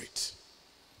Spirit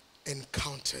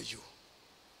encounter you.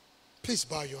 Please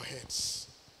bow your heads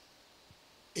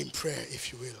in prayer,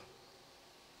 if you will.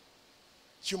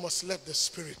 You must let the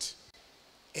Spirit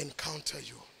encounter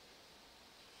you.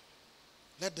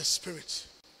 Let the Spirit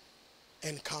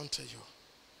encounter you.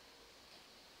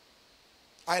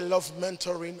 I love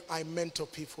mentoring. I mentor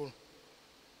people.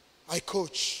 I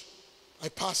coach. I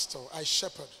pastor. I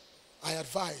shepherd. I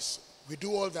advise. We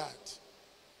do all that.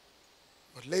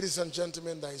 But ladies and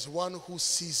gentlemen, there is one who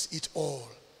sees it all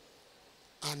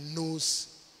and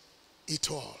knows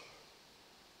it all.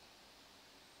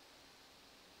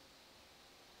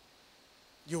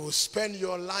 You will spend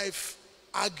your life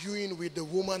arguing with the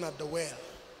woman at the well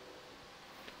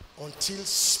until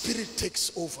Spirit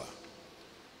takes over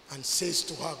and says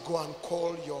to her, go and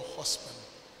call your husband.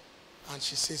 And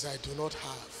she says, I do not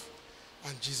have.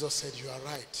 And Jesus said, you are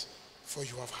right, for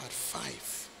you have had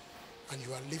 5. And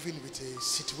you are living with a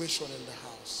situation in the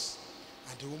house.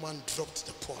 And the woman dropped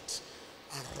the pot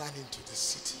and ran into the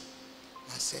city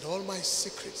and said, all my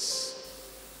secrets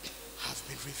have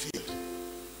been revealed.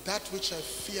 That which I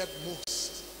feared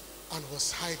most and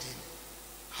was hiding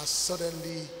has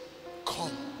suddenly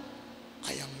come.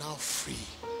 I am now free.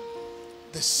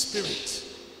 The Spirit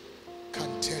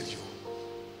can tell you.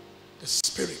 The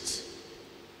Spirit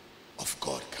of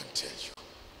God can tell you.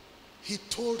 He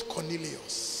told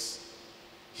Cornelius,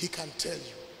 he can tell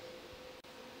you.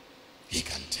 He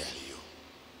can tell you.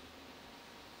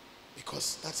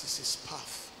 Because that is his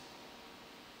path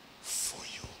for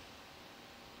you.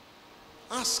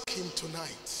 Ask him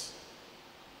tonight,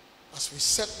 as we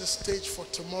set the stage for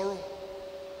tomorrow,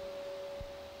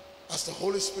 as the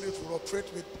Holy Spirit will operate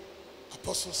with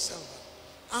Apostle Selman.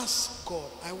 Ask God,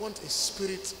 I want a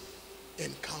spirit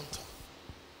encounter.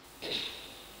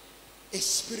 A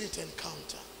spirit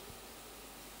encounter.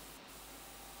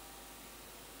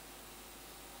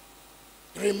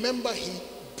 Remember, he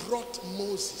brought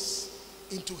Moses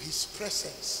into his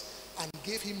presence and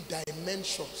gave him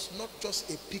dimensions, not just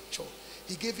a picture.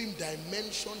 He gave him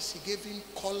dimensions, he gave him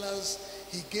colors,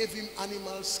 he gave him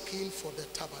animal skin for the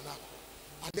tabernacle.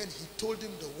 And then he told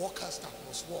him the workers that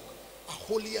must walk.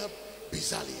 Aholiab,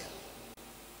 Bezaliel.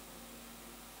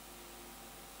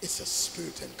 It's a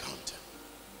spirit encounter.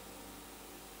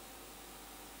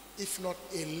 If not,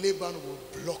 a Laban will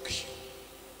block you.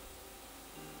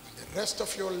 And the rest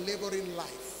of your laboring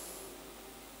life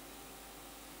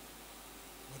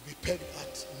will be pegged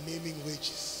at naming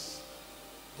wages,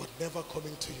 but never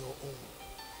coming to your own.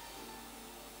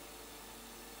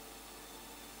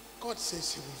 God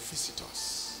says he will visit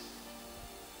us.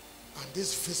 And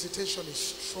this visitation is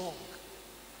strong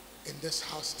in this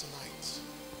house tonight.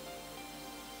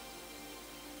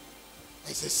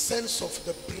 There's a sense of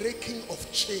the breaking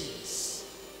of chains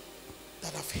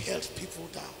that have held people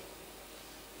down.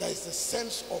 There is a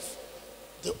sense of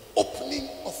the opening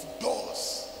of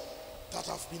doors that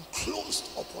have been closed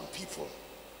upon people.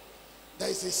 There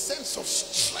is a sense of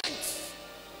strength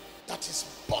that is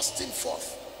bursting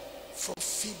forth from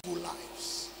feeble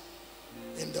lives.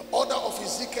 In the order of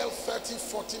Ezekiel 30,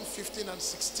 14, 15, and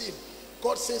 16,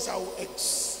 God says, I will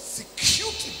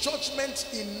execute judgment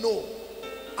in No,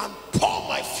 and pour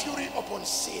my fury upon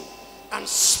sin, and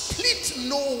split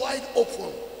No wide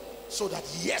open, so that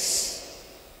yes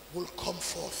will come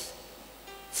forth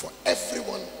for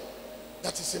everyone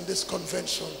that is in this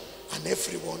convention and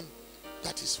everyone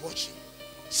that is watching.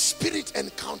 Spirit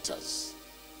encounters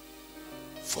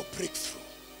for breakthrough.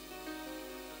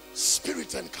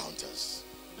 Spirit encounters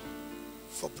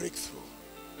for breakthrough.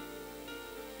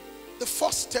 The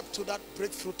first step to that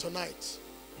breakthrough tonight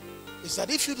is that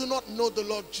if you do not know the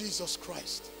Lord Jesus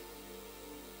Christ,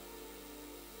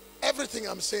 everything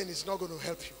I'm saying is not going to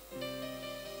help you,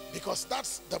 because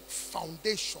that's the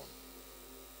foundation.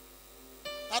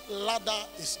 That ladder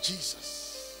is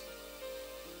Jesus.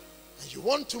 And you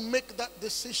want to make that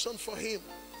decision for him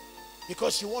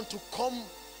because you want to come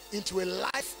into a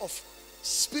life of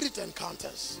spirit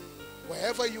encounters.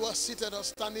 Wherever you are seated or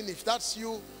standing, if that's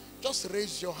you, just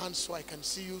raise your hand so I can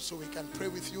see you, so we can pray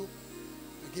with you.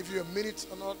 give you a minute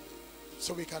or not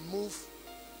so we can move.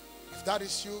 If that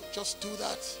is you, just do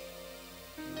that.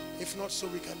 If not, so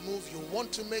we can move. You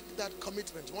want to make that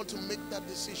commitment, you want to make that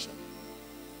decision.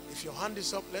 If your hand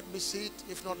is up, let me see it.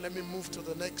 If not, let me move to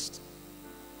the next.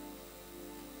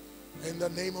 In the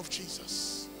name of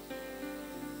Jesus.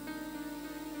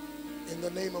 In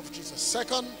the name of Jesus.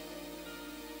 Second,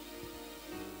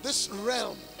 this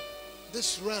realm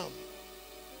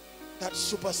that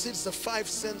supersedes the five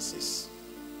senses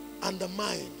and the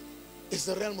mind is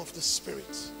the realm of the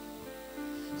spirit.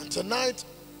 And tonight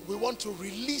we want to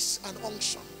release an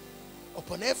unction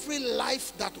upon every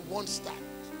life that wants that.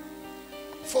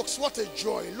 Folks, what a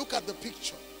joy. Look at the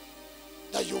picture.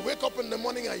 That you wake up in the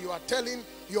morning and you are telling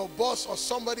your boss or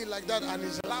somebody like that, and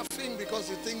he's laughing because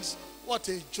he thinks, what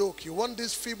a joke. You want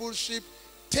these feeble sheep?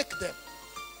 Take them.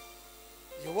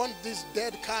 You want these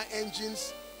dead car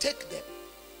engines? Take them.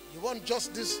 You want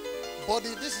just this body?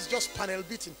 This is just panel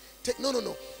beating. No.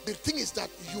 The thing is that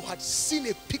you had seen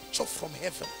a picture from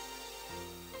heaven.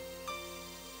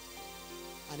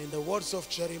 And in the words of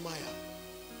Jeremiah,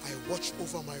 I watch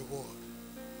over my word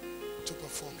to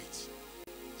perform it.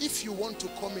 If you want to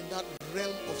come in that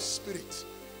realm of spirit,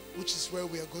 which is where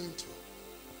we are going to,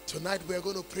 tonight we are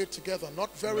going to pray together.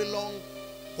 Not very long,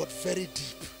 but very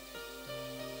deep.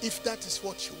 If that is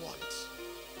what you want.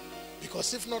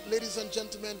 Because if not, ladies and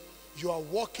gentlemen, you are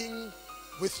walking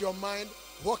with your mind,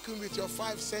 walking with your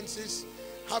five senses,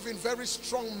 having very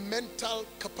strong mental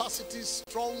capacities,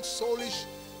 strong soulish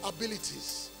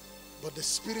abilities. But the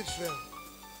spirit realm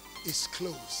is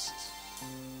closed.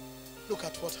 Look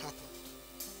at what happened.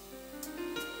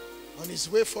 On his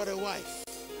way for a wife,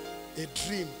 a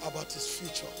dream about his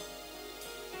future.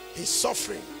 He's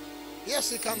suffering.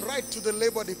 Yes, he can write to the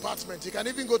labor department. He can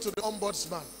even go to the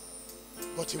ombudsman.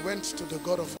 But he went to the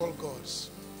God of all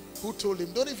gods, who told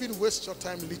him, don't even waste your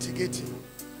time litigating.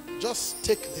 Just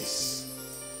take this.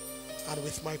 And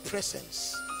with my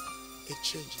presence, it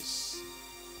changes.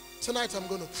 Tonight I'm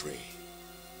going to pray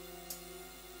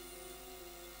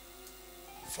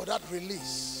for that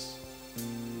release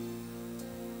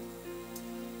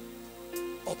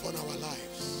upon our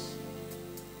lives.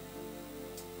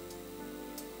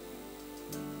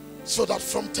 So that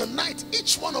from tonight,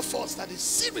 each one of us that is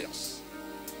serious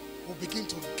will begin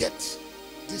to get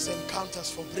these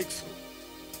encounters for breakthrough.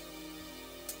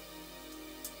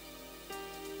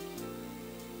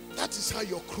 That is how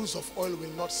your cruise of oil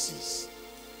will not cease.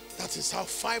 That is how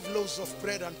 5 loaves of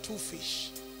bread and 2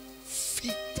 fish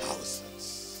feed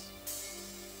thousands.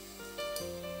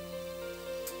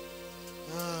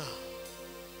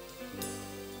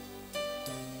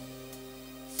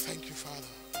 Thank you, Father.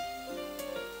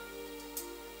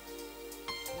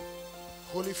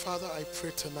 Holy Father, I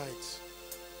pray tonight,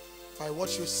 by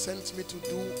what you sent me to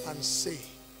do and say,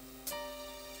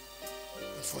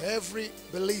 and for every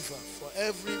believer, for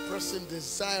every person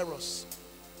desirous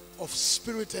of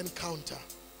spirit encounter,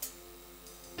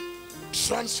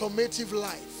 transformative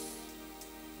life,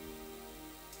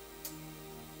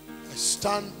 I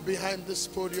stand behind this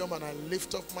podium and I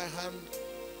lift up my hand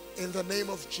in the name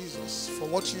of Jesus for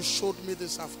what you showed me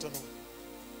this afternoon.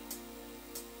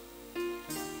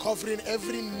 Covering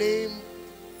every name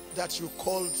that you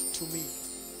called to me.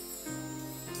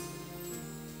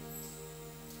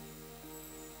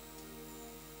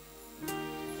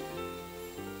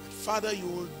 Father, you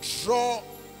will draw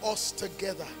us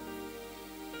together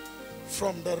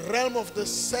from the realm of the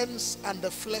sense and the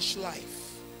flesh life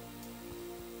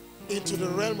into the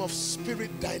realm of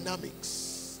spirit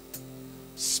dynamics,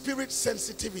 spirit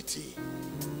sensitivity,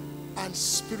 and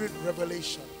spirit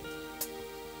revelation.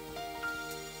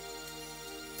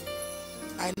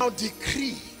 I now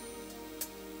decree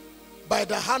by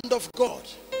the hand of God,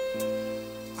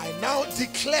 I now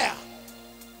declare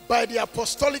by the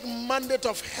apostolic mandate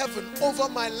of heaven over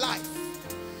my life,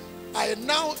 I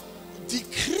now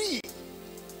decree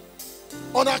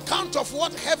on account of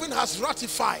what heaven has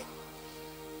ratified,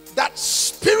 that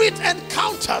spirit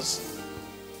encounters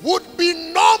would be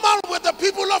normal with the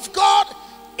people of God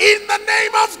in the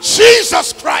name of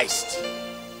Jesus Christ.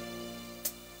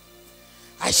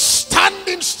 I stand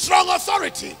in strong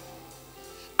authority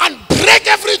and break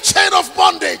every chain of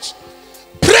bondage,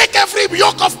 break every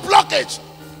yoke of blockage,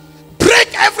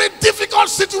 break every difficult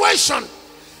situation,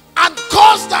 and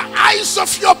cause the eyes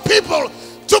of your people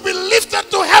to be lifted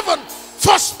to heaven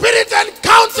for spirit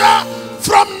encounter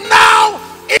from now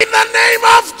in the name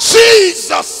of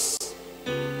Jesus.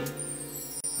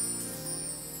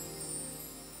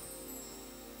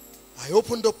 I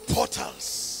open the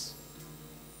portals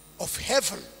of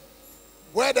heaven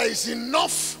where there is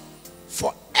enough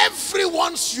for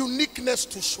everyone's uniqueness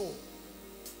to show.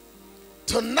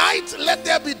 Tonight, let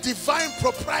there be divine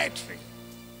proprietary.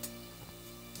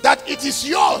 That it is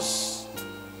yours,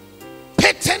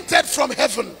 patented from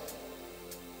heaven,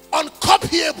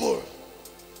 uncopyable,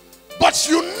 but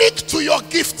unique to your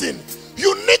gifting,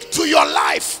 unique to your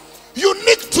life,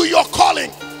 unique to your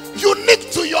calling,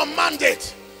 unique to your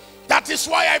mandate. That is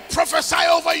why I prophesy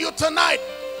over you tonight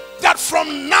that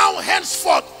from now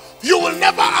henceforth, you will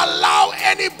never allow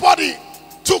anybody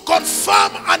to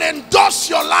confirm and endorse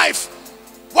your life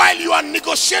while you are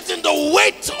negotiating the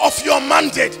weight of your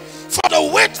mandate. For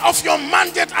the weight of your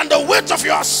mandate and the weight of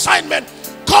your assignment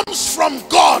comes from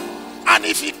God. And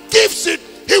if he gives it,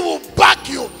 he will back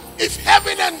you. If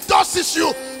heaven endorses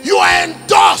you, you are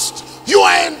endorsed. You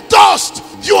are endorsed.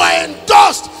 You are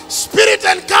endorsed. Spirit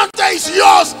encounter is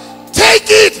yours. Take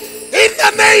it in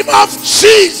the name of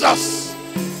Jesus.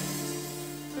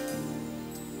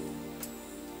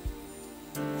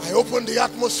 I open the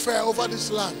atmosphere over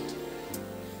this land.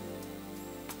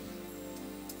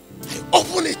 I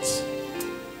open it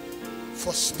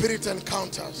for spirit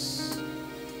encounters.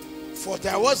 For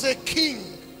there was a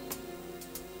king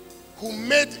who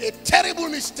made a terrible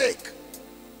mistake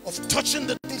of touching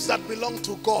the things that belong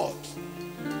to God.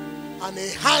 And a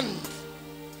hand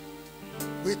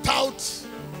without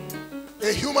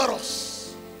a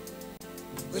humerus,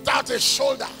 without a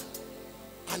shoulder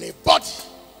and a body,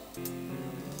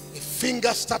 a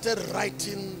finger started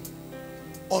writing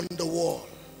on the wall.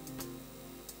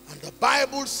 And the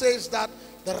Bible says that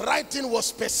the writing was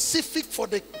specific for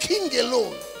the king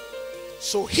alone.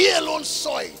 So he alone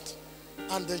saw it,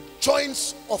 and the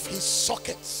joints of his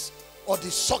sockets, or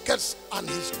the sockets and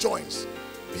his joints,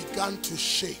 began to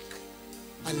shake.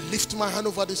 I lift my hand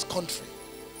over this country,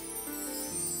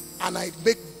 and I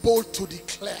make bold to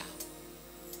declare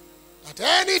that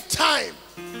any time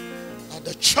that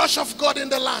the church of God in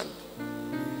the land,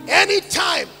 any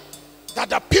time that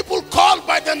the people called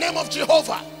by the name of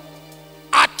Jehovah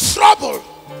are troubled,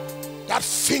 that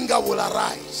finger will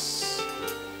arise,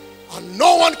 and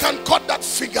no one can cut that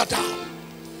finger down.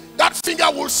 That finger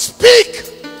will speak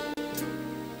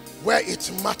where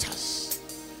it matters.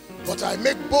 But I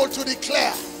make bold to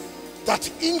declare that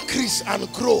increase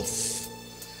and growth,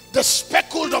 the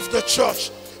speckled of the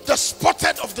church, the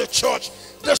spotted of the church,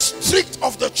 the streaked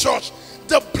of the church,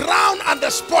 the brown and the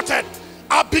spotted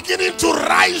are beginning to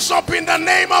rise up in the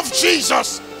name of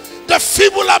Jesus. The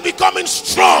feeble are becoming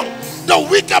strong, the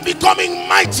weak are becoming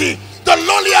mighty, the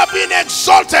lowly are being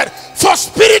exalted, for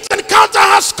spirit encounter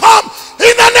has come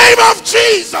in the name of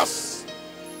Jesus.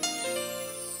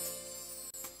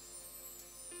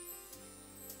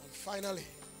 And finally,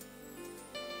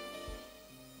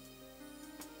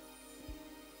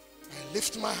 I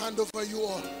lift my hand over you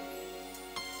all,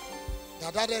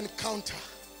 that encounter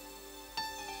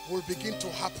will begin to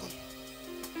happen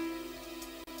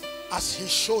as he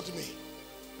showed me.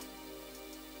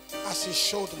 As he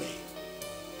showed me.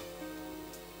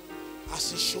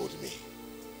 As he showed me.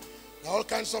 There are all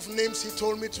kinds of names he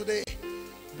told me today,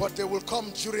 but they will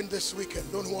come during this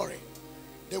weekend. Don't worry.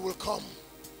 They will come.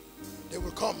 They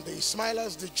will come. The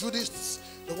Ismailers, the Judists,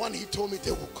 the one he told me,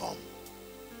 they will come.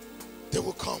 They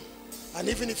will come. And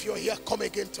even if you're here, come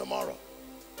again tomorrow.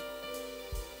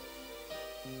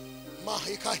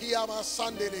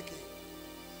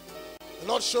 The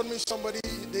Lord showed me somebody,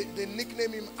 they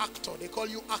nickname him Actor. They call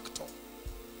you Actor.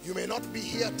 You may not be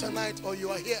here tonight, or you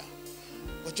are here,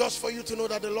 but just for you to know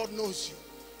that the Lord knows you.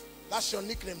 That's your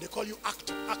nickname. They call you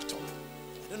Actor. Actor.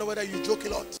 I don't know whether you joke a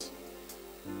lot,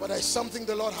 but there's something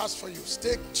the Lord has for you.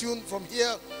 Stay tuned from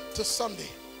here to Sunday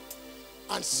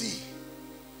and see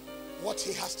what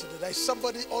he has to do. There's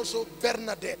somebody also,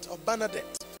 Bernadette or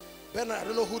Bernadette. Bernard, I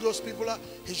don't know who those people are.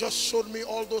 He just showed me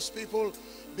all those people,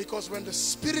 because when the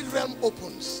spirit realm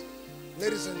opens,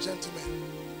 ladies and gentlemen,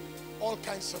 all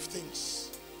kinds of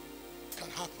things can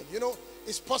happen. You know,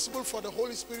 it's possible for the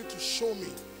Holy Spirit to show me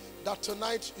that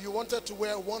tonight you wanted to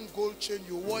wear one gold chain,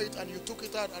 you wore it and you took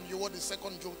it out and you wore the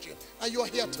second gold chain, and you are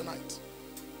here tonight.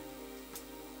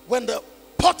 When the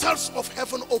portals of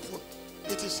heaven open,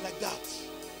 it is like that.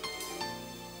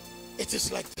 It is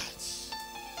like that.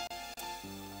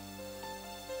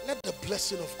 Let the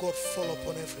blessing of God fall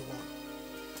upon everyone.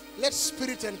 Let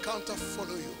spirit encounter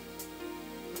follow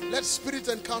you. Let spirit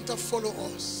encounter follow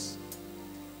us.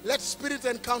 Let spirit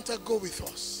encounter go with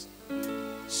us,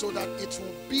 so that it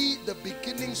will be the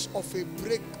beginnings of a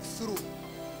breakthrough.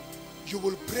 You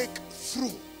will break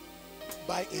through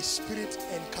by a spirit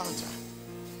encounter.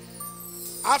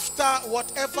 After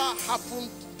whatever happened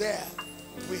there,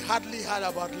 we hardly heard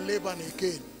about Laban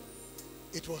again.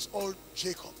 It was all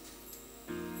Jacob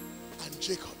and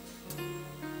Jacob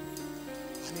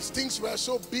And his things were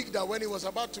so big that when he was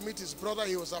about to meet his brother,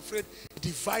 he was afraid. He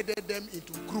divided them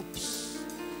into groups.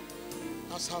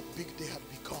 That's how big they had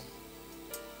become.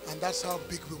 And that's how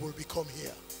big we will become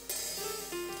here.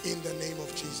 In the name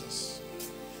of Jesus.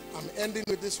 I'm ending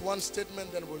with this one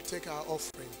statement, then we'll take our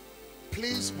offering.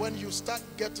 Please, when you start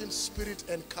getting spirit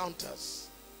encounters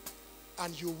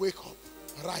and you wake up,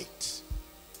 write.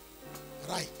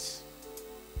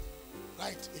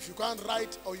 If you can't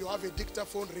write or you have a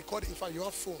dictaphone, record it. In fact, you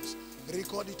have phones,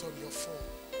 record it on your phone.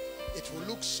 It will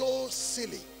look so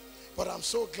silly, but I'm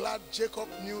so glad Jacob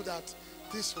knew that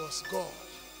this was God.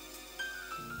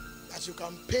 That you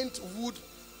can paint wood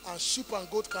and sheep and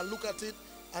goat can look at it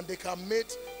and they can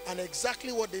mate, and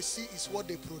exactly what they see is what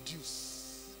they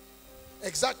produce.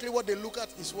 Exactly what they look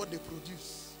at is what they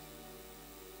produce.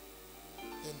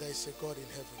 Then there is a God in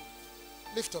heaven.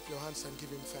 Lift up your hands and give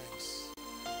him thanks.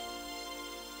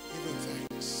 Give him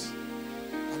thanks.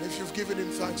 And if you've given him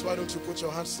thanks, why don't you put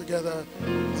your hands together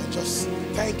and just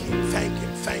thank him, thank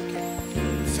him, thank him,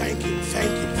 thank him,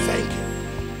 thank him, thank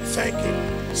him, thank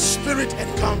him. Spirit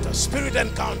encounter, spirit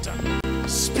encounter,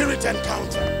 spirit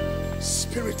encounter,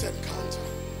 spirit encounter.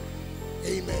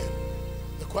 Amen.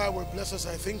 The choir will bless us,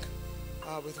 I think,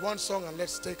 with one song, and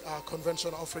let's take our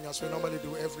convention offering as we normally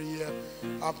do every year.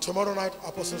 Tomorrow night,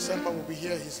 Apostle Semba will be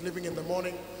here. He's leaving in the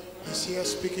morning. He's here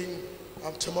speaking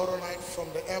tomorrow night from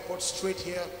the airport straight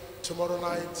here. Tomorrow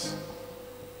night,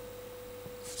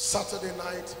 Saturday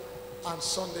night, and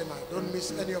Sunday night. Don't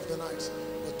miss any of the nights.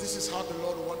 But this is how the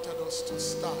Lord wanted us to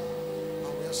start.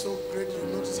 And we are so great. You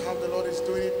notice how the Lord is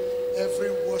doing it.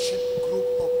 Every worship group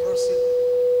or person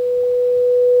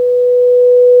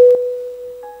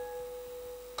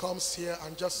comes here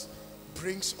and just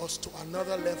brings us to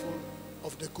another level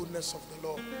of the goodness of the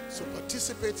Lord. So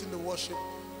participate in the worship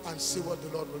and see what the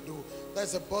Lord will do.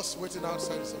 There's a bus waiting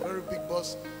outside. It's a very big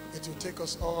bus. It will take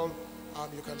us all.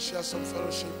 You can share some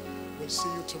fellowship. We'll see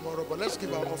you tomorrow. But let's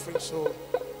give our offering so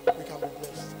we can be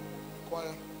blessed.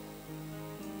 Choir.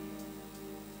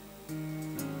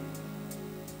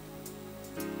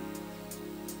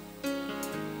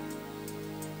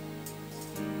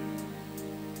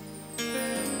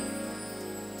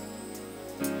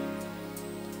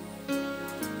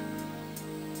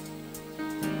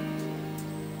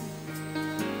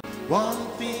 One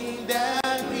thing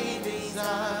that we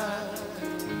desire,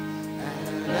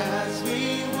 and as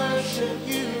we worship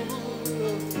you,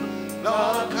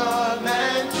 Lord, come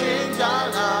and change our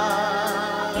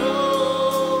lives.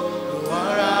 Oh,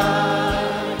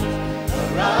 arise,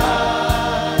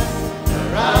 arise,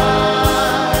 arise,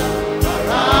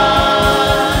 arise,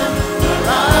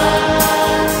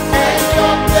 arise. Take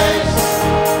your place,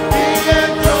 be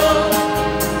enthroned,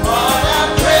 all our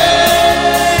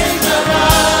praise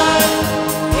arise.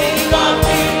 King of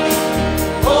kings,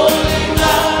 holy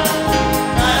God,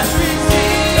 as we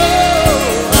sing,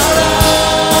 oh,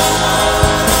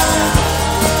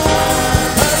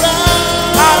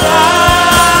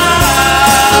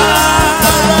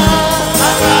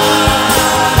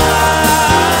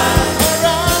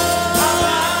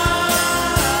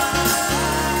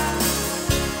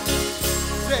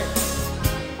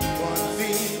 one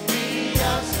thing we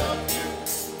ask of you,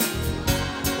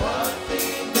 one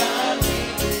thing that we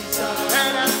desire,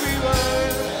 and as we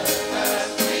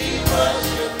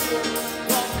worship you,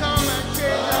 Lord, come and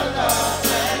change our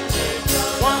lives.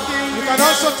 One thing You can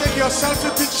also take your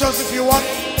selfie pictures if you want.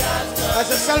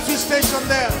 There's a selfie station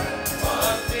there.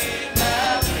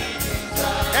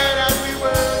 and as we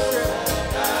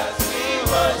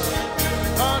worship you,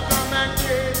 Lord, come and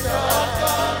change our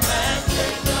lives.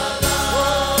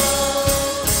 Oh,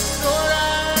 Lord,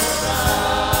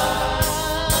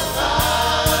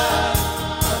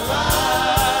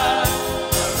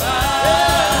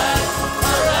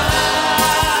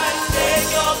 Take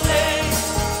your place,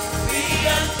 be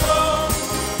enthroned,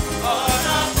 on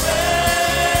our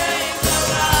praise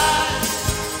arise.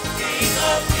 King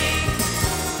of kings,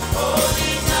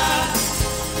 holy God,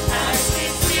 as we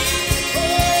sing,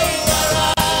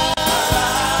 arise,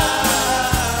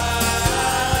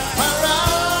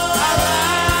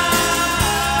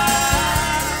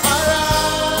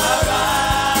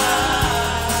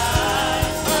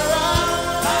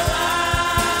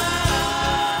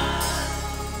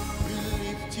 we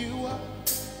lift you up.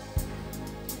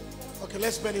 Okay,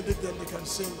 let's benedict them. They can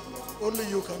sing. Only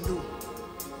you can do.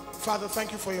 Father,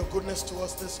 thank you for your goodness to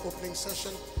us this opening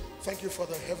session. Thank you for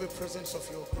the heavy presence of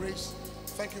your grace.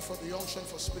 Thank you for the unction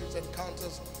for spirit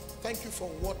encounters. Thank you for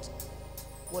what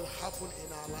will happen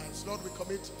in our lives. Lord, we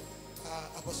commit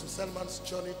Apostle Selman's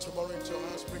journey tomorrow into your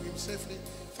house. Bring him safely.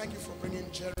 Thank you for bringing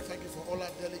Jerry. Thank you for all our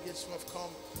delegates who have come.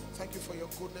 Thank you for your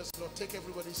goodness. Lord, take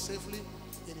everybody safely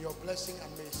in your blessing,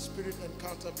 and may spirit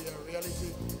encounter be a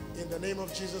reality in the name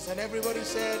of Jesus. And everybody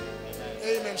said,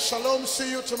 Amen. Shalom.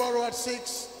 See you tomorrow at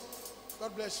 6.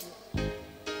 God bless you.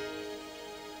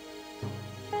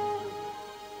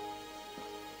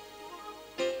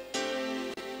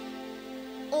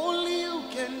 Only you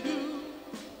can do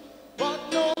what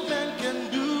no man can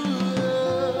do.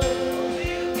 Only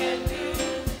you can do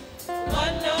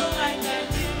what no man can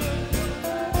do.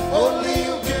 Only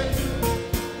you can do.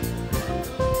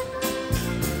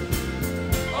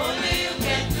 Only you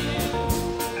can do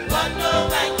what no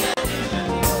man can do.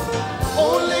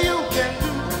 Only you can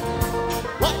do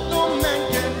what no man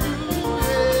can do.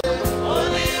 Yeah.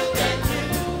 Only you can do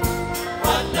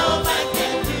what no man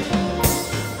can do.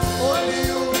 Only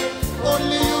you,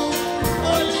 only you,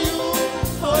 only you,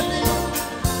 only you,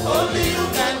 only you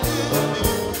can do.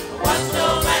 What no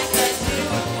man can do.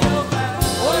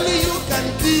 Only you can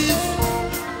give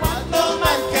what no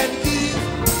man can give.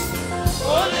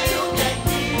 Only you can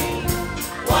give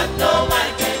what no man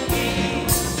can give.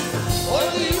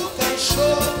 Only you can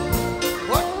show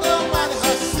what no man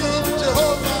has seen,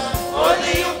 Jehovah.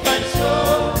 Only you can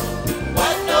show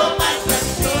what no man can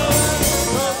show.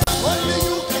 Only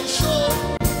you can show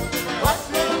what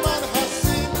no man has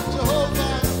seen,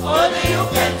 Jehovah. Only you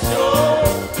can